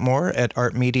 Find out more at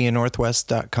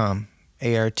artmedianorthwest.com.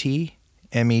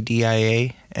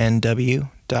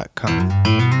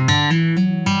 ARTMediaNW.com.